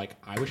people, like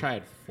I wish I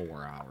had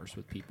 4 hours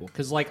with people.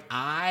 Cause like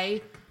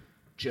I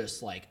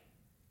just like,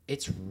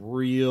 it's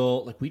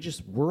real. Like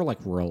we're like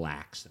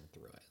relaxing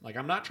through it. Like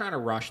I'm not trying to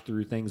rush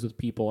through things with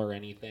people or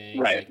anything.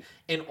 Right. Like,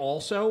 and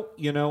also,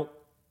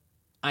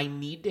 I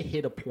need to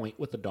hit a point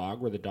with the dog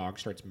where the dog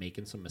starts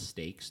making some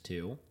mistakes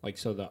too. Like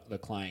so the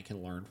client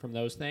can learn from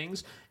those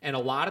things. And a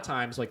lot of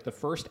times, like the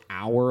first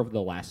hour of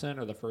the lesson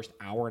or the first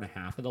hour and a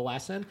half of the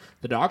lesson,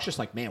 the dog's just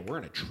like, man, we're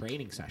in a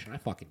training session. I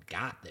fucking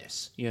got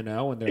this, and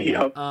they're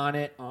like on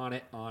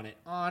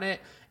it.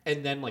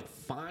 And then like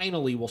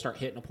finally we'll start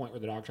hitting a point where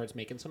the dog starts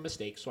making some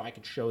mistakes so I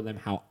can show them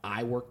how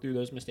I work through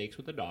those mistakes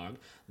with the dog.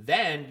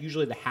 Then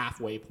usually the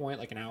halfway point,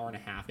 like an hour and a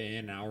half in,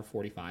 an hour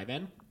 45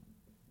 in,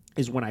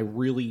 is when I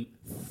really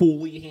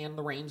fully hand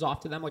the reins off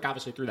to them. Like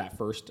obviously through that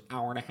first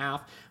hour and a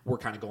half, we're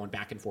kind of going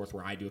back and forth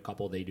where I do a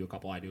couple, they do a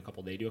couple, I do a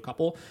couple, they do a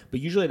couple. But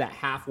usually that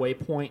halfway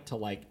point to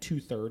like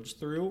 2/3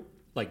 through,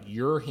 like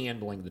you're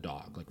handling the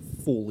dog like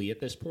fully at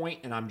this point,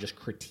 and I'm just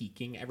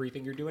critiquing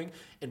everything you're doing.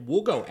 And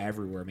we'll go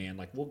everywhere, man.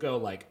 Like we'll go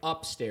like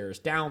upstairs,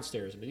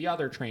 downstairs, into the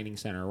other training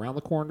center, around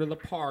the corner to the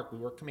park. We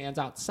work commands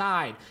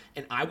outside,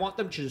 and I want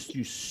them to just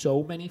do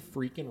so many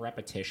freaking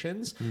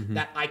repetitions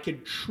that I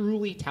could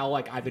truly tell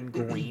like I've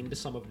ingrained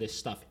some of this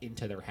stuff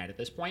into their head at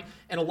this point.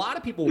 And a lot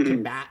of people will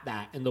combat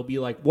that, and they'll be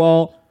like,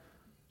 well,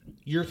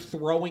 you're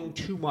throwing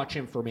too much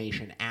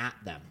information at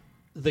them.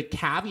 The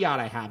caveat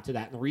I have to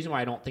that, and the reason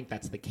why I don't think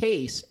that's the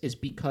case, is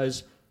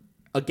because,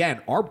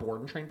 again, our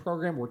board and train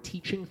program, we're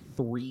teaching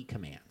 3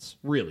 commands,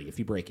 really, if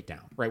you break it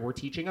down, right? We're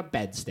teaching a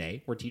bed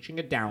stay, we're teaching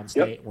a down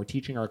stay, and we're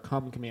teaching our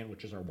come command,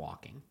 which is our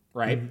walking,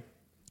 right?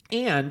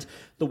 And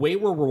the way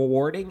we're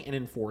rewarding and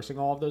enforcing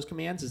all of those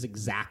commands is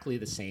exactly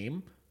the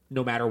same,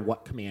 no matter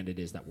what command it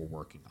is that we're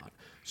working on.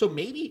 So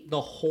maybe the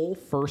whole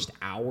first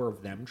hour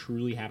of them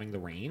truly having the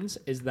reins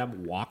is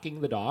them walking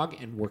the dog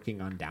and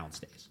working on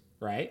downstays.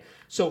 Right?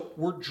 So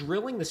we're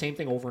drilling the same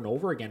thing over and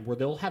over again where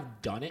they'll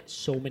have done it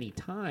so many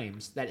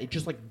times that it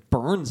just like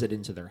burns it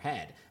into their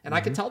head. And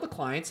I can tell the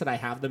clients that I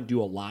have them do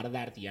a lot of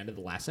that at the end of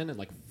the lesson and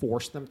like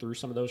force them through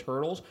some of those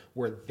hurdles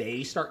where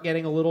they start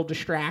getting a little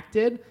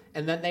distracted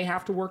and then they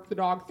have to work the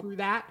dog through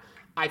that.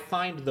 I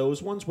find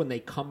those ones, when they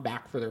come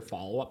back for their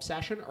follow-up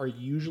session, are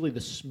usually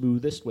the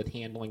smoothest with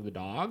handling the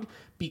dog,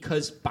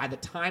 because by the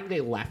time they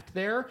left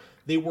there,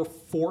 they were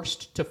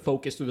forced to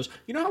focus through this.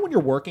 You know how when you're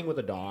working with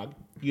a dog,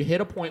 you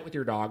hit a point with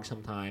your dog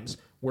sometimes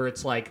where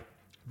it's like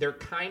they're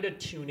kind of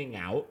tuning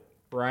out,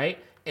 right?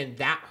 And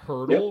that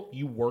hurdle,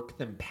 you work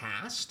them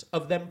past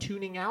of them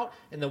tuning out.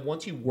 And then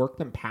once you work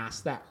them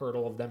past that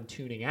hurdle of them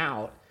tuning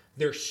out,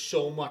 they're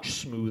so much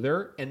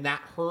smoother. And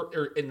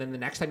and then the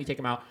next time you take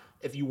them out,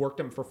 if you worked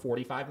them for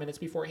 45 minutes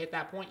before it hit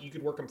that point, you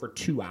could work them for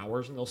 2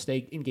 hours and they'll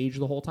stay engaged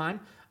the whole time.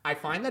 I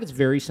find that it's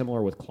very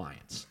similar with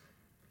clients,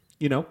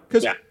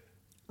 because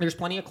there's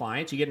plenty of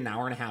clients, you get an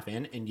hour and a half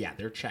in and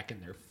they're checking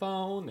their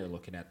phone, they're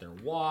looking at their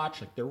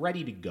watch, like they're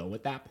ready to go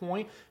at that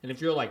point. And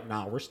if you're like,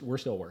 nah, we're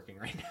still working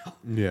right now.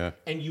 Yeah.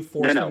 And you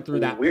force them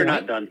through that we're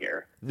not done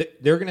here.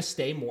 They're going to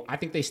stay more. I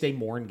think they stay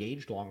more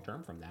engaged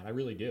long-term from that. I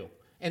really do.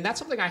 And that's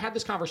something I had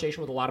this conversation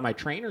with a lot of my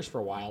trainers for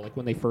a while, like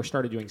when they first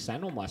started doing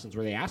send home lessons,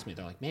 where they asked me,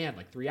 they're like, man,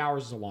 like 3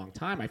 hours is a long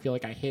time. I feel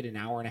like I hit an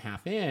hour and a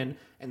half in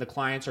and the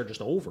clients are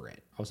just over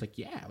it. I was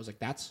like,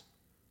 that's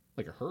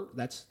like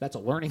that's a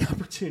learning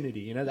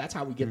opportunity. That's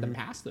how we get them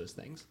past those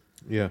things.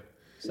 Yeah.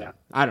 So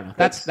I don't know.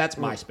 That's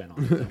my spin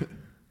on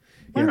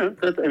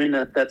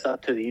it. That's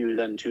up to you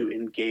then to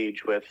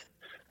engage with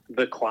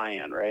the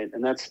client, right?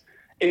 And I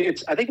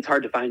think it's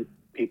hard to find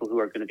people who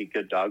are going to be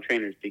good dog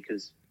trainers,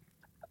 because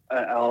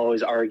I'll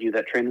always argue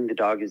that training the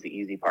dog is the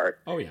easy part.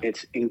 Oh, yeah.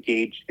 It's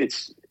engage.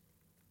 It's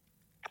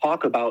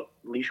talk about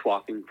leash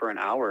walking for an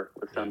hour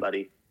with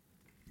somebody.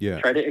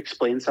 Yeah. Try to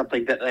explain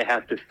something that they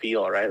have to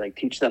feel, right? Like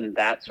teach them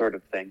that sort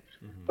of thing.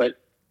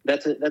 But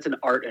that's an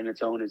art in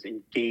its own, is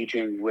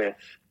engaging with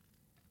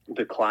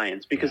the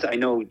clients. Because I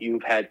know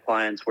you've had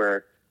clients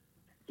where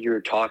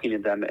you're talking to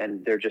them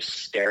and they're just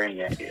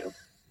staring at you.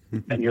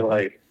 And you're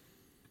like,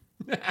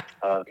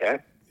 okay.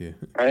 Yeah.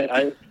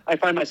 Right? I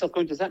find myself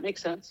going, does that make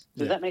sense?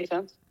 Does that make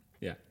sense?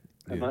 Yeah.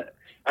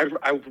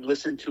 I've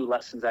listened to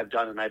lessons I've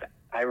done, and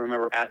I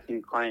remember asking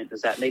a client,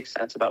 does that make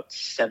sense, about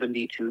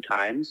 72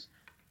 times?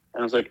 And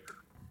I was like,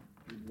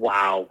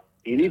 wow,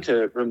 you need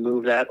to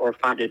remove that or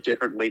find a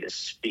different way to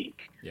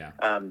speak. Yeah.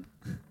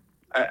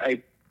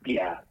 I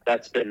yeah,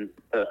 that's been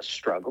a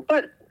struggle.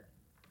 But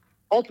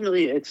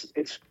ultimately,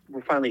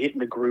 we're finally hitting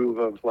the groove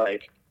of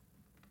like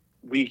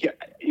you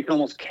can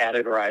almost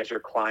categorize your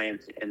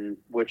clients in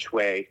which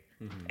way.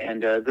 Mm-hmm.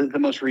 And the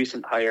most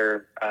recent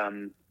hire,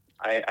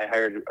 I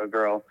hired a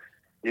girl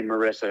named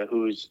Marissa,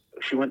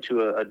 she went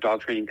to a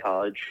dog training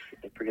college.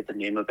 I forget the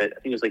name of it.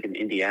 I think it was like in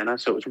Indiana.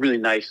 So it was really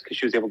nice because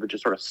she was able to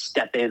just sort of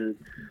step in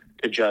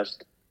to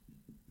just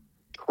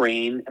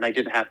train, and I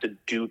didn't have to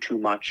do too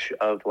much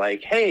of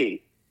like,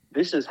 hey,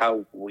 this is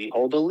how we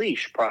hold a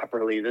leash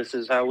properly. This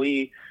is how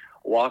we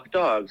walk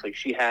dogs. Like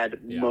she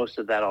had most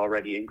of that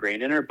already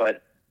ingrained in her,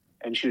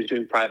 and she was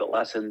doing private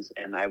lessons,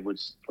 and I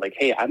was like,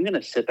 hey, I'm going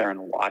to sit there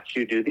and watch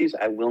you do these.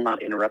 I will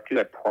not interrupt you.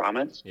 I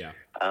promise. Yeah.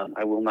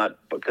 I will not,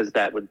 because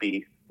that would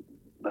be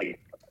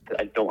like,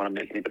 I don't want to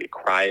make anybody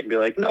cry and be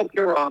like, nope,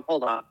 you're wrong.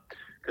 Hold on.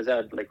 Because that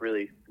would like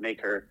really make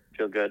her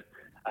feel good.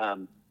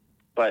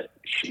 But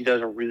she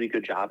does a really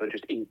good job of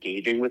just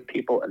engaging with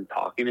people and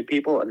talking to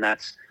people. And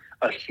that's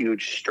a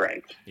huge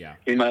strength. Yeah.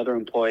 And my other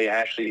employee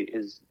actually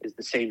is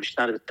the same. She's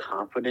not as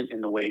confident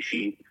in the way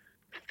she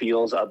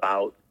feels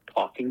about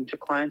talking to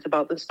clients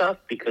about this stuff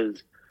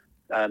because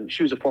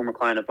she was a former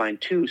client of mine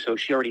too. So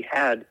she already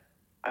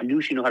I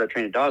knew she knew how to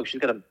train a dog. She's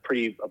got a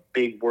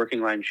big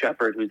working line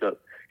shepherd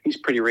he's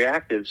pretty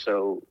reactive.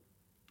 So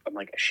I'm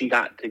like, she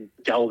got to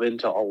delve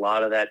into a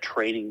lot of that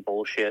training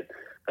bullshit,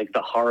 like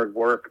the hard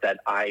work that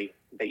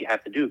you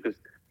have to do. Because,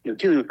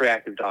 dealing with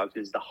reactive dogs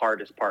is the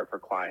hardest part for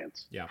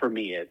clients, for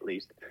me at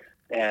least.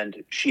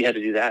 And she had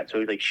to do that. So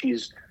like,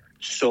 she's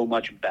so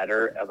much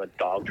better of a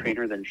dog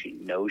trainer than she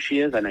knows she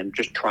is. And I'm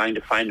just trying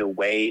to find a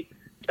way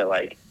to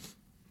like,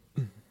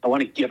 I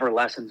want to give her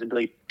lessons and be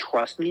like,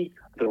 trust me,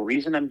 the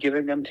reason I'm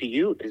giving them to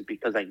you is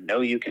because I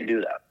know you can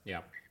do that.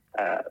 Yeah.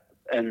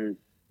 And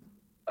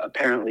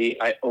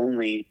apparently I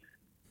only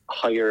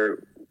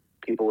hire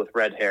people with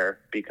red hair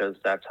because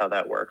that's how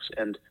that works.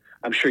 And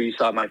I'm sure you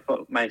saw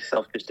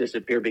myself just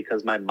disappear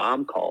because my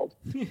mom called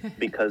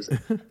because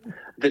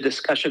the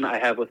discussion I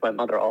have with my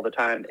mother all the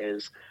time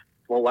is,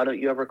 well, why don't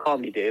you ever call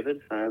me,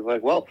 David? And I was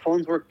like, well,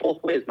 phones work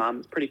both ways, Mom.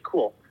 It's pretty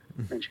cool.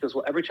 And she goes,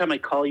 well, every time I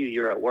call you,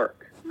 you're at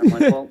work. I'm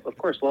like, well, of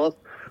course. Well,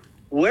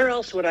 where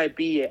else would I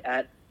be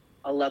at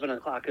 11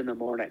 o'clock in the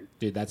morning?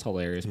 Dude, that's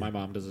hilarious. My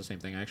mom does the same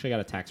thing. I actually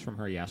got a text from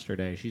her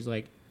yesterday. She's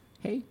like,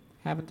 hey,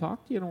 haven't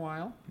talked to you in a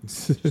while.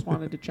 Just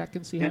wanted to check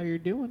and see how you're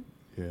doing.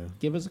 Yeah.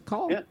 Give us a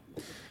call. Yeah.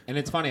 And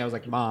it's funny. I was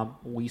like, Mom,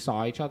 we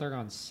saw each other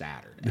on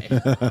Saturday.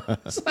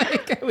 It's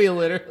like we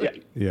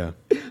literally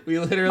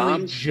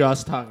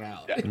just hung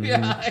out.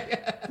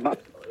 Yeah.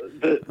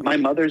 My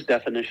mother's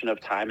definition of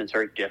time is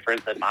very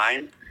different than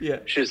mine. Yeah.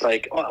 She's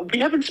like, oh, we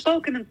haven't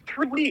spoken in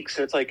 3 weeks.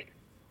 So it's like,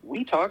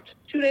 we talked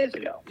 2 days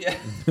ago. Yeah.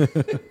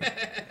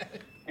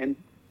 And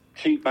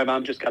my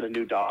mom just got a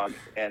new dog,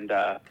 and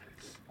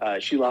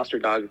she lost her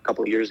dog a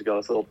couple of years ago.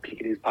 It's a little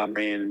Pekingese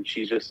Pomeranian, and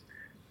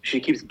she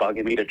keeps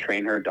bugging me to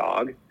train her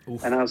dog.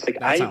 Oof, and I was like,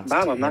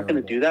 Mom, I'm not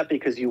going to do that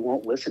because you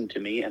won't listen to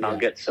me, and I'll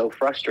get so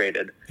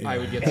frustrated. I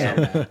would get so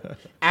mad.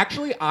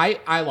 Actually,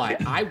 I lie.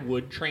 Yeah. I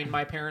would train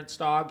my parents'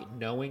 dog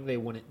knowing they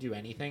wouldn't do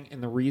anything.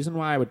 And the reason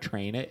why I would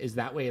train it is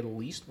that way at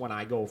least when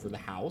I go over the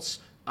house,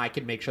 I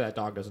can make sure that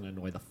dog doesn't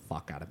annoy the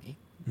fuck out of me.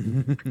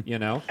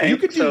 You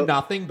could do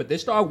nothing, but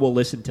this dog will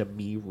listen to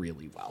me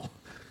really well.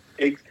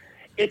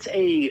 It's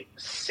a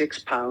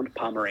 6-pound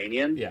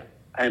Pomeranian. Yeah.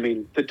 I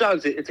mean, the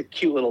dog's, it's a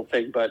cute little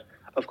thing, but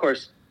of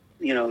course,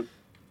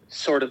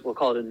 sort of, we'll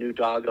call it a new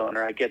dog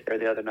owner. I get there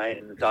the other night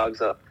and the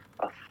dog's a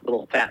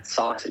little fat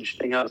sausage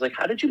thing. I was like,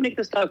 how did you make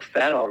this dog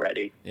fat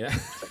already? Yeah.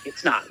 It's like,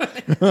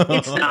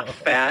 it's not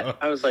fat.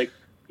 I was like,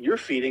 you're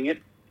feeding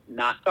it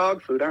not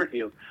dog food, aren't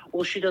you?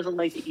 Well, she doesn't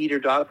like to eat her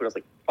dog food. I was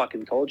like,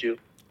 fucking told you.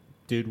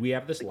 Dude, we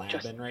have this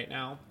lab in right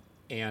now,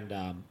 and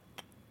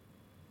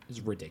it's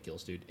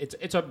ridiculous, dude.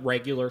 It's a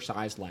regular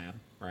sized lab,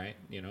 right?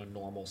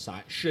 Normal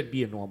size, should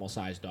be a normal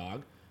sized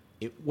dog.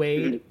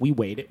 We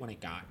weighed it when it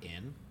got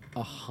in,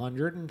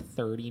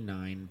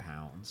 139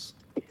 pounds.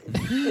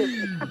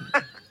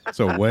 It's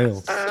a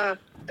whale.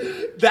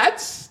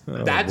 That's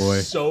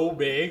so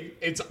big.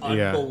 It's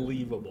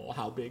unbelievable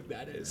how big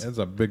that is. That's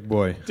a big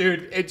boy.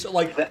 Dude, it's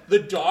like the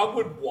dog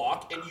would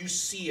walk and you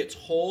see its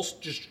whole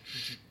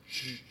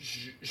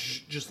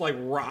just like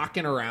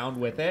rocking around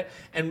with it.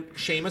 And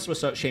Seamus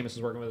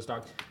is working with his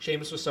dog.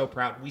 Seamus was so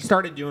proud. We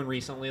started doing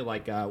recently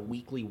like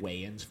weekly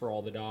weigh-ins for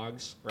all the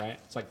dogs, right?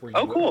 It's like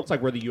cool. It's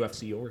like we're the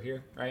UFC over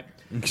here, right?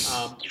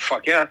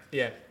 Fuck yeah.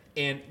 Yeah.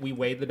 And we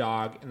weighed the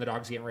dog, and the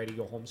dog's getting ready to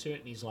go home soon,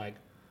 and he's like,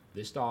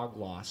 this dog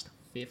lost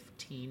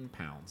 15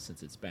 pounds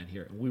since it's been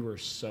here. And we were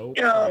so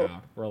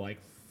proud. We're like,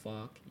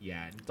 fuck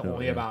yeah. It's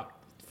only about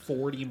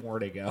 40 more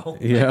to go.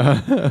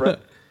 Yeah.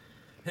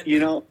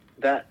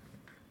 That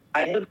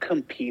I have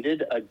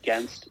competed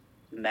against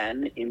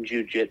men in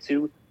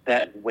jiu-jitsu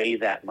that weigh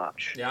that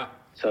much. Yeah.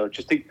 So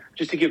just to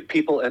give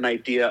people an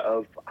idea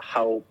of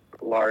how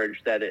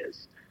large that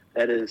is.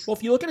 Well,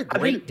 if you look at a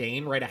Great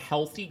Dane, right, a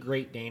healthy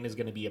Great Dane is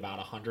going to be about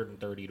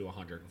 130 to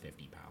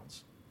 150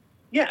 pounds.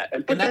 Yeah,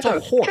 and that's a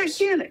horse.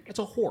 Gigantic. It's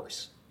a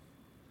horse.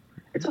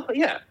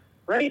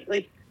 Right?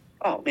 Like,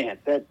 Oh man,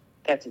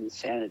 that's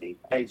insanity.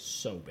 It's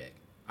so big.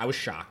 I was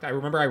shocked. I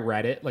remember I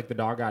read it, like the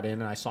dog got in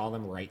and I saw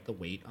them write the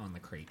weight on the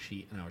crate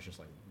sheet and I was just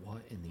like,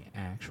 what in the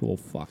actual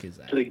fuck is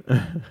that? Like,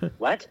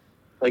 what?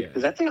 Like,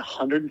 does that say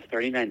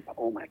 139?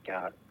 Oh my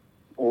God.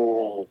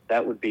 Oh,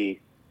 that would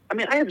be, I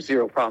mean, I have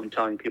zero problem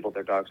telling people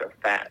their dogs are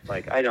fat.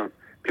 Like, I don't,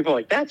 people are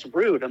like, that's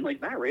rude. I'm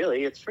like, not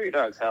really. It's for your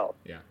dog's health.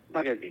 Yeah. I'm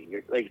not going to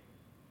be, like,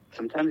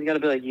 sometimes you got to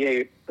be like,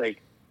 yeah,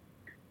 like,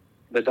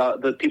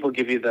 the people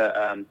give you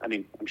the, I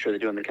mean, I'm sure they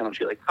do on the kennel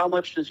sheet, like, how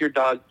much does your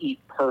dog eat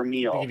per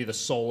meal? They give you the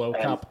solo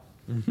cup.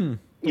 Mm-hmm.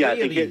 Yeah,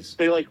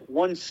 they like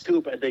one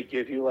scoop and they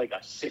give you like a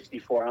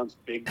 64-ounce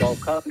big gulp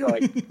cup. You're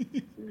like,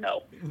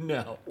 no,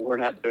 we're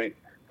not doing.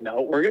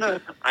 No,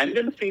 I'm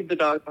gonna feed the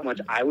dog how much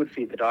I would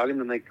feed the dog, and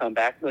then they come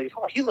back and like,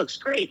 oh, he looks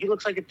great. He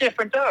looks like a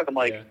different dog. I'm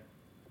like,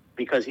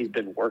 because he's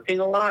been working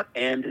a lot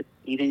and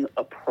eating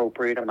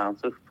appropriate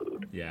amounts of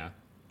food. Yeah.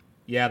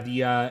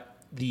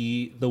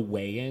 The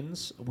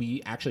weigh-ins,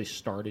 we actually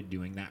started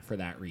doing that for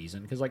that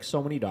reason because like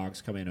so many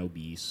dogs come in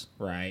obese,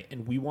 right?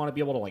 And we want to be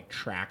able to like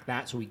track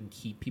that so we can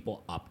keep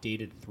people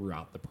updated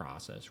throughout the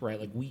process, right?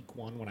 Like week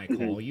 1 when I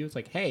call you, it's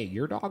like, hey,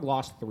 your dog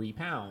lost 3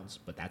 pounds,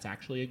 but that's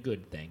actually a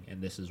good thing,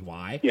 and this is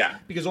why. Yeah.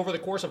 Because over the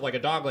course of like a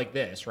dog like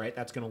this, right,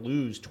 that's going to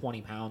lose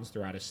 20 pounds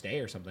throughout a stay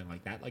or something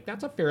like that. Like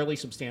that's a fairly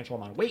substantial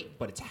amount of weight,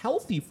 but it's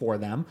healthy for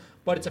them.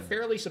 But it's a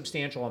fairly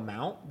substantial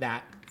amount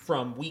that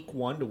from week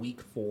 1 to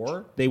week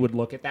 4, they would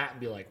look at that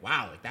and be like,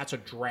 wow, like that's a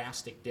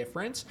drastic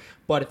difference.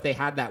 But if they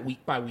had that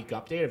week by week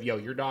update of, yo,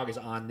 your dog is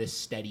on this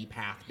steady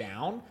path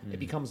down, it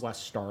becomes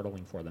less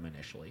startling for them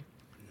initially.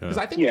 Because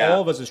I think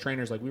all of us as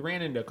trainers, like we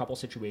ran into a couple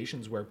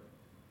situations where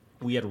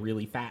we had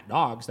really fat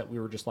dogs that we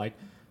were just like,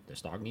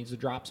 this dog needs to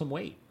drop some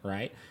weight,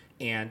 right?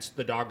 And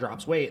the dog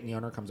drops weight and the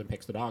owner comes and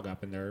picks the dog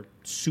up and they're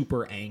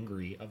super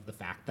angry of the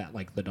fact that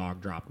like the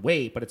dog dropped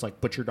weight. But it's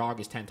like, but your dog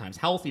is 10 times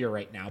healthier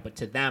right now. But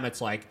to them,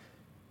 it's like,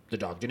 the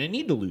dog didn't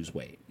need to lose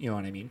weight. You know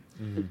what I mean?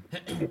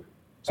 Mm-hmm.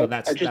 So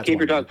I just gave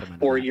your dog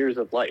 4 years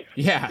of life.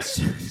 Yeah,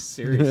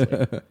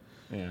 seriously.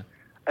 Yeah.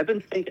 I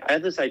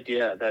had this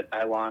idea that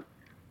I want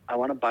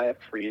to buy a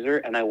freezer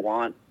and I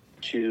want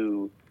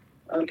to,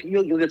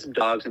 you'll get some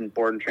dogs and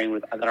board and train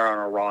with that are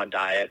on a raw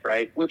diet,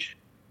 right? Which,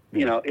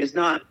 you know, is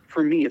not,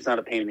 for me, it's not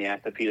a pain in the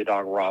ass to feed a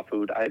dog raw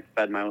food. I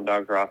fed my own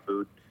dogs raw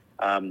food.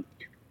 And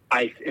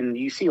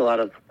you see a lot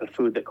of the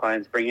food that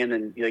clients bring in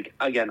and like,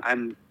 again,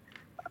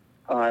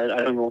 I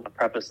don't even want to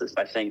preface this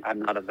by saying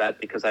I'm not a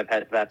vet because I've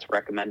had vets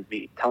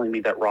telling me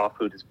that raw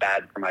food is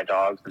bad for my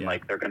dogs and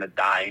like they're going to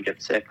die and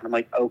get sick. And I'm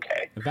like,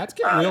 okay. Vets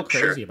get real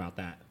crazy about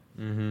that.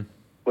 Mm-hmm.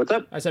 What's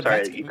up? I said,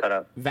 sorry, you cut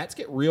up. Vets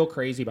get real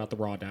crazy about the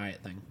raw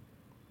diet thing.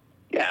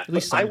 Yeah, at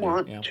least I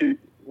want to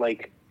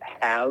like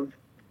have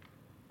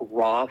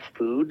raw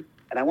food,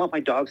 and I want my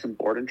dogs in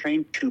board and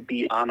train to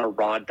be on a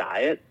raw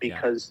diet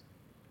because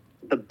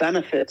the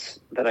benefits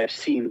that I've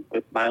seen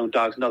with my own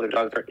dogs and other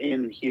dogs are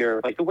in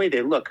here, like the way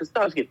they look, because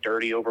dogs get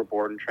dirty over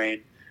board and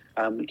train.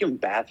 We give them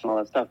baths and all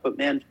that stuff, but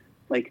man,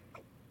 like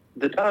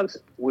the dogs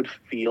would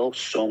feel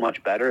so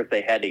much better if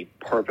they had a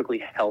perfectly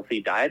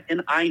healthy diet.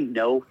 And I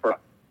know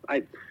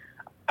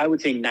I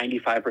would say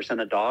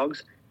 95% of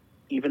dogs,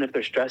 even if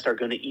they're stressed, are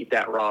going to eat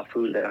that raw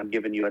food that I'm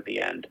giving you at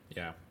the end.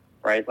 Yeah.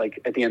 Right? Like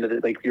at the end of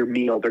like your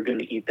meal, they're going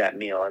to eat that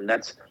meal. And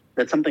that's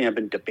something I've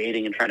been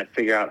debating and trying to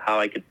figure out how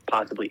I could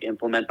possibly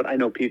implement. But I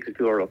know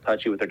people are real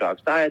touchy with their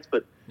dogs' diets,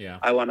 but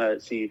I want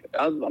to see,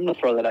 I'm going to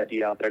throw that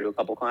idea out there to a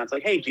couple clients.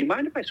 Like, hey, do you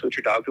mind if I switch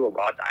your dog to a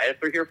raw diet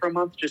if they're here for a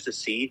month just to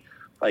see,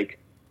 like,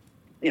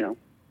 you know,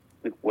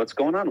 like what's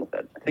going on with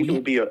it? I think it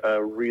would be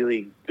a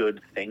really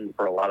good thing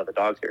for a lot of the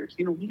dogs here.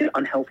 You know, we get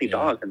unhealthy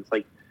dogs, and it's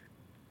like,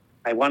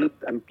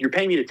 you're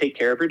paying me to take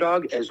care of your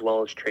dog as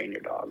well as train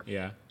your dog.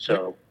 Yeah.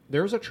 So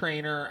there's a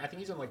trainer, I think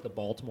he's in like the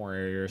Baltimore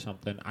area or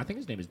something. I think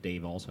his name is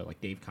Dave also, like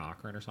Dave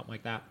Cochran or something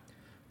like that.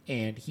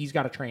 And he's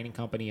got a training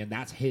company, and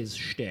that's his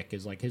shtick,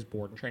 is like his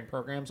board and train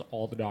programs.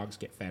 All the dogs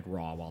get fed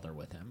raw while they're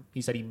with him.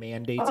 He said he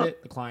mandates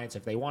it. The clients,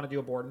 if they want to do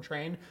a board and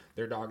train,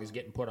 their dog is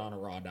getting put on a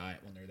raw diet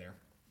when they're there.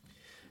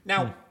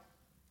 Now,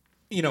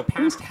 you know,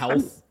 past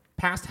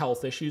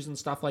health issues and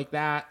stuff like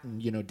that,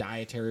 and, you know,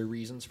 dietary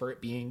reasons for it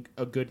being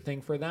a good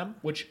thing for them,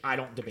 which I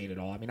don't debate at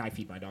all. I mean, I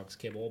feed my dogs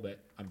kibble, but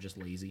I'm just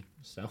lazy.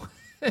 So,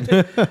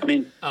 I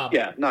mean,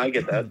 I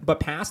get that. But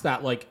past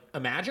that, like,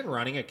 imagine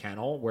running a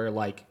kennel where,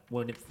 like,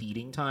 when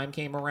feeding time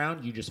came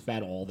around, you just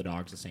fed all the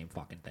dogs the same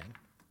fucking thing.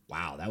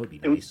 Wow, that would be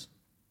nice.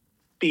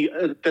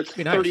 That's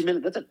 30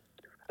 minutes.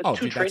 That's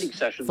two training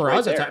sessions for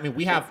us. there. I mean,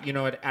 we have, you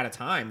know, at a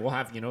time, we'll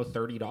have, you know,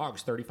 30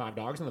 dogs, 35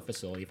 dogs in the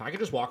facility. If I could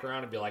just walk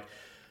around and be like,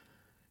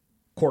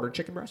 quarter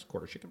chicken breast,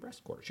 quarter chicken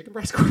breast, quarter chicken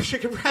breast, quarter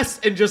chicken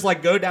breast, and just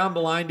like go down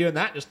the line doing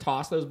that, just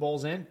toss those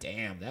bowls in.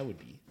 Damn,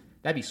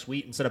 that'd be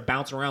sweet. Instead of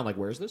bouncing around like,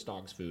 where's this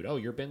dog's food? Oh,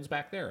 your bin's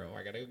back there. Oh,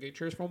 I gotta go get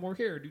yours from over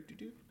here.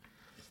 Do.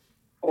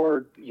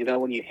 Or, you know,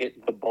 when you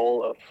hit the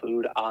bowl of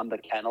food on the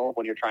kennel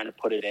when you're trying to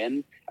put it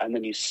in, and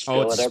then you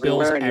spill it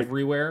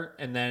everywhere.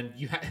 And then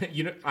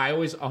you know, I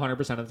always 100%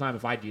 of the time,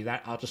 if I do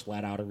that, I'll just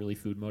let out a really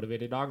food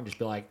motivated dog and just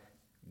be like,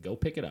 go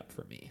pick it up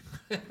for me.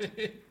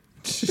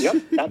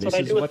 Yep, that's what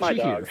I do with my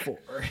dog.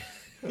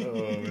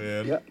 Oh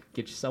man. Yep.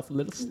 Get yourself a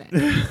little snack.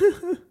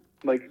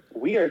 Like,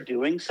 we are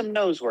doing some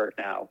nose work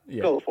now.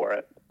 Yeah. Go for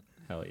it.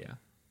 Hell yeah.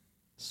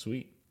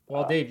 Sweet.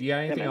 Well, Dave, you got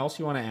anything man. else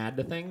you want to add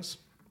to things?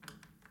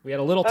 We had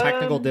a little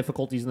technical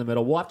difficulties in the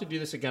middle. We'll have to do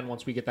this again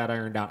once we get that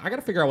ironed out. I got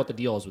to figure out what the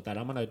deal is with that.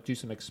 I'm going to do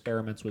some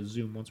experiments with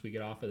Zoom once we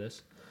get off of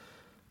this.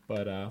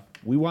 But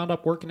we wound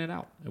up working it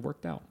out. It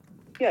worked out.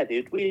 Yeah,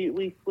 dude,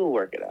 we'll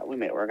work it out. We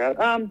may work out.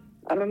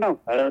 I don't know.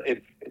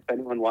 If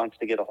anyone wants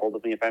to get a hold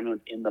of me, if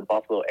anyone's in the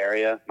Buffalo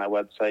area, my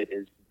website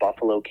is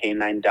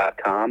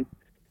buffalocanine.com.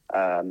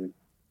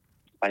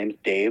 My name's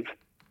Dave.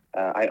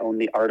 I own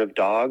The Art of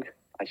Dog.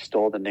 I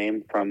stole the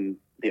name from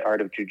The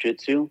Art of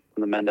Jiu-Jitsu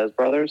from the Mendez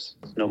brothers.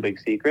 It's no big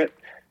secret.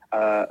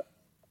 If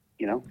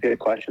you have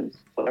questions,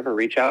 whatever,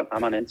 reach out.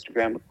 I'm on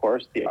Instagram, of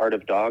course, The Art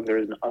of Dog. There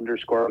is an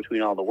underscore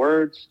between all the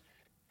words,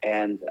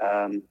 and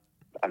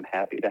I'm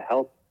happy to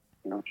help.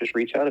 Just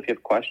reach out if you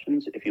have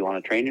questions. If you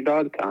want to train your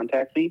dog,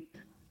 contact me.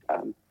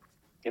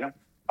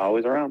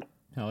 Always around.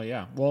 Hell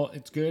yeah. Well,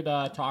 it's good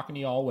talking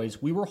to you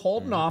always. We were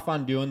holding off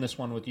on doing this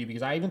one with you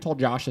because I even told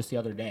Josh this the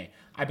other day.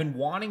 I've been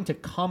wanting to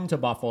come to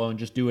Buffalo and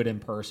just do it in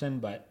person,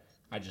 but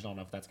I just don't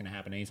know if that's going to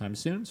happen anytime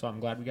soon, so I'm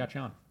glad we got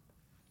you on.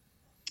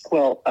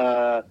 Well,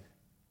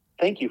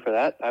 thank you for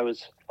that.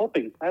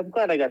 I'm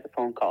glad I got the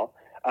phone call.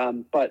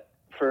 But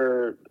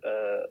for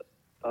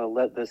I'll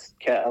let a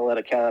cat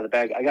out of the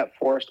bag. I got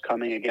Forrest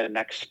coming again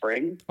next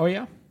spring. Oh,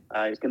 yeah?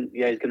 He's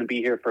gonna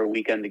be here for a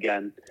weekend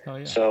again. Oh,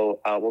 yeah.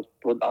 So I'll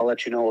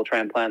let you know. We'll try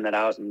and plan that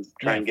out and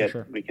try and get.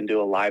 Sure. We can do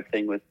a live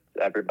thing with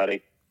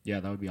everybody. Yeah,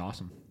 that would be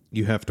awesome.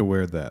 You have to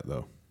wear that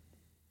though.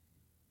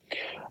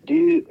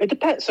 It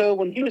depends. So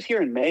when he was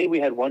here in May, we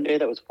had one day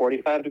that was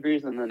 45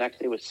 degrees, and then the next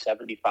day was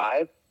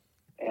 75.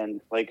 And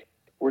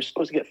we're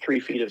supposed to get 3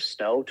 feet of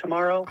snow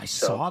tomorrow. I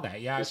saw that.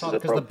 Yeah, I saw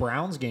that because the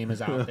Browns game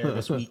is out there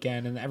this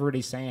weekend, and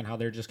everybody's saying how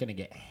they're just going to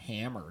get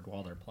hammered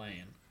while they're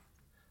playing.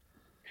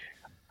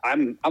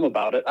 I'm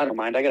about it. I don't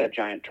mind. I got a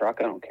giant truck.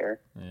 I don't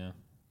care. Yeah.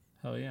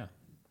 Hell yeah.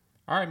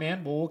 All right,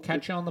 man. Well, we'll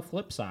catch you on the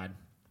flip side.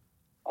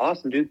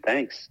 Awesome, dude.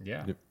 Thanks.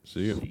 Yeah. Yep. See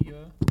you. See ya.